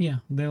apples too. Yeah,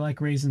 they like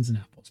raisins and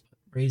apples.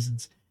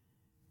 Raisins.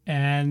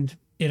 And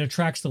it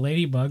attracts the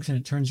ladybugs, and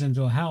it turns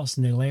into a house,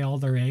 and they lay all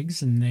their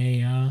eggs, and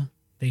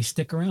they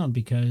stick around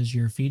because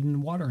you're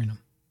feeding water in them.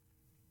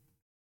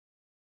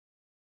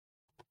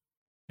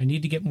 I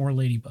need to get more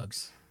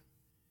ladybugs.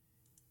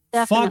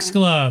 Definitely.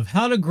 Foxglove.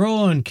 How to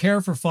grow and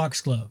care for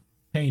foxglove.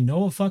 Pay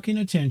no fucking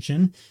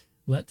attention.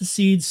 Let the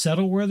seeds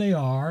settle where they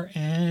are,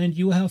 and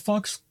you will have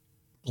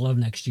foxglove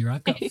next year.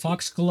 I've got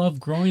foxglove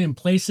growing in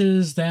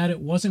places that it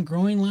wasn't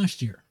growing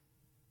last year.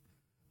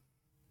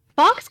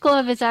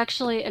 Foxglove is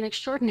actually an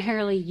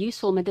extraordinarily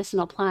useful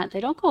medicinal plant.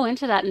 They don't go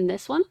into that in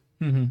this one,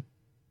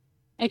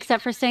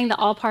 except for saying that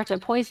all parts are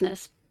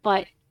poisonous.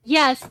 But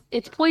yes,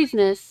 it's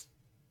poisonous,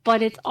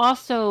 but it's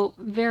also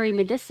very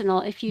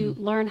medicinal if you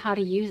learn how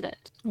to use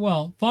it.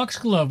 Well,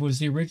 foxglove was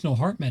the original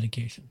heart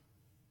medication.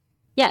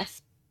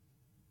 Yes.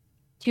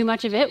 Too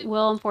much of it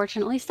will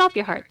unfortunately stop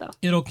your heart, though.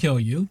 It'll kill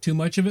you. Too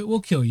much of it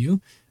will kill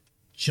you.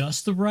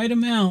 Just the right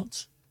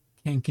amount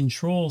can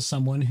control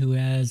someone who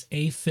has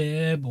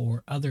AFib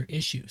or other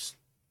issues.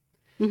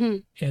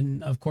 Mm-hmm.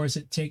 And of course,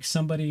 it takes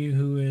somebody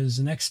who is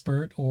an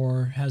expert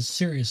or has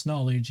serious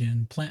knowledge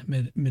in plant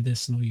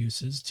medicinal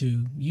uses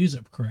to use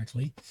it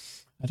correctly.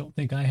 I don't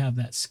think I have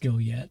that skill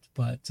yet,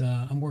 but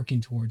I'm working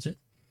towards it.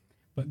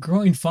 But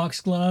growing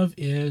foxglove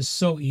is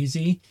so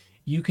easy.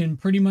 You can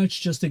pretty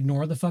much just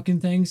ignore the fucking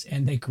things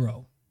and they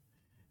grow.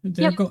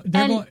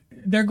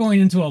 They're going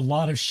into a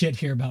lot of shit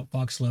here about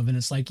foxglove, and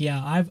it's like,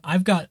 yeah,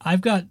 I've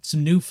got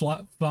some new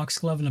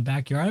foxglove in the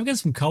backyard. I've got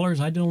some colors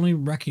I don't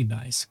even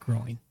recognize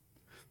growing.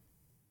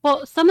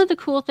 Well, some of the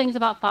cool things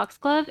about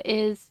foxglove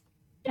is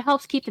it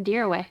helps keep the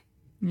deer away.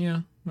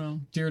 Yeah,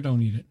 well, deer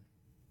don't eat it.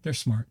 They're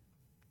smart.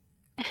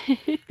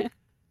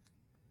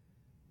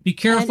 Be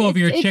careful of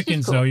your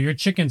chickens, though. Your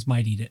chickens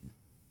might eat it.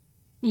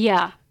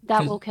 Yeah,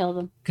 that will kill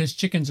them. Because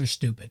chickens are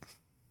stupid.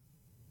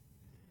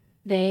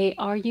 They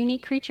are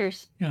unique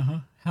creatures. Uh-huh.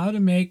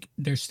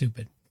 They're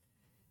stupid.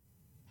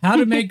 How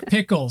to make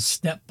pickles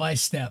step by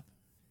step.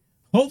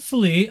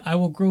 Hopefully, I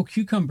will grow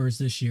cucumbers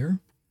this year.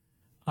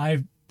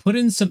 I've put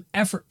in some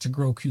effort to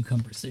grow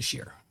cucumbers this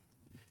year.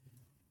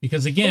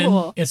 Because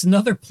again, It's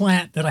another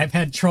plant that I've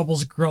had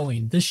troubles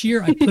growing. This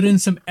year, I put in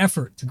some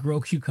effort to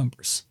grow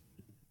cucumbers.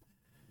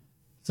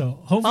 So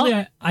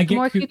hopefully I get... The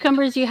more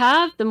cucumbers you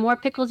have, the more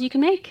pickles you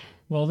can make.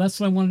 Well, that's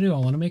what I want to do. I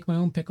want to make my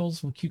own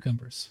pickles with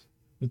cucumbers.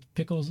 With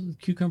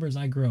cucumbers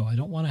I grow. I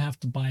don't want to have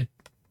to buy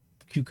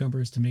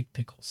cucumbers to make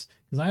pickles.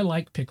 Because I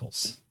like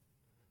pickles.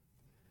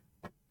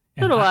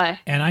 So do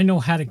I. And I know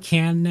how to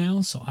can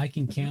now, so I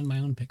can can my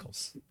own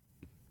pickles.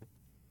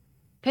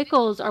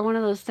 Pickles are one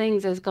of those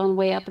things that's gone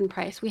way up in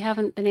price. We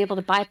haven't been able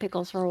to buy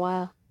pickles for a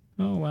while.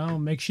 Oh, well,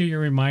 make sure you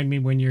remind me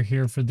when you're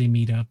here for the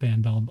meetup,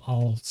 and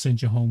I'll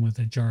send you home with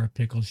a jar of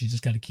pickles. You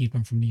just got to keep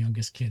them from the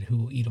youngest kid who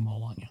will eat them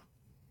all on you.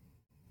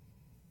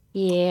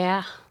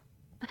 Yeah.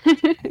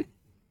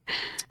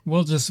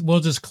 We'll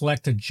just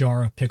collect a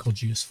jar of pickle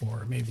juice for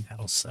her. Maybe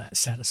that'll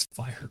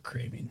satisfy her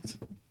cravings.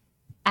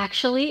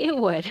 Actually, it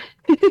would.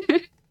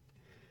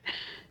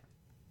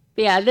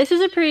 But yeah, this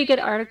is a pretty good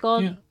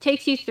article. Yeah.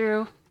 Takes you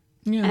through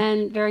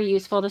and very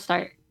useful to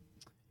start.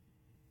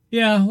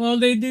 Yeah, well,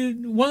 they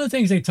do. One of the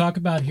things they talk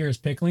about here is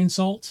pickling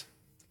salt,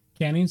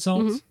 canning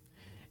salt,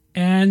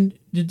 and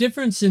the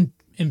difference in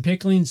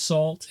pickling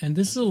salt. And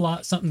this is a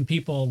lot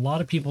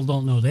of people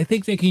don't know. They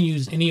think they can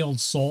use any old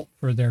salt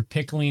for their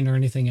pickling or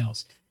anything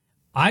else.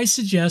 I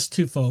suggest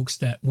to folks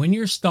that when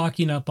you're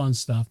stocking up on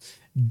stuff,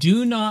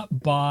 do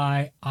not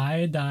buy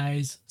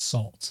iodized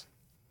salt.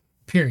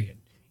 Period.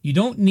 You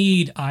don't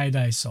need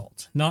iodized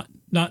salt. Not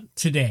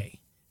today.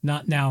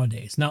 Not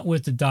nowadays. Not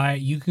with the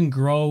diet. You can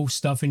grow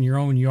stuff in your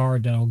own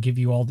yard that'll give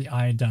you all the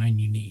iodine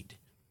you need.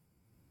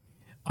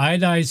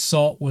 Iodized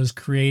salt was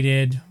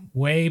created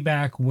way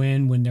back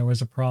when there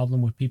was a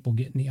problem with people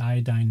getting the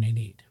iodine they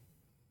need.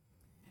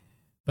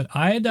 But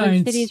iodine...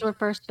 When cities were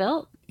first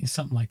built?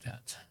 Something like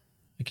that.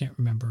 I can't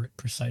remember it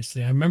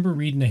precisely. I remember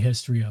reading the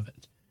history of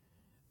it.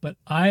 But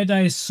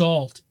iodized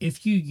salt,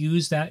 if you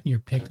use that in your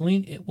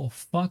pickling, it will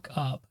fuck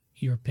up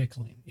your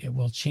pickling. It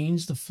will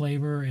change the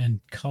flavor and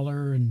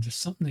color, and there's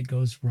something that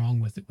goes wrong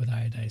with it with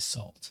iodized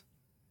salt.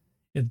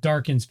 It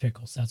darkens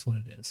pickles. That's what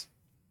it is.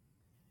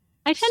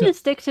 I tend to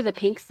stick to the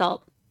pink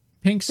salt.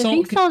 Pink salt.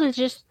 Pink salt is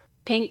just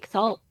pink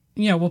salt.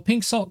 Yeah, well,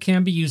 pink salt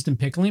can be used in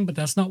pickling, but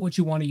that's not what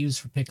you want to use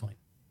for pickling.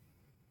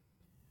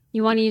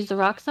 You want to use the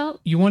rock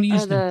salt? You want to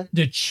use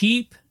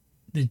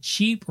the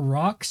cheap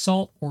rock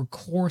salt or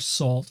coarse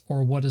salt,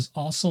 or what is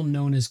also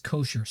known as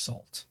kosher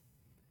salt.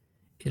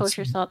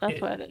 Kosher salt,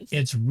 that's what it is.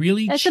 It's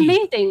really cheap. That's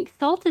amazing.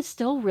 Salt is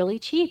still really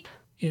cheap.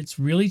 It's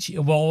really cheap.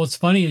 Well, what's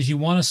funny is you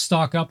want to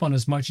stock up on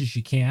as much as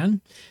you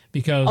can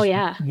because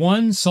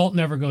one, salt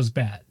never goes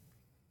bad.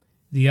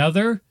 The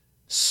other,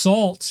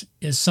 salt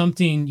is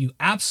something you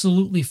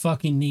absolutely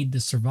fucking need to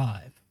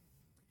survive.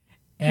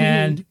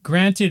 And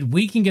granted,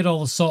 we can get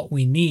all the salt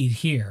we need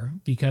here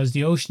because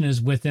the ocean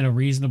is within a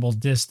reasonable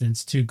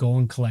distance to go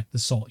and collect the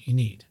salt you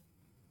need.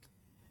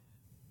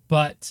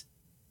 But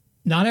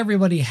not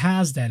everybody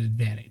has that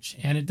advantage,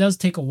 and it does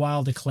take a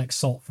while to collect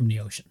salt from the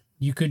ocean.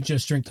 You could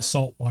just drink the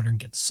salt water and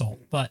get the salt,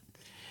 but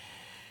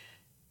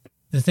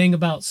the thing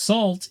about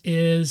salt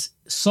is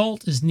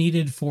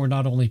needed for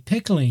not only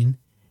pickling.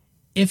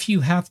 If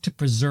you have to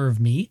preserve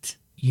meat,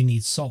 you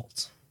need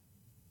salt.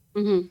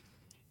 Mm-hmm.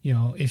 You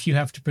know, if you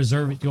have to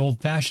preserve it the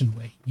old-fashioned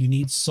way, you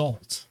need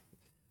salt.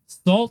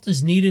 Salt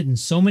is needed in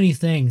so many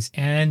things,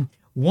 and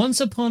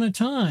once upon a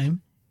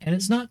time, and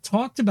it's not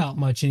talked about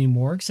much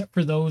anymore except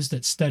for those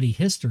that study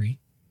history,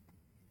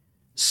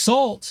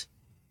 salt,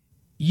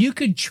 you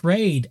could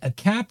trade a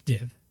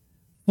captive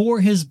for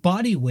his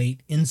body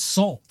weight in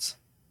salt.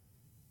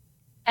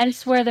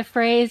 Hence where the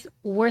phrase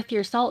worth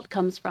your salt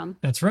comes from.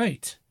 That's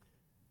right.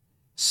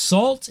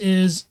 Salt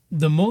is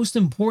the most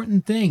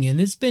important thing,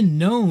 and it's been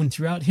known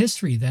throughout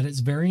history that it's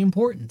very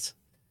important.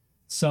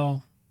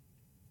 So,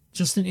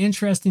 just an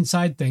interesting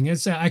side thing.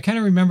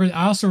 I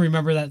also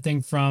remember that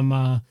thing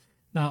from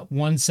not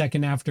 1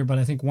 second after, but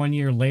I think 1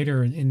 year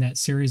later in that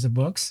series of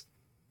books.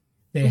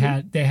 They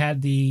had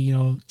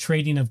the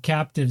trading of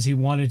captives. He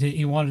wanted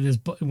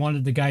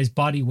the guy's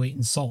body weight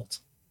in salt.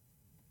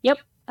 Yep,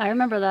 I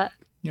remember that.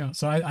 Yeah,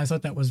 so I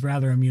thought that was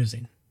rather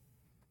amusing.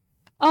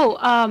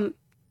 Oh,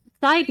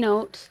 side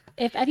note,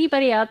 if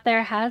anybody out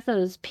there has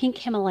those pink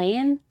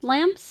Himalayan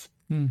lamps,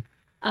 and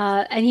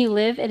you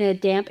live in a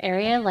damp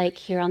area like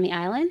here on the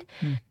island,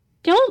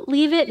 don't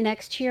leave it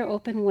next to your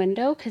open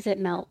window because it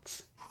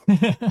melts.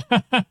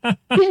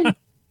 I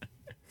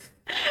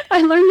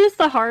learned this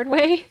the hard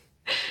way,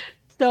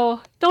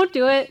 so don't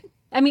do it.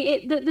 I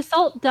mean, the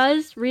salt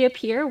does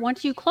reappear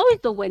once you close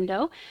the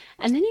window,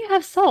 and then you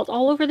have salt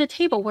all over the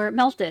table where it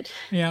melted.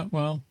 Yeah,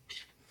 well...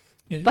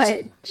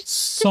 But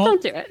salt,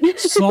 don't do it.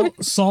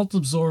 Salt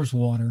absorbs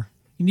water.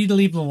 You need to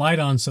leave the light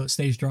on so it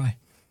stays dry.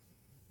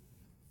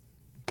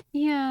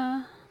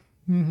 Yeah.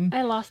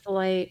 I lost the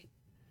light.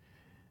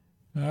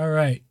 All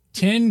right.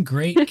 10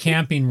 great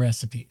camping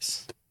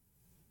recipes.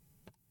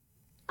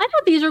 I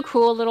thought these were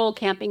cool little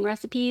camping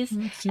recipes.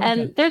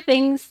 And they're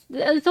things,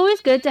 it's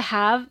always good to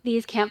have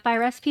these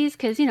campfire recipes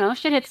because,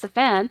 shit hits the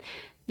fan.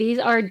 These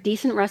are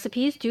decent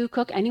recipes to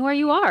cook anywhere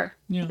you are.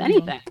 Yeah, with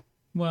anything.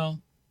 Well,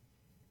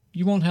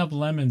 you won't have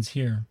lemons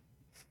here.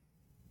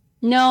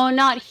 No,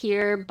 not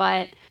here,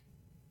 but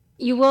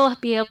you will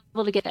be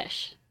able to get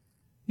fish.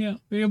 Yeah,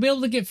 you'll be able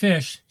to get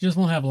fish. You just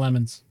won't have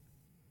lemons.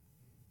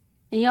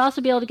 And you'll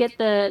also be able to get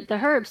the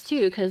herbs,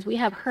 too, because we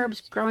have herbs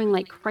growing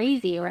like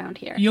crazy around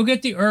here. You'll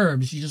get the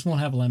herbs. You just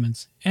won't have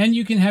lemons. And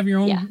you can have your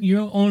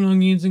own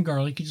onions and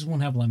garlic. You just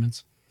won't have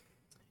lemons.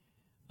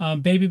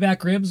 Baby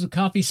back ribs with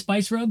coffee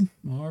spice rub.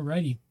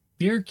 Alrighty.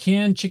 Beer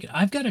can chicken.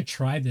 I've got to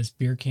try this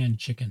beer can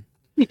chicken.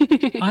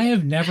 I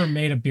have never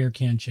made a beer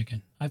can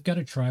chicken. I've got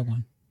to try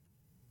one.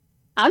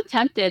 I'm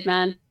tempted,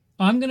 man.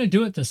 I'm gonna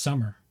do it this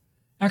summer.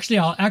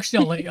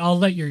 I'll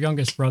let your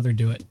youngest brother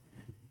do it.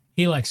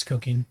 He likes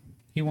cooking.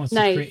 He wants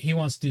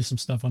to do some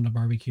stuff on the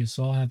barbecue,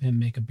 so I'll have him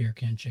make a beer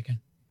can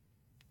chicken.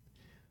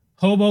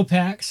 Hobo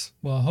packs.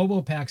 Well,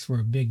 hobo packs were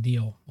a big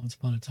deal once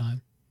upon a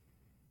time.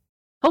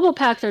 Hobo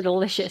packs are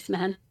delicious,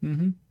 man.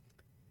 Mm-hmm.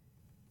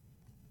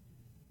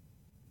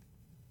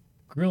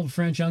 Grilled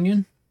French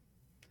onion.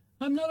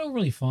 I'm not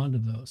overly fond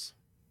of those.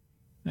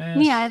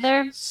 Me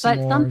either, but some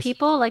s'mores.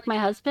 people, like my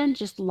husband,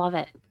 just love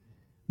it.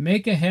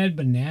 Make ahead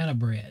banana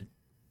bread.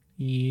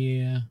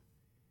 Yeah.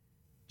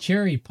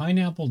 Cherry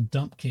pineapple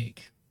dump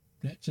cake.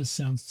 That just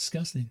sounds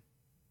disgusting.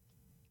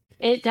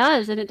 It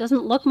does, and it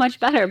doesn't look much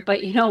better,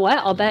 but you know what?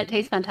 I'll bet it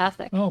tastes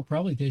fantastic. Oh,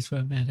 probably tastes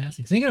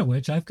fantastic. Thinking of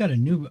which, I've got a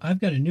new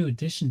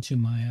addition to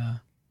my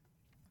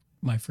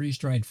my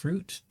freeze-dried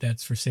fruit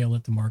that's for sale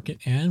at the market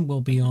and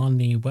will be on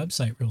the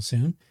website real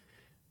soon,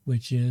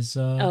 which is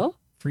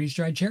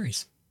freeze-dried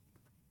cherries.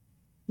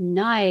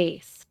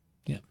 Nice.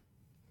 Yeah.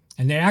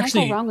 And they Can't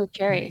actually go wrong with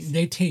cherries.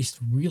 They taste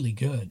really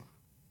good.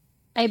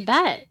 I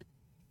bet.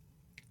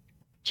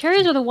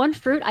 Cherries are the one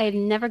fruit I have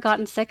never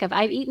gotten sick of.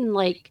 I've eaten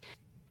like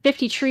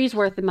 50 trees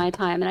worth in my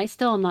time, and I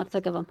still am not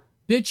sick of them.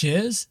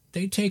 Bitches,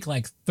 they take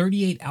like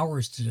 38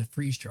 hours to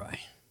freeze dry.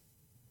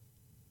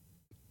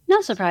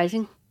 Not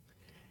surprising.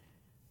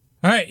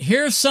 All right,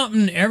 here's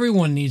something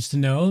everyone needs to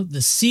know.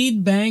 The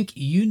seed bank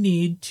you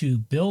need to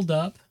build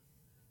up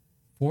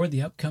for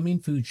the upcoming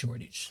food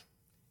shortage.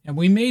 And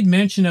we made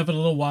mention of it a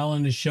little while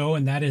in the show,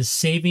 and that is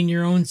saving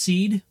your own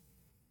seed.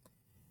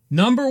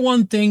 Number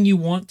one thing you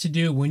want to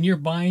do when you're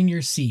buying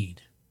your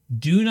seed,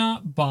 do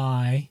not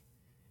buy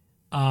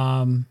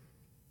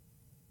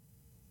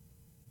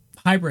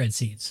hybrid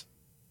seeds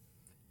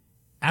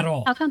at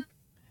all. How come?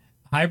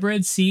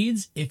 Hybrid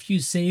seeds, if you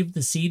save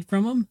the seed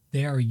from them,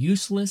 they are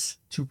useless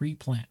to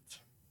replant.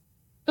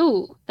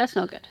 Ooh, that's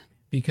no good.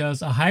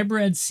 Because a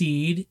hybrid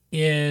seed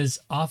is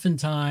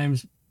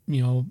oftentimes,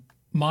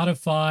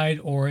 modified,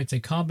 or it's a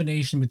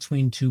combination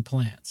between two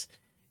plants.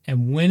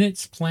 And when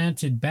it's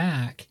planted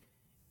back,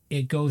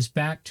 it goes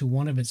back to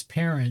one of its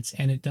parents,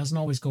 and it doesn't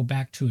always go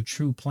back to a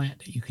true plant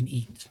that you can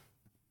eat.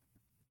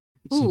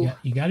 So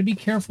you got to be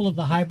careful of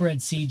the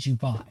hybrid seeds you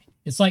buy.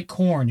 It's like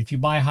corn. If you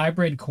buy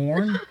hybrid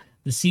corn,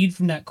 the seed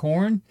from that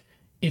corn,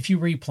 if you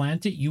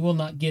replant it, you will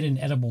not get an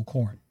edible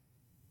corn.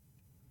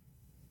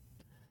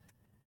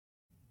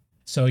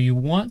 So you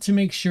want to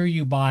make sure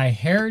you buy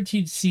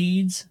heritage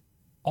seeds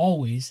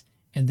always,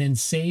 and then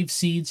save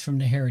seeds from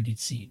the heritage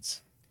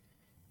seeds.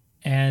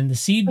 And the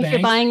seed bank. If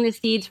you're buying the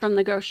seeds from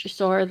the grocery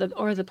store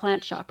or the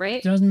plant shop,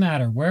 right? Doesn't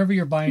matter wherever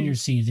you're buying your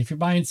seeds. If you're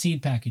buying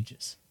seed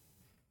packages,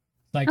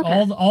 like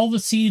all the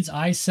seeds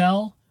I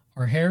sell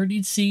are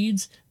heritage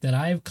seeds that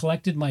I've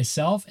collected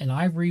myself and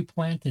I've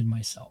replanted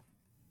myself.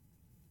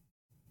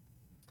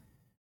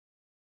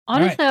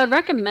 Honestly, I would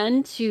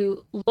recommend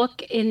to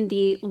look in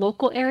the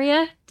local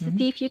area to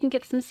see if you can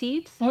get some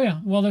seeds. Oh yeah,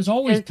 well, there's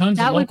always tons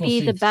of local seeds. That would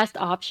be the best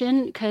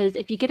option, because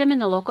if you get them in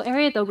the local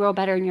area, they'll grow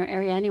better in your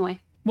area anyway.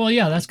 Well,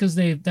 yeah, that's because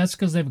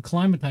they've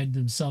acclimatized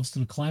themselves to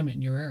the climate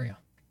in your area.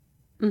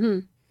 Mm-hmm.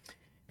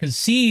 Because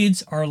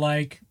seeds are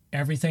like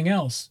everything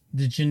else.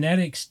 The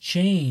genetics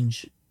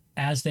change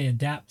as they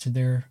adapt to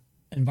their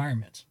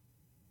environment.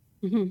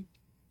 Mm-hmm.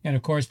 And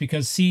of course,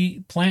 because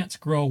plants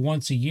grow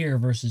once a year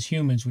versus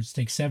humans, which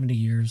takes 70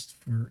 years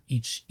for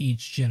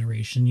each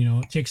generation,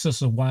 it takes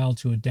us a while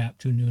to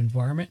adapt to a new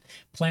environment.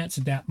 Plants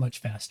adapt much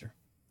faster.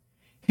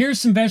 Here's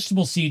some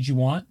vegetable seeds you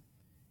want.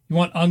 You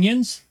want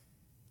onions,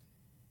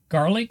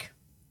 garlic,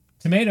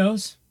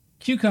 tomatoes,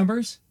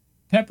 cucumbers,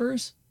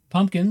 peppers,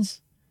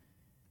 pumpkins.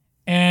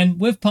 And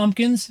with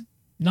pumpkins,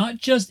 not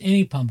just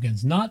any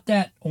pumpkins, not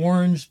that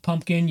orange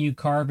pumpkin you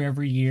carve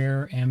every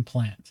year and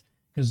plant,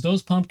 because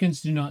those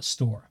pumpkins do not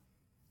store.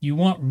 You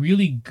want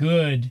really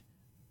good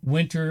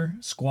winter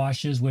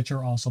squashes, which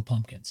are also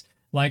pumpkins.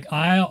 Like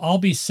I'll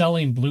be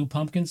selling blue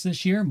pumpkins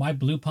this year. My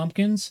blue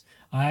pumpkins,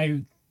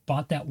 I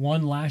bought that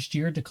one last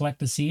year to collect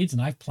the seeds,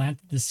 and I've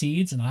planted the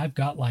seeds, and I've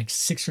got like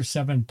 6 or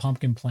 7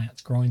 pumpkin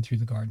plants growing through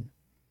the garden.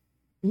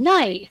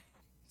 Nice.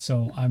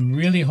 So I'm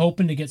really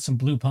hoping to get some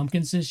blue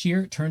pumpkins this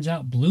year. It turns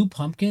out blue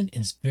pumpkin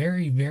is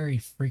very, very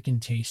freaking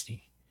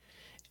tasty.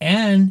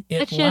 And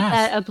it lasts.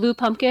 That a blue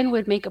pumpkin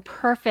would make a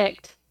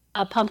perfect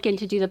pumpkin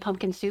to do the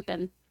pumpkin soup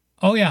in.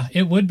 Oh yeah,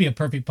 it would be a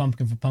perfect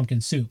pumpkin for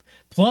pumpkin soup.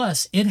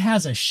 Plus, it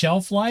has a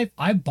shelf life.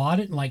 I bought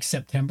it in like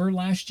September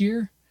last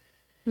year.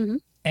 Mm-hmm.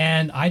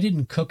 And I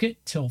didn't cook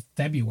it till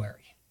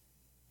February.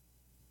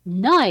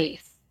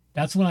 Nice.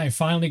 That's when I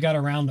finally got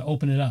around to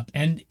open it up.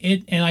 And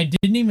I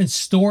didn't even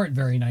store it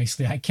very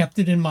nicely. I kept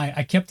it on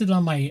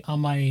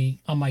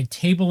my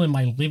table in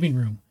my living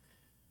room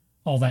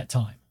all that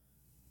time.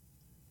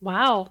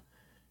 Wow.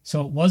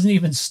 So it wasn't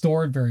even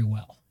stored very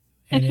well.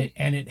 And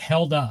it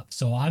held up.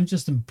 So I'm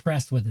just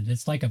impressed with it.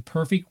 It's like a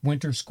perfect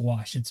winter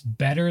squash. It's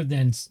better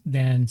than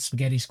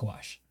spaghetti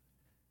squash.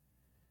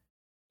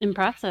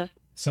 Impressive.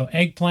 So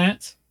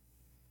eggplant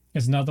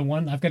is another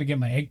one. I've got to get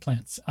my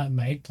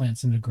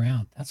eggplants in the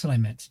ground. That's what I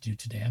meant to do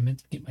today. I meant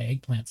to get my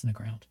eggplants in the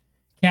ground.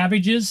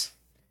 Cabbages.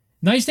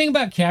 Nice thing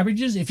about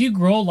cabbages, if you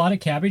grow a lot of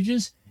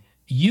cabbages,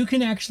 you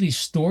can actually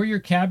store your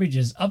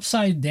cabbages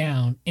upside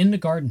down in the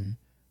garden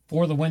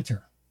for the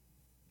winter.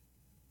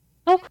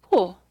 Oh,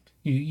 cool.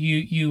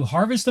 You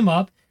harvest them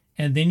up,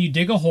 And then you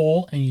dig a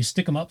hole and you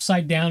stick them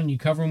upside down and you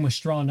cover them with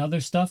straw and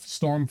other stuff,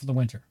 store them for the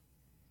winter.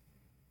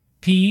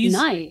 Peas,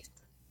 Nice.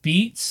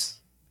 beets,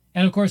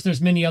 and of course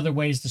there's many other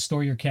ways to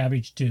store your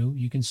cabbage too.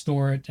 You can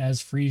store it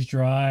as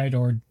freeze-dried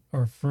or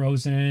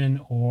frozen,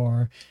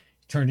 or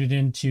turn it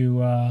into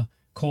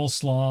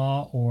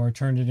coleslaw, or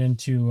turn it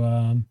into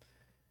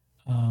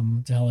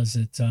what the hell is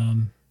it?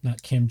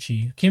 Not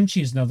kimchi.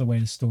 Kimchi is another way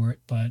to store it,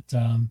 but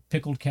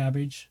pickled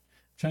cabbage.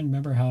 I'm trying to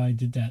remember how I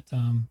did that.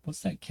 What's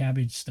that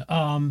cabbage stuff?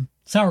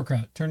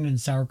 Sauerkraut. Turn it into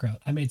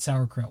sauerkraut. I made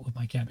sauerkraut with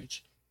my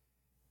cabbage.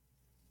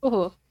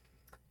 Oh,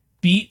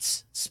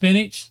 Beets,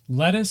 spinach,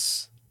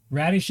 lettuce,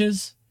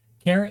 radishes,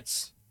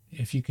 carrots,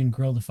 if you can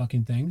grow the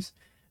fucking things,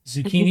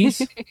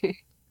 zucchinis,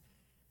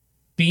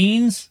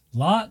 beans,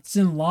 lots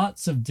and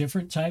lots of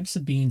different types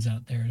of beans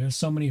out there. There's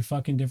so many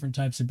fucking different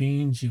types of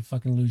beans, you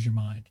fucking lose your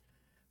mind.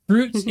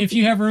 Fruits, if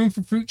you have room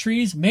for fruit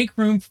trees, make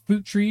room for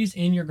fruit trees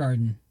in your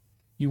garden.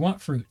 You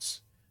want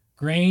fruits,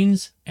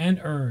 grains, and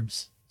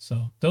herbs.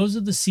 So those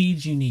are the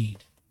seeds you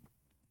need.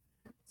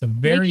 It's a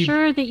very... Make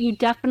sure that you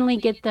definitely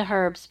get the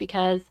herbs,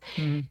 because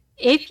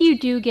if you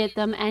do get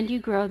them and you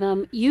grow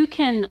them, you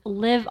can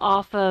live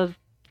off of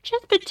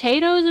just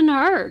potatoes and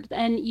herbs,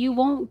 and you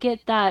won't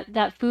get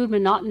that food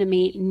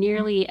monotony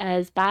nearly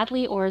as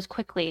badly or as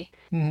quickly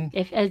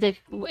as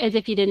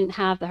if you didn't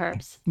have the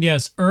herbs.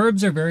 Yes,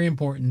 herbs are very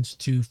important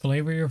to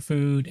flavor your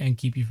food and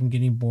keep you from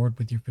getting bored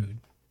with your food.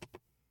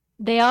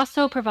 They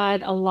also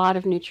provide a lot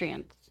of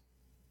nutrients.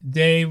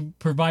 They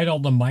provide all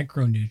the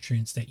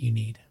micronutrients that you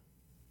need.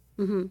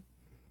 Mm-hmm.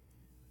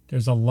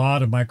 There's a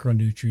lot of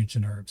micronutrients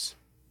in herbs.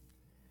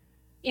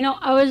 You know,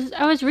 I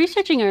was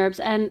researching herbs,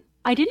 and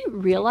I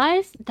didn't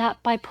realize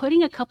that by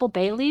putting a couple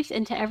bay leaves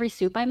into every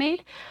soup I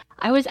made,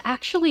 I was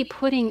actually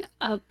putting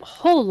a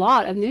whole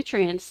lot of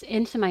nutrients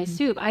into my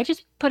soup. I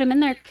just put them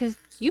in there because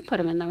you put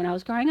them in there when I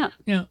was growing up.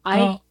 Yeah,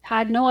 I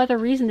had no other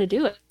reason to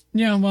do it.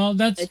 Yeah, well,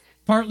 that's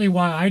partly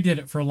why I did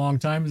it for a long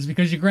time, is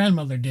because your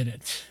grandmother did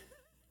it.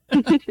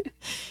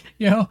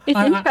 You know, It's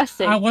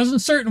interesting. I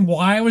wasn't certain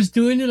why I was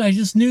doing it. I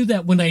just knew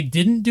that when I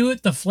didn't do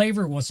it, the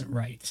flavor wasn't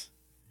right.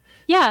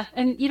 Yeah,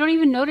 and you don't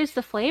even notice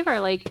the flavor.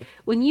 Like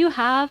when you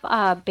have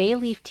bay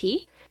leaf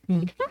tea,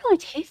 it doesn't really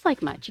taste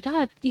like much. You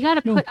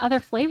gotta put other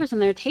flavors in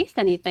there to taste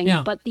anything.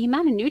 Yeah. But the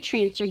amount of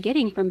nutrients you're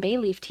getting from bay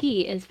leaf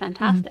tea is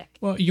fantastic.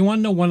 Well, you want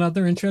to know one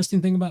other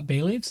interesting thing about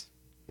bay leaves?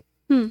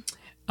 The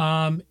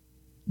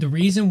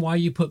reason why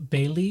you put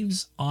bay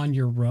leaves on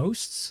your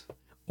roasts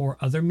or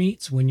other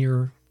meats when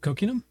you're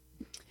cooking them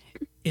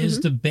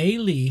is the bay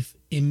leaf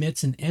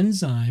emits an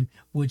enzyme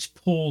which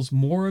pulls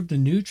more of the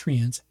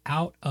nutrients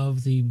out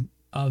of the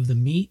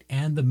meat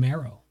and the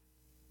marrow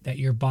that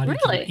your body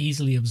Really? can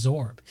easily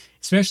absorb,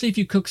 especially if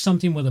you cook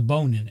something with a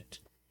bone in it.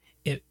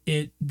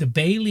 The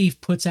bay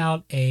leaf puts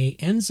out a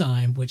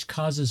enzyme which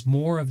causes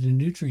more of the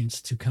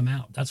nutrients to come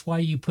out. That's why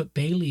you put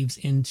bay leaves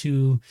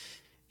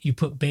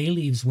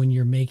when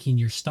you're making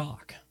your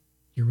stock,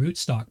 your root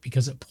stock,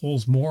 because it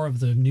pulls more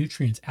of the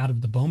nutrients out of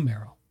the bone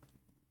marrow.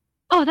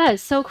 Oh, that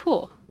is so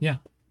cool. Yeah.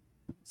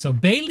 So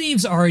bay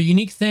leaves are a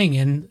unique thing,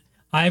 and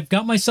I've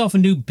got myself a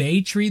new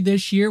bay tree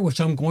this year, which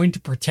I'm going to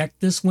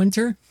protect this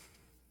winter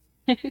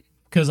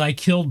because I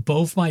killed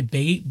both my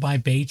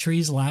bay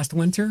trees last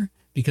winter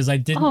because I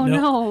didn't know. Oh,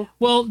 no.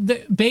 Well,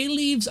 the bay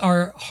leaves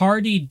are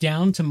hardy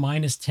down to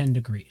minus 10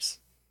 degrees.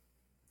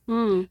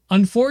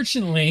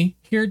 Unfortunately,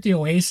 here at the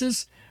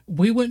Oasis,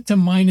 we went to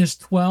minus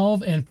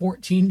 12 and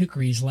 14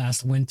 degrees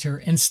last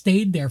winter and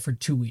stayed there for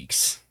 2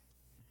 weeks.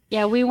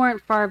 Yeah, we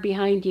weren't far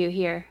behind you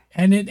here.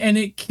 And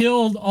it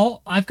killed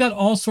all. I've got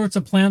all sorts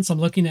of plants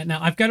I'm looking at now.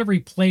 I've got to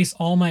replace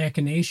all my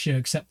echinacea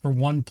except for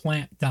one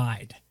plant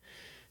died.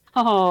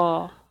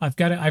 Oh, I've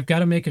got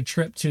to make a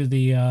trip to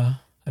the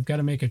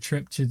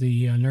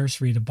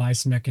nursery to buy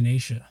some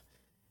echinacea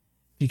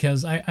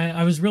because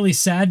I was really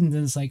saddened,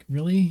 and it's like,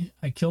 really,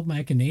 I killed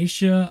my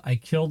echinacea.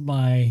 It killed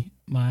my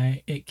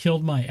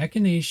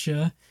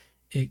echinacea.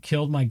 It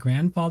killed my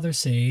grandfather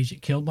sage.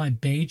 It killed my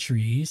bay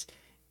trees.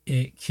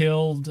 It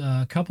killed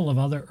a couple of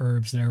other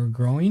herbs that are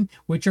growing,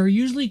 which are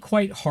usually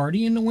quite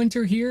hardy in the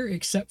winter here,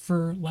 except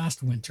for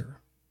last winter,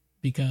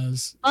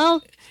 because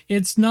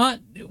it's not,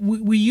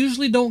 we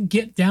usually don't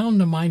get down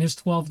to minus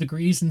 12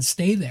 degrees and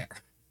stay there.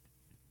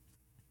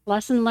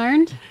 lesson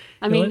learned.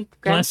 I mean,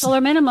 grand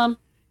solar minimum.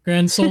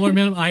 Grand solar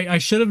minimum. I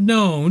should have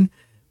known,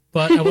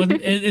 but I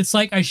wasn't. It's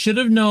like I should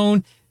have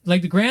known,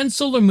 like the grand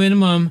solar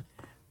minimum,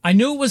 I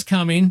knew it was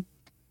coming.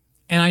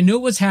 And I knew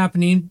it was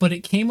happening, but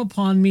it came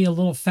upon me a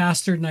little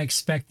faster than I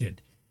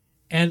expected.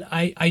 And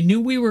I knew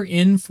we were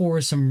in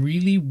for some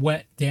really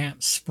wet,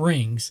 damp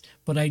springs,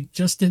 but I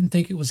just didn't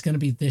think it was going to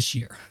be this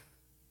year.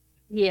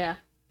 Yeah.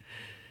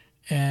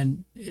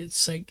 And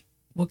it's like,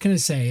 what can I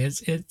say?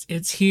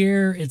 It's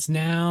here, it's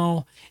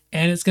now,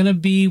 and it's going to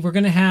be, we're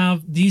going to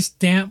have these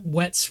damp,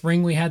 wet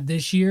spring we had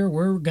this year.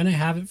 We're going to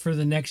have it for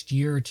the next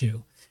year or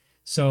two.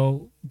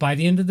 So by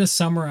the end of the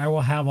summer, I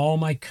will have all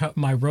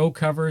my row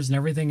covers and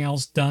everything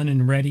else done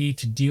and ready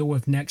to deal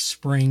with next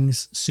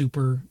spring's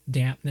super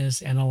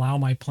dampness and allow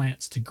my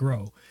plants to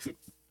grow.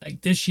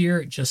 Like this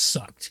year, it just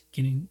sucked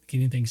getting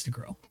things to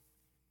grow.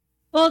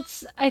 Well,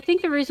 I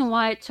think the reason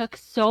why it took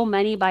so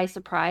many by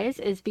surprise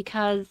is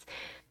because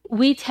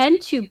we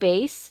tend to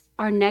base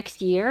our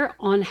next year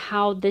on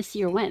how this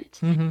year went.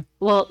 Mm-hmm.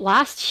 Well,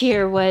 last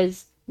year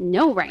was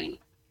no rain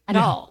at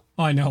all.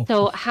 Oh, I know.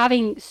 So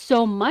having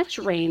so much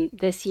rain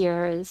this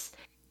year is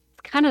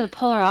kind of the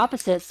polar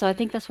opposite. So I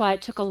think that's why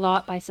it took a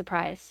lot by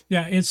surprise.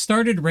 Yeah, it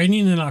started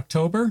raining in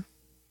October,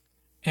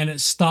 and it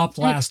stopped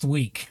last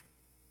week.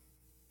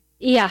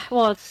 Yeah,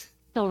 well, it's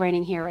still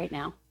raining here right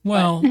now.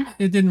 Well,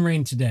 it didn't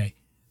rain today.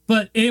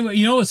 But anyway,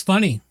 you know what's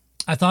funny?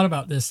 I thought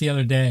about this the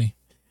other day.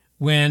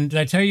 Did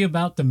I tell you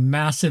about the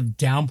massive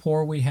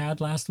downpour we had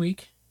last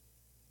week?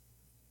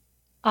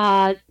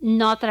 Not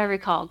that I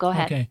recall. Go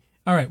ahead. Okay.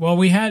 All right.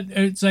 Well,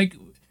 it's like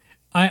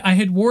I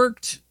had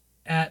worked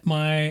at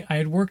my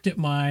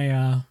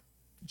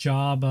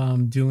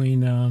job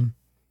doing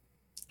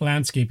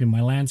landscaping,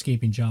 my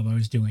landscaping job I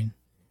was doing.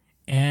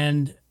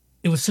 And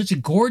it was such a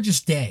gorgeous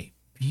day.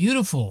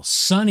 Beautiful,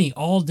 sunny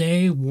all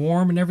day,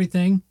 warm and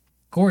everything.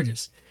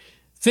 Gorgeous.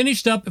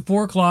 Finished up at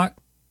 4:00,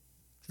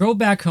 drove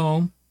back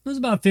home. It was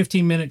about a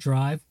 15-minute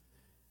drive.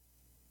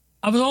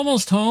 I was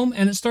almost home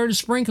and it started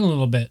sprinkling a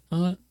little bit. I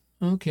thought,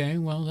 okay,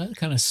 well, that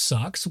kind of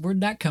sucks. Where'd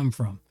that come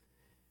from?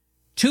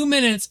 2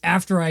 minutes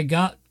after I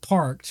got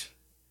parked,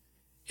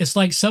 it's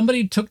like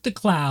somebody took the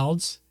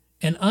clouds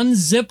and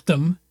unzipped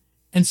them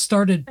and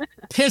started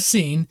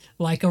pissing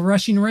like a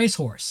rushing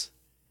racehorse.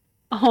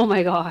 Oh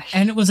my gosh.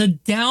 And it was a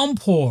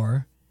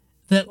downpour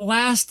that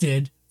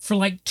lasted for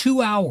like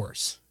 2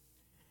 hours,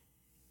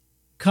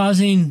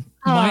 causing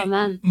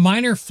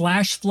minor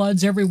flash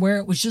floods everywhere.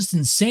 It was just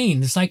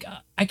insane. It's like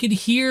I could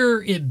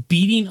hear it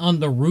beating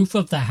on the roof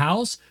of the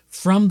house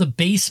from the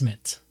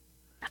basement.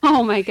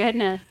 Oh my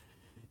goodness.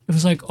 It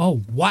was like,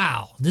 oh,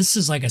 wow, this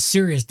is like a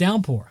serious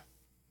downpour.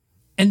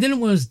 And then it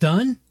was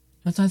done.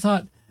 And I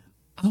thought,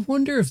 I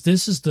wonder if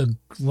this is the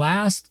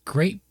last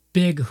great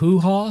big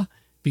hoo-ha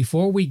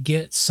before we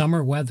get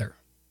summer weather.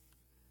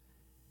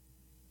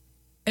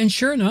 And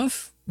sure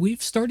enough,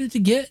 we've started to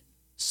get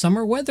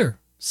summer weather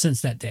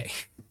since that day.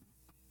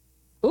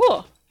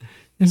 Cool.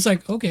 It's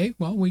like, okay,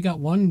 well, we got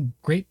one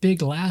great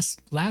big last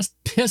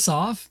piss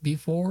off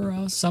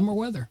before summer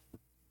weather.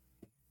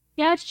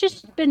 Yeah, it's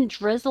just been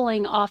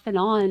drizzling off and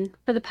on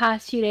for the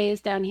past few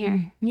days down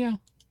here. Yeah.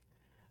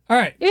 All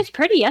right. It was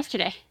pretty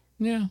yesterday.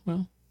 Yeah,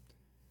 well.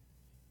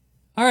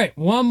 All right,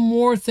 one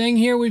more thing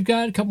here. We've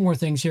got a couple more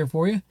things here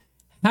for you.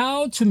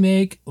 How to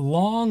make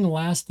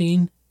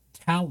long-lasting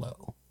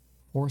tallow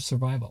for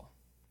survival.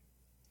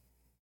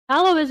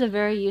 Tallow is a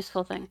very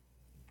useful thing.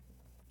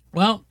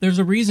 Well, there's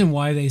a reason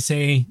why they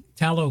say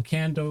tallow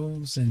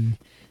candles and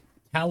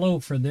tallow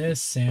for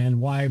this,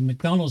 and why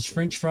McDonald's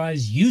French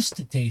fries used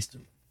to taste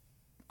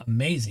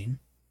amazing.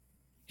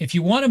 If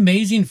you want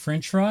amazing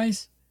French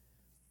fries,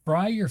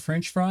 fry your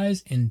French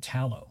fries in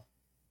tallow.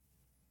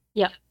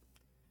 Yep.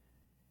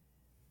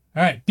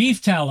 All right,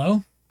 beef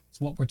tallow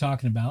is what we're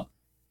talking about.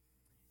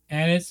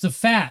 And it's the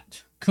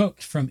fat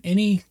cooked from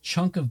any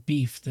chunk of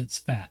beef that's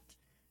fat.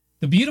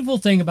 The beautiful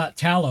thing about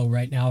tallow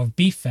right now, of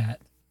beef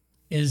fat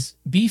is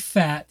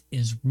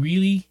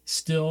really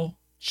still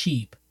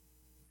cheap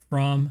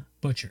from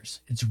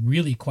butchers. It's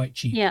really quite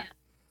cheap. Yeah.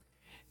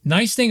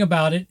 Nice thing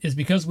about it is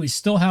because we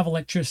still have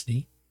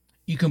electricity,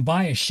 you can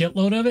buy a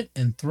shitload of it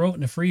and throw it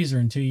in the freezer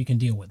until you can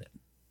deal with it.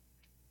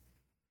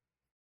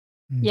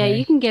 Okay? Yeah,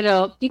 you can get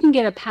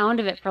a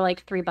pound of it for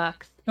like $3.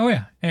 Oh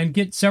yeah, and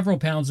get several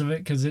pounds of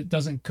it because it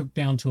doesn't cook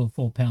down to a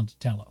full pound of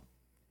tallow.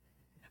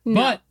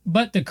 No,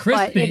 but the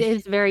crispy, but it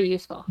is very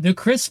useful. The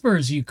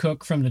crispers you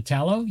cook from the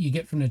tallow,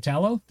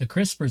 the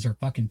crispers are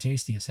fucking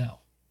tasty as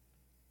hell.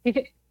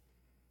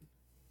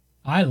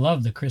 I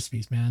love the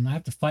Crispies, man. I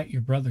have to fight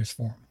your brothers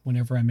for them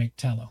whenever I make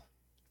tallow.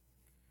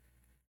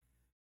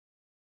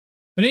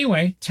 But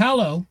anyway,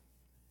 tallow,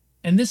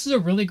 and this is a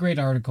really great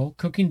article,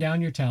 Cooking Down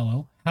Your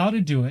Tallow, How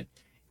to Do It.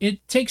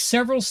 It takes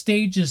several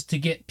stages to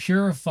get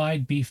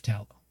purified beef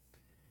tallow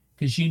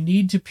because you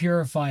need to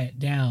purify it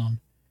down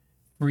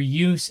for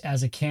use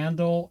as a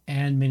candle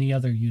and many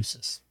other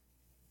uses.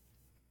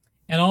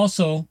 And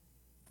also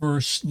for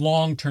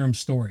long-term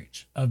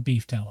storage of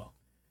beef tallow.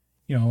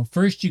 You know,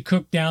 first you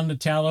cook down the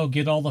tallow,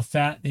 get all the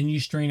fat, then you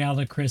strain out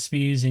the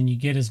Crispies and you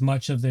get as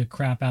much of the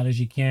crap out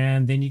as you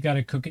can. Then you got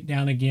to cook it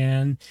down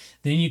again.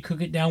 Then you cook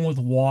it down with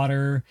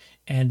water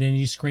and then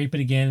you scrape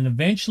it again. And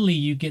eventually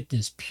you get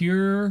this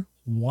pure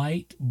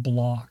white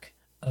block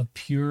of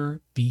pure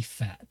beef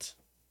fat.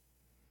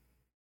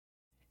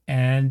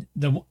 And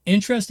the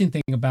interesting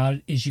thing about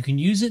it is you can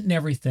use it in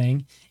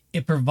everything.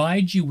 It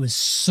provides you with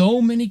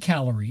so many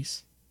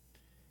calories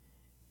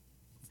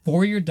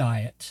for your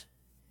diet.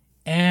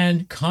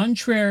 And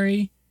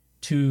contrary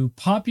to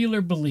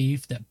popular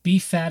belief that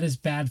beef fat is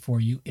bad for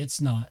you,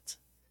 it's not.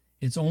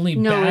 It's only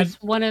bad.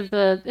 It's one of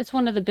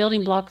the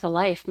building blocks of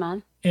life,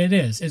 man. It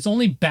is. It's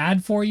only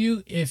bad for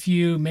you if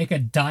you make a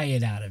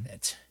diet out of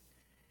it.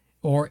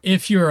 Or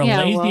if you're a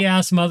Yeah, lazy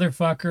ass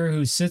motherfucker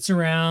who sits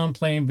around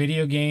playing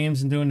video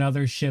games and doing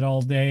other shit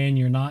all day and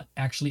you're not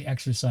actually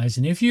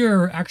exercising, if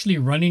you're actually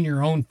running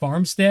your own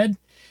farmstead,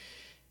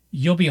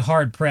 you'll be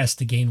hard pressed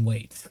to gain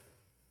weight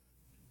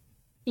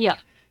Yeah.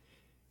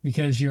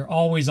 because you're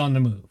always on the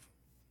move.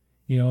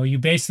 You know, you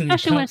basically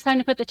Especially when it's time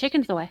to put the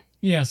chickens away.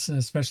 Yes,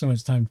 especially when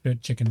it's time to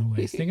put chicken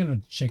away. Thinking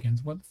of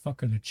chickens, what the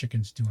fuck are the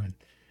chickens doing?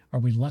 Are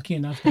we lucky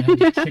enough to have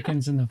the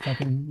chickens in the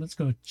fucking... Let's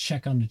go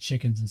check on the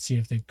chickens and see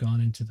if they've gone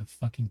into the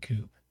fucking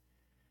coop.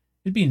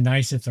 It'd be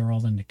nice if they're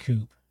all in the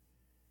coop.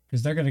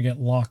 Because they're going to get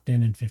locked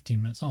in 15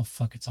 minutes. Oh,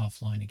 fuck, it's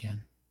offline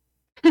again.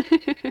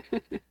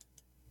 Fucking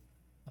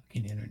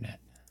internet.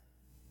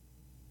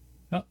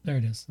 Oh, there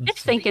it is.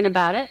 It's thinking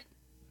about it.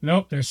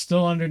 Nope, they're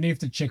still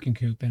underneath the chicken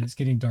coop and it's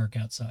getting dark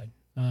outside.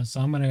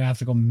 So I'm going to have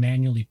to go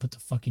manually put the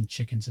fucking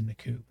chickens in the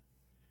coop.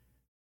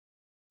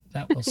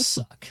 That will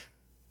suck.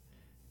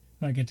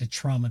 I get to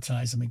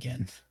traumatize them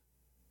again.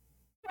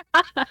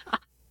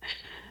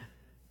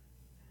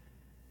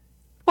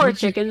 Poor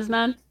chickens,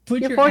 man.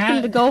 Put You're your forcing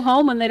them to go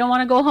home when they don't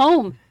want to go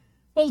home.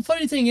 Well, the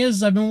funny thing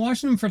is, I've been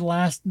watching them for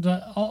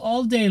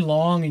all day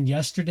long and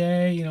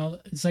yesterday. You know,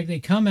 it's like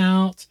they come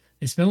out,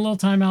 they spend a little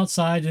time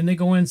outside, then they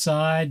go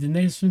inside, then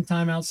they spend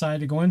time outside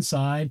to go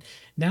inside.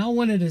 Now,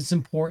 when it is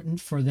important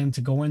for them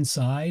to go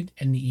inside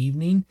in the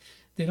evening,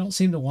 they don't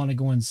seem to want to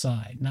go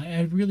inside. And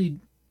I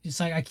really... It's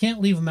like I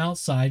can't leave them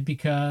outside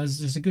because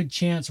there's a good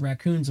chance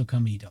raccoons will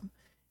come eat them.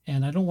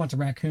 And I don't want the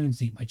raccoons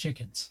to eat my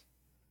chickens.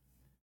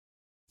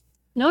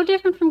 No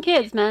different from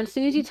kids, man. As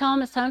soon as you tell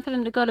them it's time for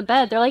them to go to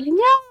bed, they're like,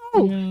 no,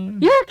 Yeah.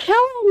 you're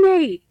killing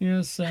me.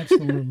 Yes,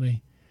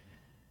 absolutely.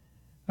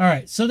 All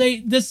right. So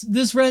this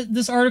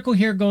article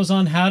here goes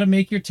on how to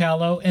make your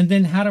tallow and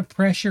then how to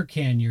pressure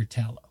can your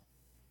tallow.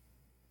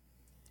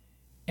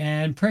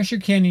 And pressure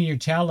canning your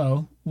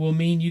tallow will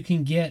mean you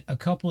can get a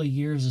couple of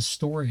years of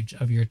storage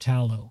of your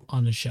tallow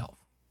on the shelf.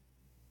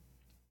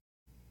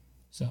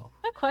 So,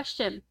 A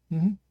question.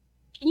 Mhm.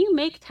 Can you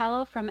make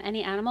tallow from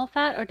any animal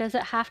fat, or does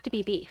it have to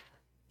be beef?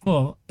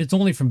 well, it's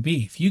only from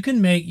beef. You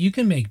can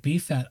make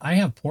beef fat. I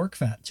have pork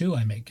fat too.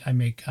 I make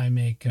it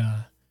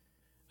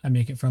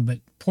from, but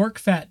pork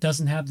fat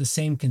doesn't have the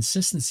same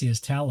consistency as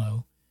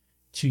tallow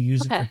to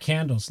use it for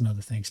candles and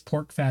other things.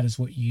 Pork fat is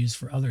what you use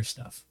for other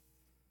stuff.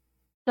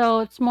 So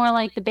it's more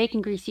like the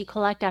bacon grease you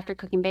collect after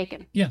cooking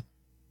bacon. Yeah.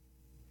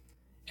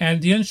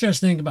 And the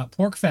interesting thing about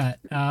pork fat,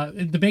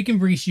 the bacon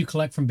grease you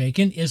collect from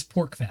bacon is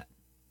pork fat.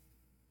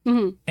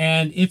 Mm-hmm.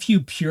 And if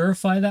you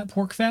purify that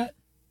pork fat,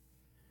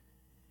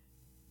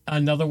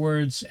 in other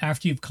words,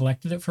 after you've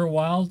collected it for a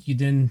while, you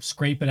then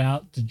scrape it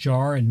out the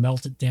jar and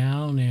melt it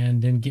down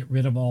and then get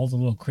rid of all the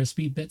little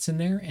crispy bits in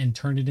there and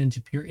turn it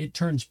into it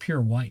turns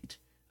pure white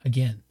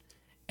again.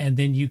 And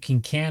then you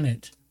can can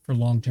it for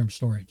long-term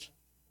storage.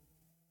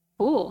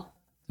 Ooh.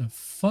 The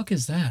fuck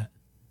is that?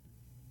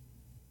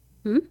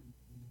 Hmm?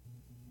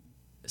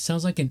 It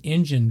sounds like an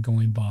engine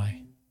going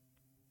by.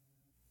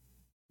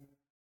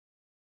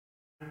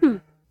 Hmm.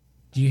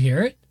 Do you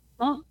hear it?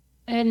 Well,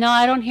 no,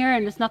 I don't hear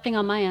it. There's nothing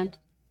on my end.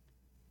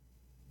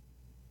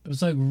 It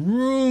was like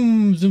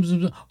room, zoom,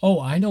 zoom, zoom. Oh,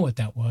 I know what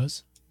that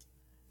was.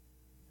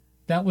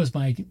 That was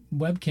my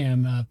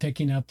webcam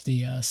picking up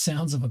the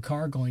sounds of a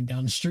car going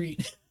down the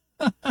street.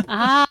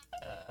 Ah.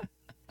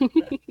 I'm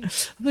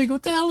like,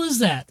 what the hell is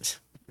that?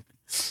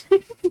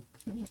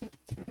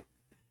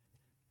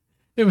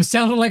 It was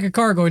sounding like a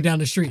car going down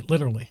the street,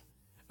 literally.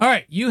 All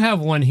right, you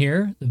have one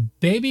here. The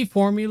baby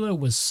formula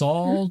was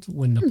sold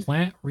when the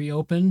plant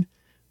reopened,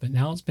 but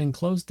now it's been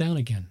closed down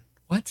again.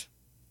 What?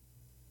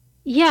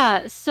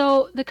 Yeah,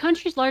 so the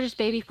country's largest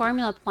baby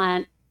formula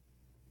plant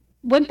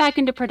went back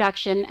into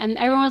production, and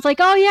everyone was like,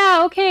 oh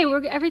yeah, okay,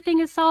 everything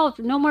is solved.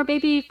 No more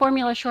baby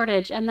formula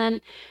shortage. And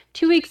then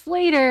 2 weeks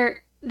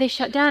later, they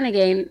shut down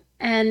again.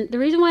 And the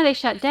reason why they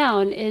shut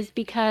down is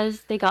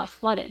because they got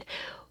flooded.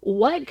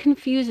 What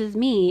confuses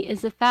me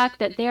is the fact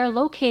that they are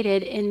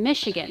located in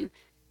Michigan.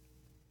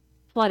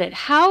 Flooded.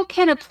 How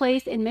can a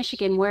place in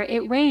Michigan where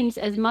it rains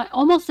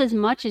almost as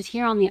much as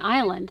here on the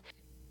island,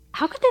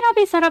 how could they not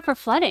be set up for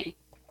flooding?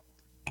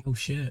 Oh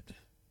shit.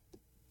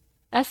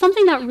 That's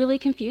something that really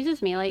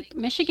confuses me. Like,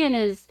 Michigan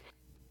is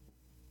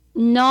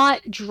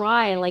not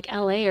dry like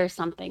LA or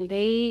something.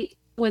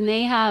 When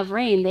they have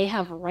rain, they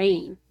have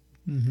rain.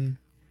 Mm-hmm.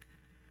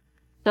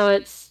 So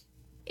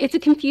it's a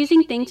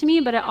confusing thing to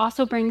me, but it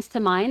also brings to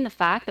mind the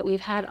fact that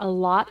we've had a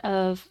lot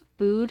of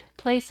food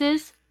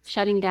places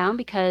shutting down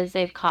because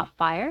they've caught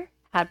fire,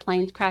 had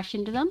planes crash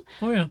into them,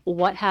 Oh yeah.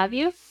 what have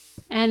you.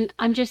 And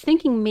I'm just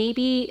thinking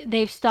maybe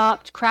they've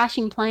stopped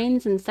crashing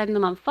planes and setting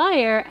them on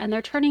fire, and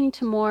they're turning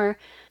to more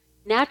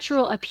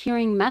natural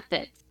appearing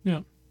methods.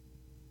 Yeah.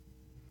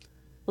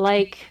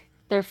 Like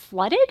they're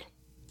flooded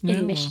Yeah, in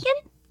well, Michigan?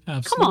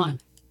 Absolutely. Come on.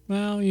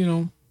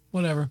 Well,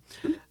 whatever.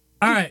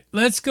 All right,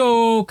 let's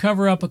go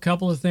cover up a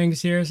couple of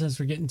things here since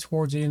we're getting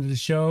towards the end of the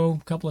show.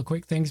 A couple of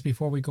quick things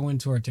before we go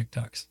into our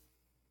TikToks.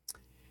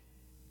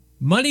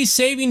 Money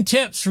saving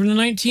tips from the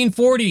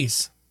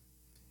 1940s.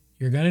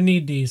 You're going to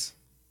need these,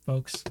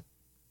 folks.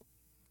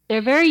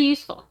 They're very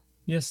useful.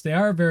 Yes, they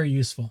are very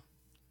useful.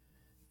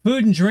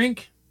 Food and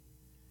drink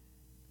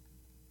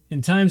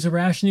in times of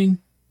rationing,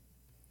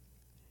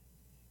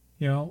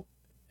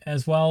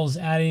 as well as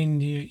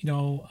adding,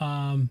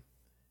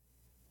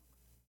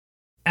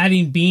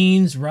 adding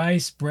beans,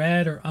 rice,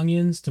 bread, or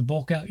onions to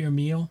bulk out your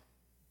meal.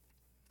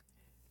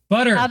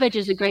 Butter. Cabbage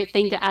is a great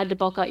thing to add to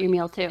bulk out your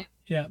meal too.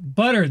 Yeah,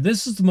 butter.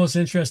 This is the most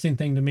interesting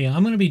thing to me.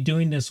 I'm going to be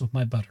doing this with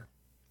my butter.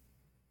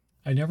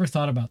 I never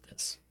thought about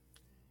this.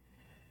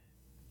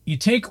 You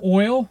take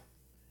oil,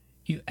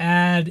 you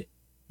add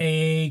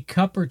a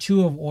cup or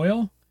two of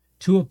oil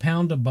to a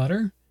pound of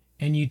butter,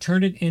 and you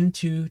turn it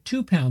into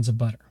 2 pounds of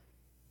butter.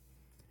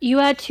 You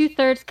add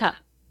 2/3 cup.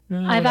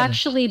 I've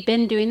actually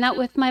been doing that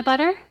with my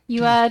butter.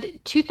 You add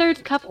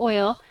 2/3 cup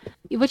oil.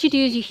 What you do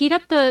is you heat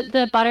up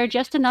the butter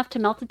just enough to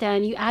melt it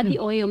down. You add the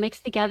oil, mix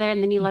together,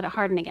 and then you let it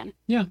harden again.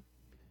 Yeah.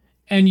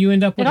 And you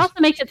end up with... It also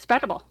makes it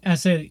spreadable. I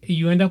said,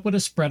 you end up with a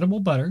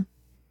spreadable butter,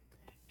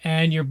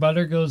 and your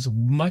butter goes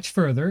much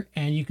further,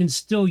 and you can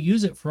still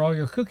use it for all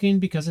your cooking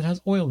because it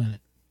has oil in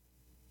it.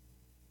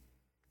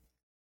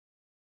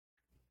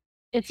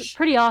 It's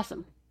pretty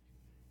awesome.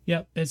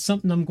 Yep, it's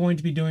something I'm going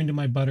to be doing to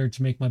my butter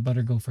to make my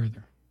butter go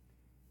further.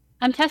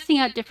 I'm testing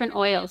out different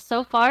oils.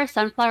 So far,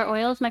 sunflower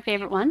oil is my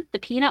favorite one. The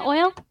peanut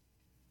oil?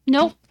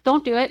 Nope,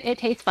 don't do it. It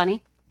tastes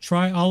funny.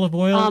 Try olive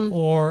oil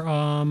or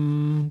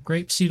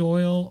grapeseed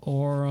oil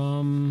or...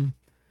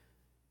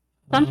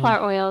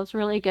 sunflower oil is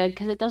really good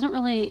because it doesn't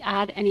really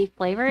add any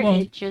flavor.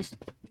 Well, it just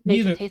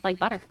makes it taste like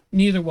butter.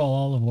 Neither will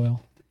olive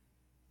oil.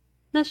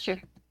 That's true.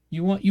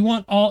 You want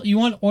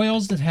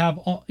oils that have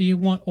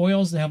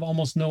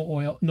almost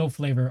no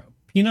flavor.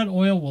 Peanut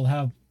oil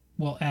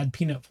will add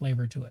peanut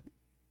flavor to it.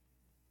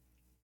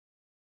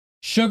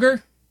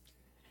 Sugar,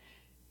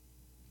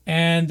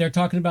 and they're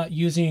talking about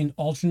using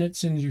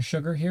alternates in your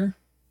sugar here.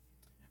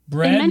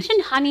 Bread. They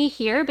mentioned honey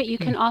here, but you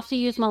can also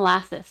use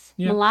molasses.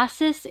 Yeah.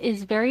 Molasses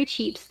is very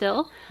cheap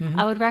still. Mm-hmm.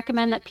 I would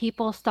recommend that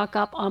people stock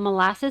up on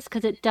molasses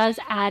because it does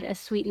add a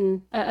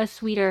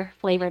sweeter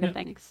flavor to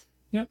things.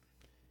 Yep.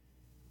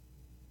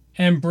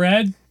 And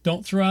bread,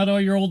 don't throw out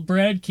all your old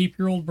bread. Keep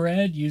your old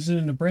bread. Use it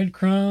in the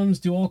breadcrumbs.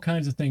 Do all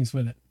kinds of things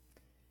with it.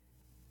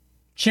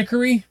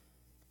 Chicory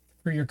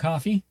for your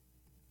coffee.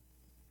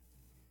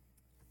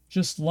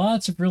 Just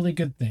lots of really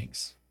good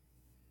things.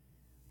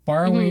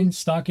 Borrowing,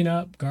 stocking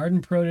up,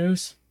 garden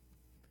produce.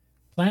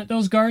 Plant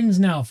those gardens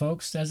now,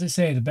 folks. As I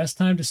say, the best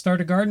time to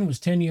start a garden was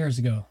 10 years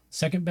ago.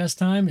 Second best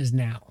time is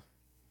now.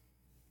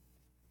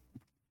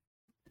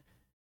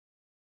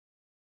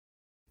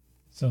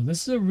 So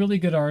this is a really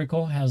good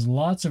article. It has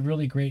lots of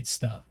really great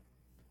stuff.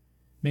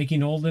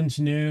 Making old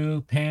into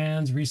new,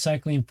 pans,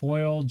 recycling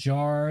foil,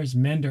 jars,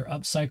 mend or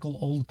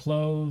upcycle old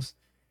clothes.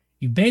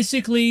 You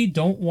basically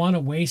don't want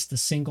to waste a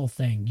single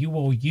thing. You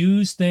will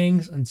use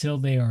things until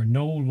they are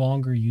no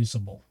longer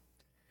usable,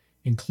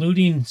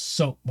 including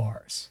soap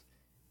bars.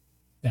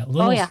 That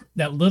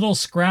little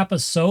scrap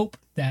of soap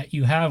that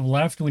you have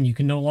left when you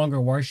can no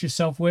longer wash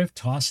yourself with,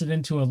 toss it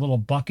into a little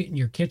bucket in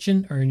your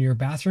kitchen or in your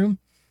bathroom.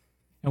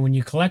 And when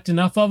you collect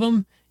enough of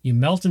them, you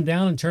melt them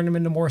down and turn them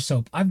into more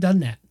soap. I've done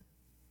that.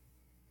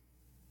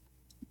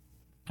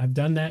 I've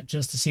done that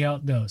just to see how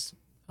it goes.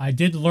 I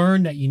did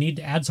learn that you need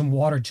to add some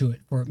water to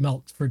it for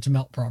it to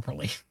melt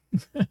properly.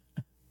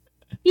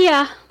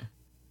 Yeah.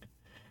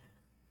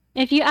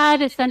 If you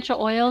add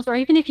essential oils, or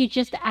even if you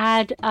just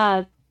add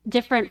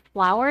different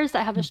flowers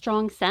that have a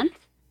strong scent,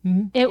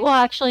 it will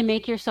actually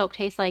make your soap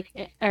taste like,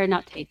 or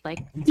not taste like,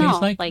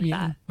 like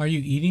that. Are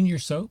you eating your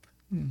soap?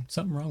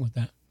 Something wrong with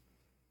that.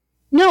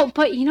 No,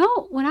 but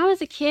when I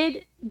was a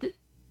kid,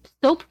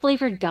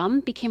 soap-flavored gum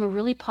became a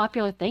really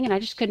popular thing, and I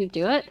just couldn't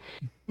do it.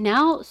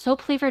 Now,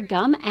 soap-flavored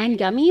gum and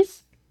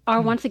gummies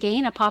are once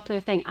again a popular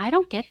thing. I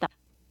don't get that.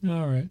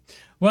 All right.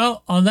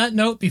 Well, on that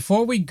note,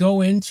 before we go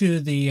into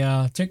the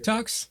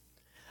TikToks,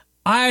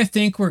 I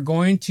think we're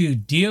going to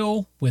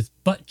deal with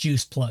butt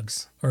juice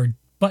plugs or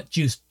butt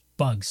juice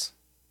bugs.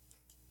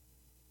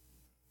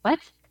 What?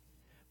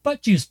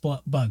 Butt juice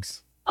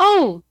bugs.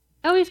 Oh,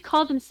 I always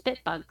called them spit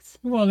bugs.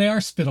 Well, they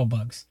are spittle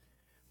bugs,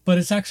 but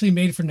it's actually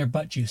made from their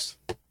butt juice.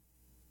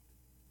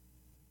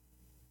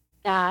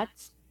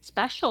 That's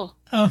special.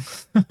 Oh,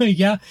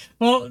 yeah.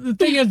 Well, the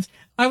thing is,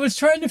 I was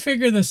trying to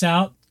figure this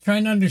out,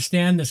 trying to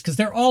understand this, because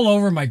they're all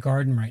over my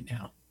garden right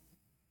now.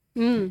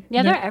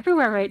 Yeah, they're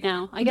everywhere right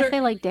now. I guess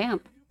they like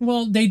damp.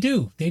 Well, they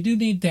do. They do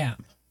need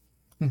damp.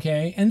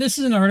 Okay. And this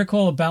is an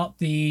article about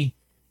this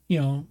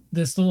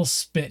little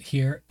spit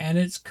here, and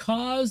it's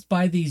caused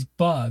by these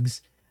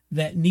bugs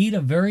that need a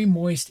very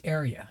moist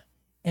area.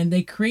 And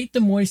they create the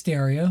moist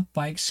area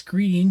by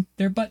excreting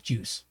their butt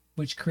juice,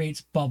 which creates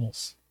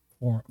bubbles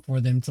for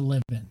them to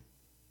live in.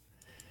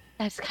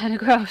 That's kind of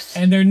gross.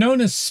 And they're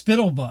known as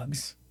spittle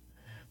bugs,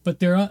 but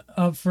they're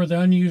for the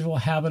unusual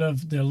habit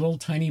of their little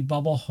tiny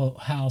bubble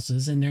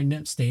houses in their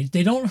nymph stage.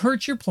 They don't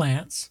hurt your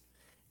plants,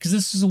 because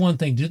this is the one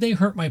thing. Do they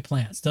hurt my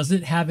plants? Does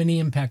it have any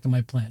impact on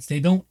my plants? They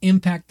don't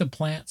impact the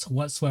plants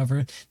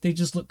whatsoever. They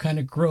just look kind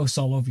of gross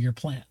all over your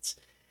plants.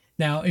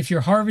 Now, if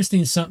you're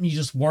harvesting something, you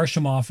just wash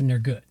them off and they're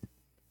good.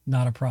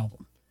 Not a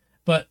problem.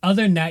 But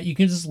other than that, you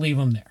can just leave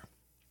them there.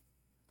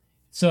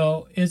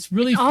 So it's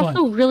really fun.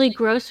 Also really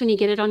gross when you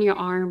get it on your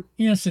arm.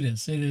 Yes, it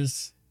is. It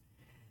is.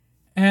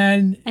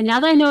 And now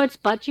that I know it's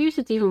butt juice,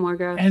 it's even more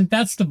gross. And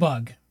that's the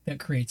bug that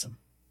creates them.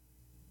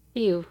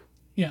 Ew.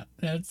 Yeah,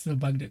 that's the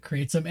bug that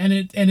creates them, and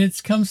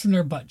it comes from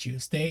their butt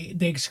juice. They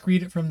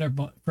excrete it from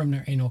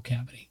their anal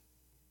cavity.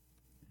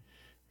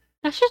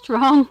 That's just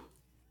wrong.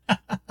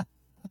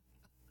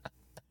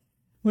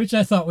 Which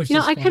I thought was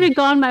just I funny. could have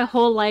gone my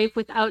whole life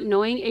without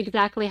knowing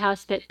exactly how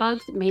spit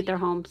bugs made their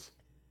homes.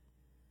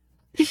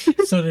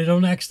 So they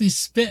don't actually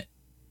spit;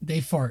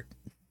 they fart.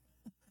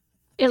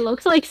 It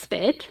looks like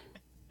spit.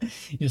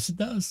 Yes, it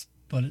does,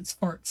 but it's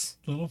farts,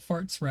 little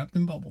farts wrapped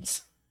in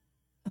bubbles.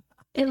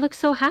 It looks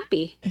so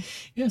happy.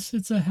 Yes,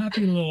 it's a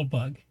happy little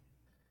bug.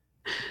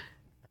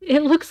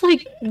 It looks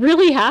like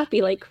really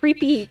happy, like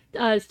creepy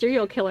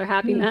serial killer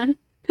happy, man.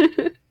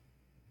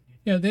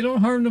 Yeah, they don't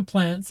harm the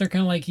plants. They're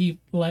kind of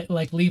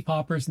like leaf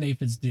hoppers and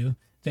aphids do.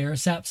 They are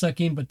sap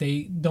sucking, but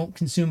they don't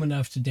consume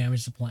enough to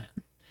damage the plant.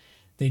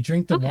 They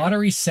drink the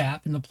watery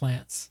sap in the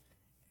plants,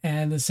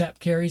 and the sap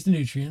carries the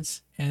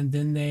nutrients, and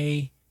then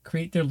they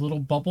create their little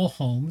bubble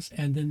homes,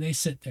 and then they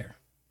sit there.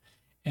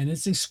 And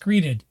it's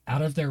excreted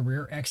out of their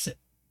rear exit.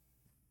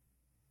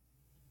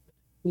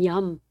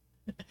 Yum.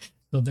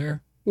 So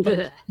they're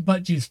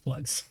butt juice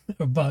plugs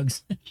or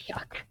bugs.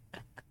 Yuck.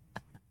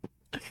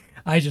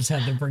 I just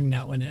had to bring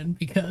that one in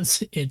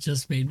because it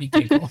just made me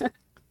giggle.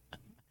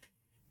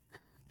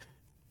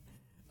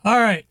 All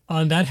right.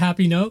 On that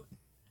happy note,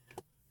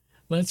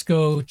 let's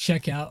go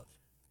check out,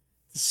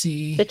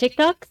 see the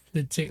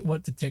TikToks?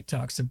 what the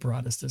TikToks have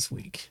brought us this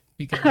week.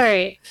 Because all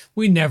right.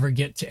 We never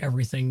get to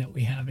everything that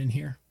we have in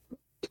here.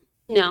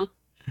 No.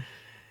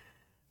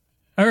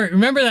 All right,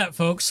 remember that,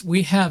 folks.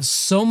 We have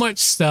so much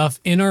stuff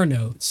in our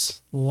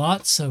notes.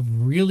 Lots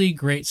of really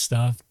great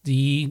stuff.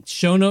 The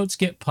show notes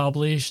get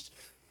published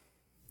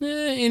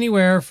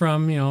anywhere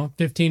from,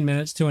 15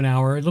 minutes to an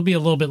hour. It'll be a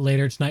little bit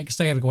later tonight because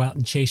I got to go out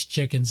and chase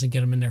chickens and get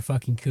them in their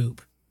fucking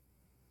coop.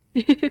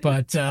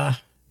 But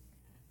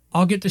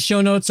I'll get the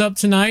show notes up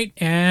tonight,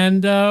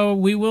 and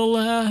we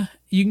will.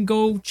 You can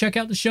go check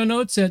out the show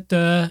notes at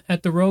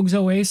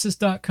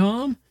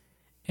theroguesoasis.com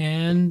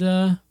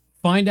and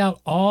find out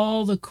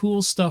all the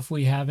cool stuff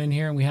we have in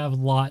here, and we have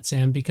lots.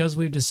 And because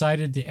we've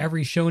decided that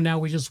every show now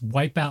we just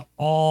wipe out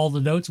all the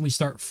notes and we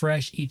start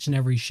fresh each and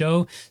every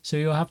show, so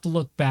you'll have to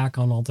look back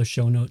on all the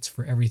show notes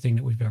for everything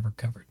that we've ever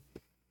covered.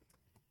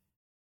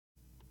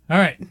 All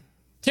right,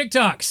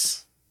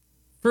 TikToks.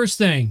 First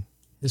thing,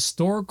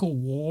 historical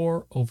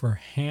war over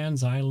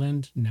Hans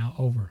Island now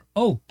over.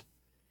 Oh,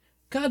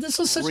 God, this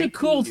was such a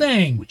cool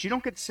thing. Which you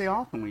don't get to say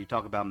often when you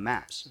talk about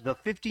maps. The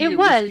 50-year It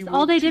was. whiskey All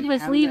war they between did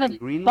was Canada leave and a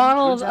Greenland,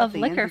 bottle turns out of they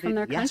liquor ended from it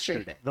their country.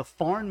 yesterday. The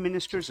foreign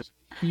ministers of...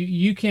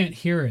 You can't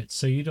hear it,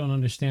 so you don't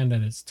understand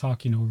that it's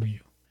talking over you.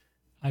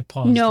 I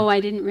paused. No, it. I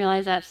didn't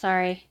realize that.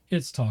 Sorry.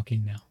 It's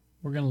talking now.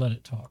 We're going to let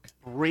it talk.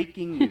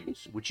 Breaking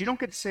news, which you don't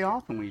get to say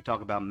often when you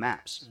talk about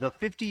maps. The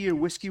 50-year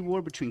whiskey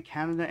war between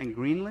Canada and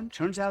Greenland,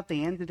 turns out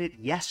they ended it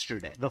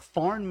yesterday. The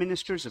foreign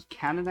ministers of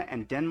Canada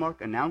and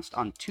Denmark announced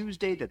on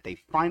Tuesday that they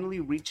finally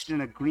reached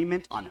an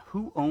agreement on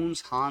who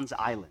owns Hans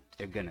Island.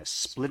 They're gonna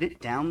split it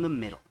down the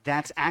middle.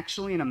 That's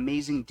actually an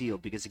amazing deal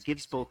because it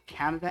gives both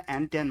Canada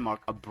and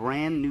Denmark a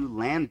brand new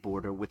land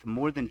border with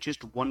more than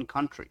just one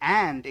country.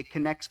 And it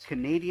connects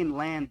Canadian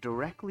land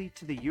directly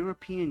to the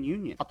European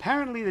Union.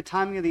 Apparently, the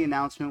timing of the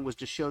announcement was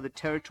to show that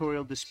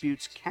territorial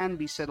disputes can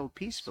be settled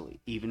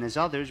peacefully, even as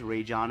others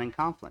rage on in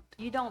conflict.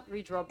 You don't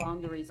redraw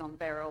boundaries on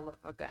barrel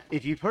again.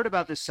 If you've heard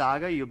about this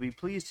saga, you'll be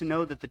pleased to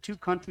know that the two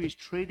countries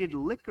traded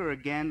liquor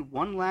again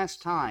one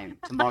last time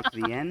to mark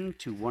the end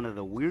to one of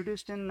the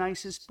weirdest and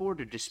nicest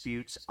border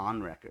disputes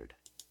on record.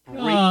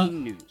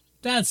 Breaking news.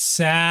 That's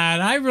sad.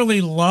 I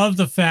really love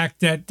the fact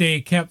that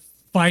they kept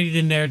fighting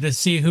in there to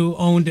see who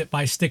owned it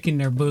by sticking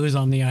their booze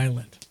on the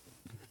island.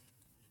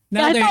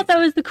 Now I thought that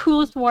was the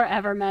coolest war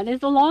ever, man. It's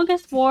the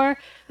longest war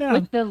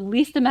with the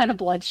least amount of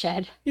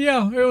bloodshed.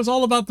 Yeah, it was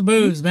all about the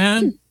booze,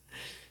 man.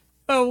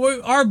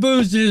 Our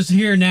booze is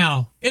here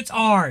now. It's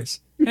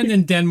ours. And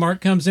then Denmark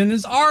comes in.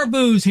 It's our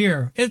booze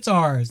here. It's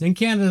ours. And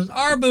Canada's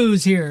our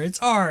booze here. It's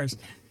ours.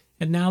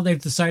 And now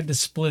they've decided to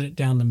split it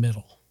down the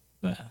middle.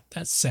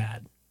 That's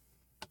sad.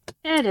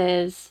 It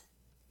is.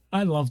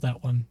 I love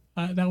that one.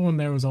 That one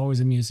there was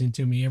always amusing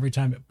to me every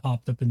time it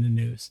popped up in the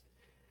news.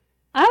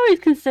 I always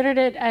considered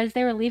it as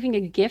they were leaving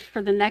a gift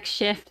for the next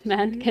shift,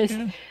 man, because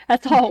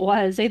that's all it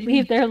was. They'd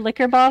leave their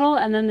liquor bottle,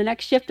 and then the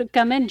next shift would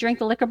come in, drink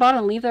the liquor bottle,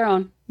 and leave their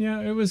own.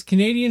 Yeah, it was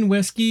Canadian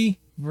whiskey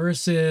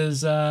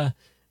versus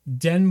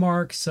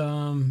Denmark's.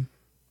 What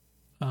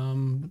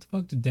the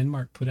fuck did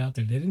Denmark put out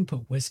there? They didn't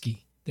put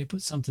whiskey. They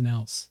put something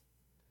else.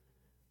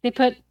 They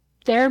put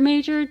their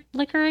major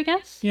liquor, I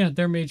guess? Yeah,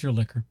 their major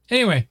liquor.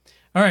 Anyway,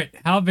 all right.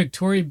 How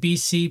Victoria,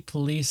 BC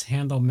police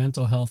handle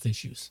mental health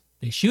issues.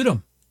 They shoot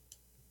them.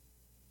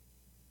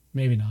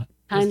 Maybe not.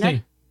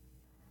 Kinda.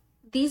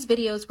 These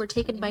videos were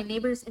taken by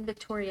neighbors in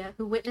Victoria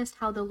who witnessed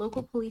how the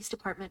local police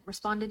department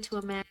responded to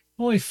a man.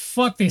 Holy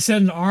fuck, they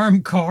sent an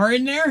armed car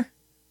in there?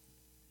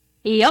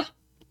 Yep.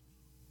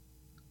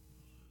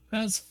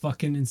 That's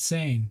fucking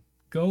insane.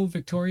 Go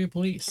Victoria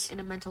Police. In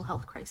a mental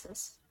health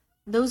crisis.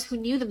 Those who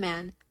knew the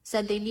man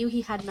said they knew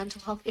he had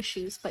mental health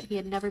issues, but he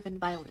had never been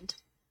violent.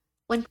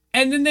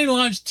 And then they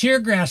launched tear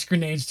gas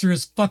grenades through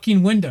his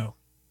fucking window.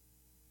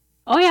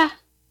 Oh, yeah.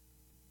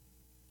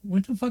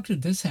 When the fuck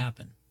did this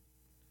happen?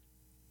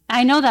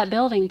 I know that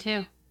building,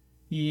 too.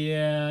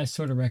 Yeah, I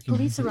sort of recognize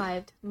Police it.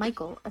 arrived.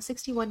 Michael, a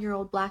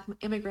 61-year-old black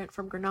immigrant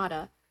from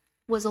Grenada,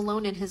 was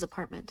alone in his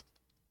apartment.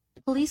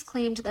 Police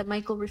claimed that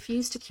Michael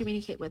refused to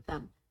communicate with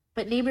them,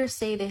 but neighbors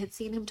say they had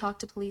seen him talk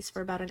to police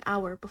for about an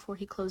hour before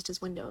he closed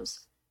his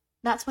windows.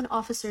 That's when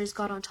officers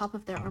got on top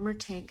of their armored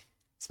tank,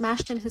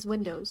 smashed in his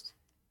windows,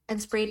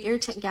 and sprayed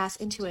irritant gas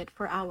into it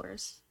for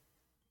hours.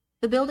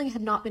 The building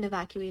had not been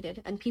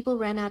evacuated, and people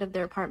ran out of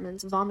their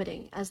apartments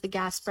vomiting as the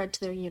gas spread to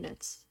their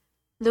units.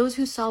 Those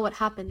who saw what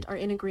happened are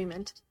in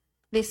agreement.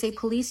 They say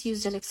police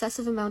used an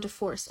excessive amount of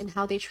force in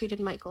how they treated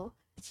Michael,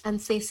 and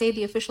they say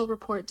the official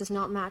report does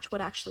not match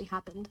what actually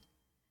happened.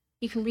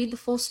 You can read the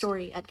full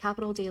story at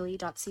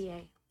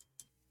capitaldaily.ca.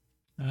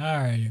 All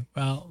right.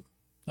 Well,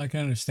 I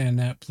can understand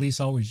that. Police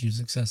always use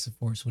excessive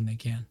force when they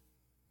can.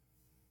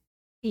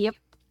 Yep.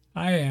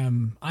 I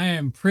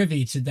am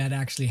privy to that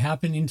actually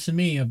happening to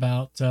me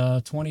about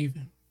 20.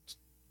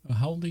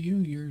 How old are you?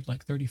 You're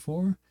like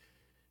 34?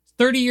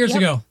 30 years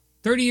ago.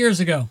 30 years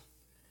ago.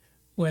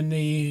 When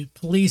the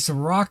police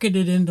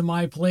rocketed into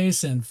my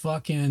place and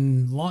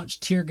fucking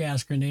launched tear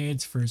gas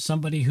grenades for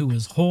somebody who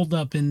was holed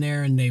up in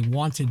there and they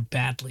wanted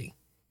badly.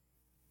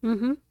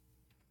 Mm-hmm.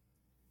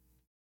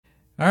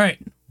 All right.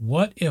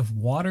 What if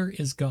water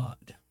is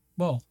God?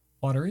 Well,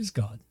 water is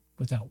God.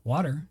 Without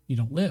water, you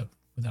don't live.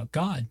 Without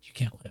God, you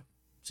can't live.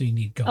 So you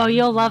need God. Oh,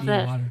 you'll You love need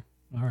this. water.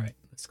 All right.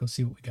 Let's go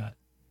see what we got.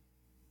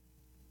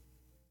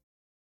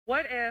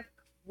 What if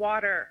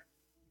water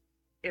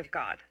is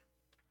God?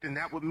 Then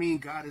that would mean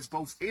God is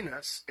both in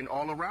us and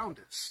all around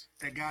us.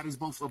 That God is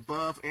both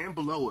above and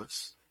below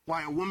us.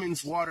 Why a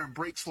woman's water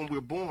breaks when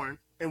we're born,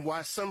 and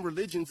why some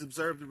religions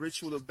observe the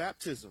ritual of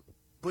baptism.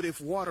 But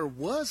if water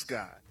was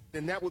God,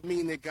 then that would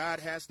mean that God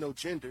has no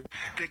gender,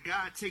 that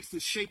God takes the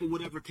shape of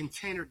whatever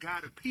container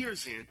God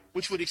appears in,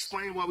 which would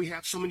explain why we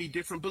have so many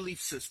different belief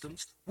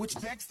systems, which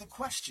begs the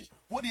question,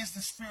 what is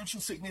the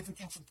spiritual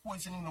significance of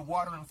poisoning the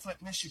water in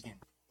Flint, Michigan,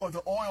 or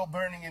the oil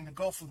burning in the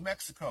Gulf of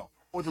Mexico,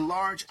 or the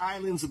large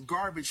islands of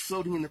garbage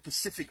floating in the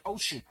Pacific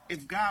Ocean?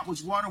 If God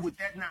was water, would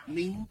that not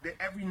mean that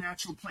every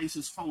natural place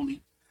is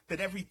holy? That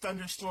every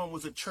thunderstorm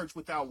was a church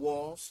without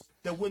walls,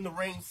 that when the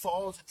rain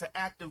falls, it's an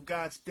act of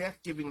God's death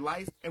giving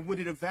life, and when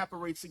it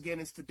evaporates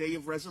again, it's the day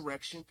of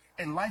resurrection,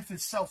 and life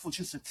itself was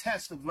just a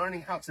test of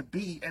learning how to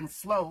be and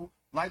flow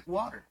like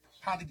water,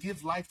 how to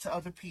give life to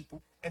other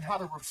people, and how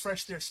to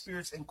refresh their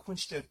spirits and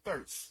quench their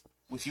thirst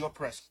with your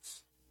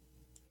presence.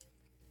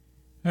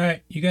 All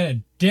right. You got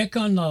a dick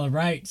on the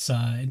right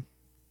side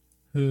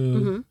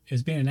who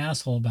is being an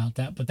asshole about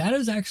that, but that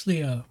is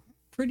actually a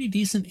pretty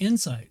decent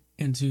insight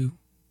into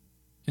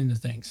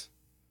things.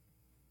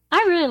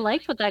 I really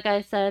liked what that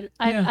guy said.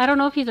 I don't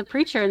know if he's a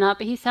preacher or not,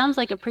 but he sounds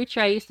like a preacher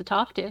I used to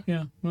talk to.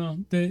 Yeah, well,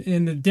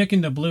 in the dick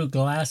in the blue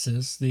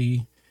glasses,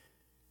 the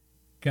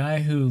guy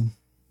who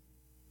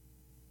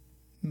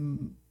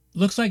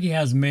looks like he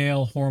has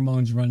male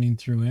hormones running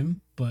through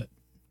him, but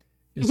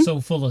is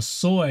so full of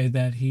soy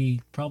that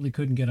he probably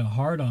couldn't get a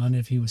hard on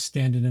if he was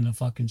standing in a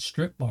fucking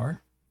strip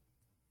bar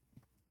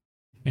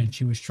and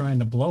she was trying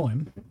to blow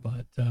him.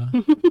 But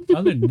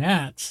other than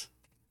that,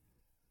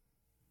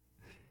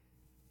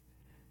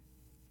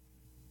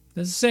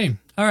 that's the same.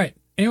 All right.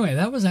 Anyway,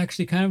 that was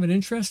actually kind of an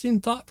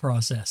interesting thought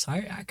process.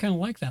 I kind of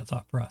like that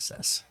thought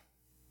process.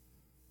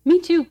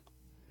 Me too.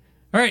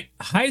 All right.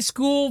 High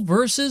school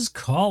versus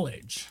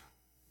college.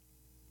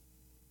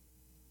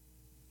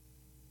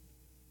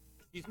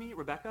 Excuse me,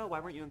 Rebecca, why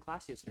weren't you in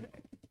class yesterday?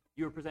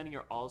 You were presenting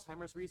your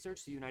Alzheimer's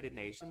research to the United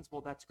Nations. Well,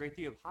 that's great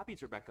that you have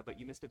hobbies, Rebecca, but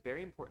you missed a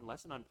very important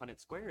lesson on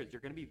Punnett Squares.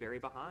 You're going to be very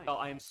behind. Well,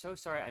 I am so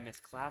sorry I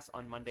missed class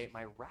on Monday.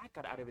 My rat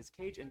got out of his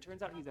cage, and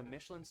turns out he's a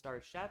Michelin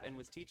star chef and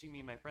was teaching me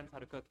and my friends how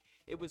to cook.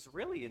 It was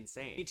really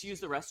insane. Need to use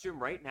the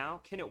restroom right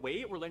now? Can it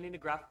wait? We're learning to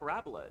graph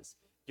parabolas.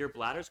 Your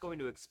bladder's going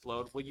to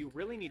explode. Well, you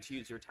really need to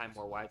use your time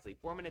more wisely.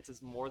 4 minutes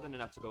is more than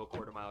enough to go a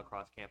quarter mile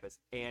across campus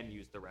and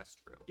use the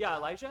restroom. Yeah,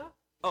 Elijah?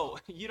 Oh,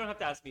 you don't have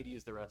to ask me to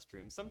use the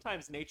restroom.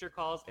 Sometimes nature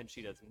calls, and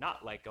she does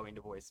not like going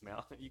to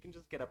voicemail. You can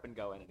just get up and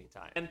go at any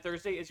time. And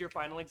Thursday is your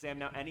final exam.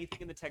 Now, anything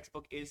in the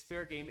textbook is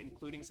fair game,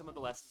 including some of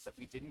the lessons that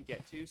we didn't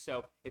get to.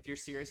 So if you're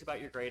serious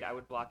about your grade, I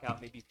would block out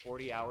maybe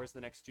 40 hours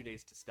the next 2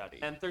 days to study.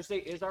 And Thursday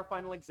is our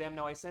final exam.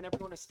 Now, I sent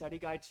everyone a study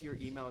guide to your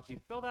email. If you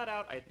fill that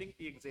out, I think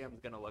the exam's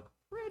going to look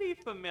pretty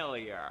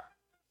familiar.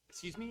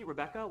 Excuse me,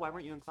 Rebecca, why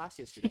weren't you in class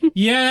yesterday?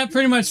 Yeah, that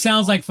pretty much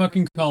sounds like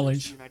fucking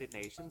college. United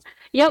Nations.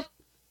 Yep.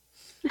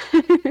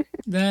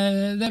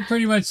 That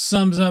pretty much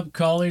sums up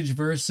college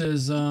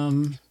versus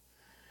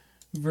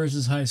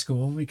high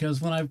school,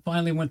 because when I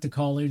finally went to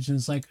college and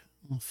it's like,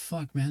 oh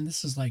fuck man,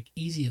 this is like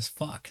easy as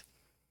fuck.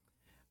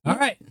 All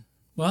right.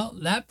 Well,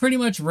 that pretty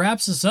much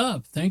wraps us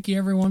up. Thank you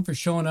everyone for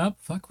showing up.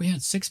 Fuck, we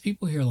had 6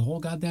 people here the whole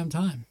goddamn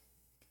time.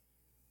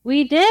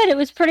 We did. It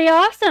was pretty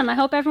awesome. I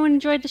hope everyone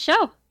enjoyed the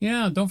show.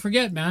 Yeah, don't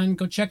forget, man.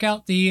 Go check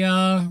out the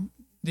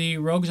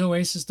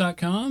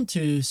roguesoasis.com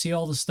to see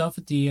all the stuff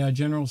at the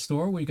general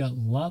store. We got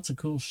lots of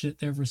cool shit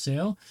there for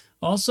sale.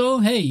 Also,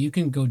 hey, you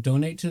can go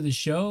donate to the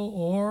show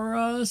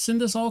or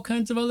send us all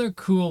kinds of other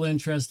cool,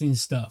 interesting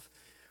stuff.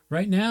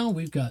 Right now,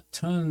 we've got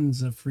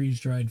tons of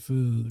freeze-dried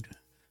food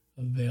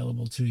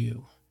available to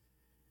you.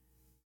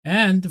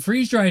 And the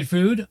freeze-dried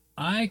food,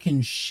 I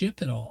can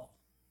ship it all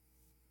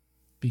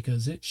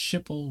because it's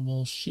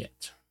shippable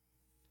shit.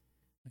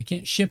 I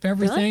can't ship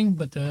everything,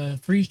 but the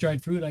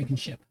freeze-dried food I can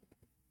ship.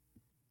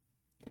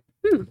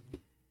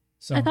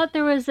 So I thought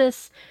there was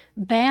this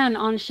ban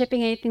on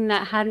shipping anything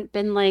that hadn't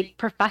been like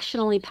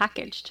professionally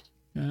packaged.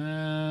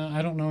 I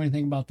don't know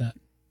anything about that.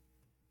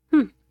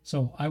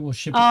 So I will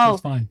ship it. Oh,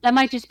 That's fine. that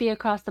might just be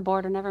across the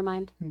border. Never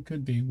mind. It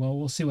could be. Well,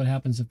 we'll see what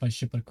happens if I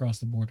ship it across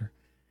the border.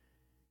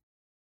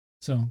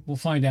 So we'll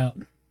find out.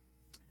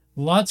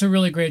 Lots of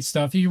really great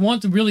stuff. If you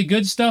want the really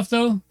good stuff,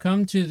 though,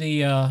 come to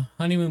the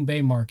Honeymoon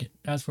Bay Market.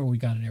 That's where we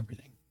got it,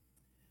 everything.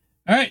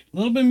 All right, a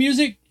little bit of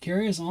music.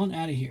 Carry us on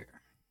out of here.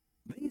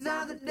 These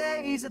are the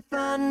days of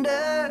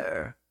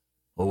thunder.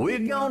 We're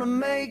gonna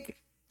make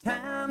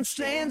time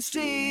stand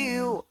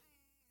still.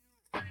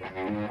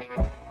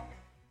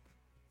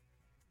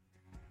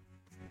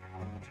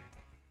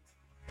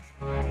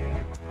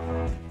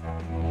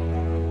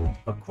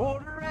 A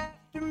quarter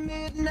after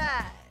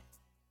midnight,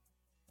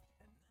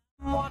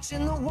 I'm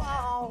watching the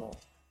wall.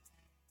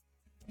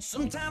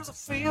 Sometimes I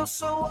feel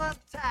so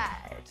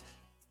uptight,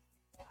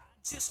 I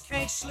just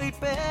can't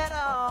sleep at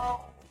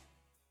all.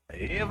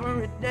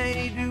 Every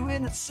day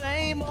doing the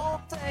same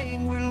old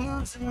thing, we're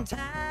losing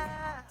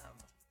time.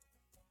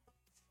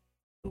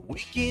 The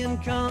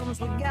weekend comes,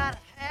 we gotta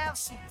have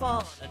some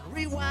fun and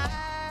rewind.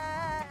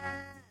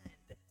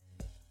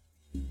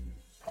 These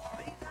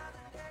are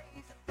the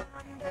days of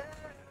thunder.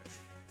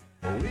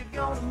 We're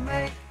gonna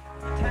make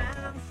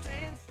time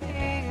stand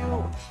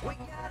still. We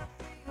gotta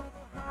feel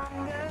the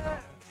hunger,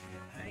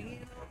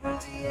 hanging over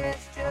the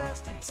edge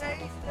just to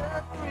taste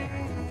the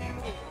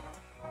thrill.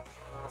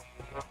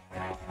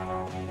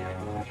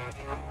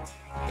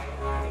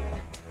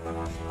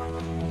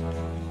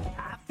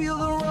 I feel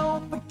the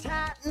rope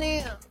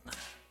tightening,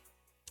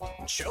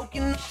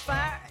 choking off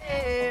our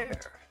air.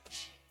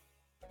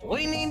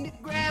 We need to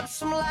grab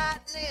some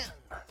lightning.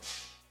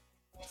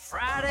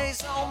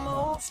 Friday's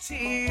almost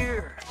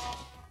here.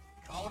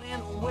 Caught in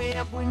a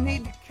web, we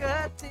need to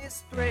cut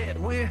this thread.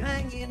 We're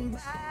hanging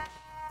by.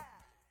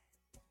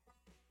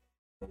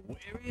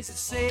 Where is it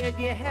said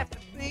you have to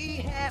be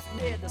half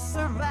dead to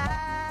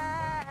survive?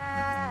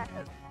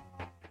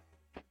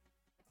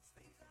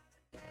 These are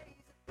the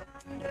days of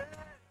thunder.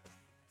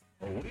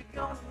 We're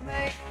gonna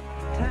make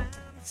time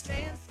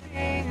stand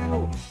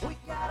still. We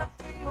gotta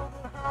feel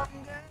the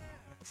hunger,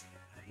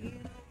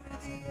 hanging over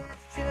the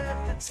edge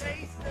just to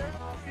taste the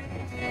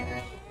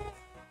thrill.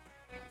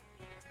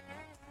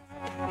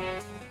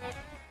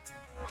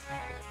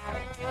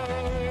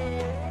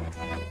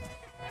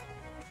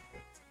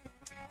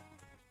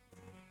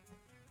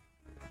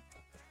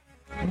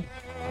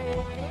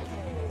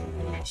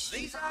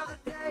 These are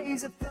the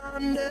days of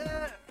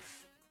thunder.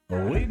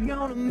 We're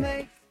gonna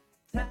make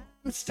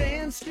time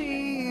stand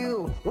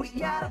still. We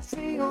gotta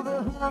feel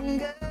the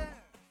hunger,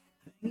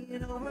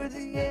 hanging over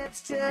the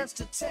edge just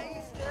to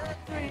taste the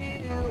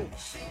thrill.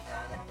 These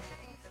are the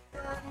days of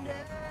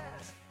thunder.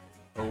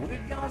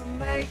 We're gonna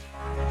make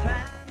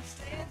time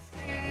stand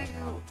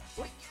still.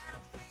 We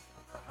gotta feel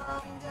the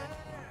hunger,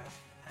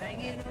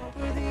 hanging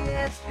over the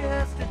edge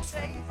just to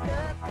taste the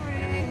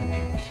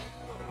thrill.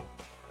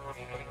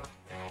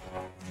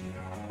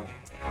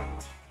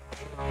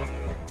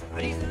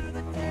 These are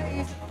the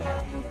days of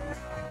thunder.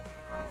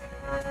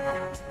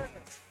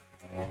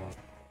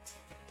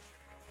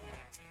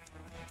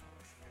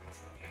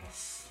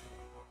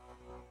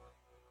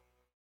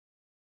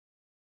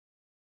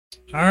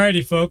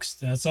 Alrighty, folks.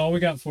 That's all we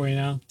got for you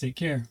now. Take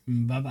care.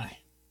 Bye-bye.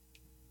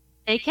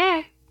 Take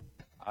care.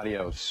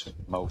 Adios,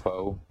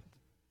 mofo.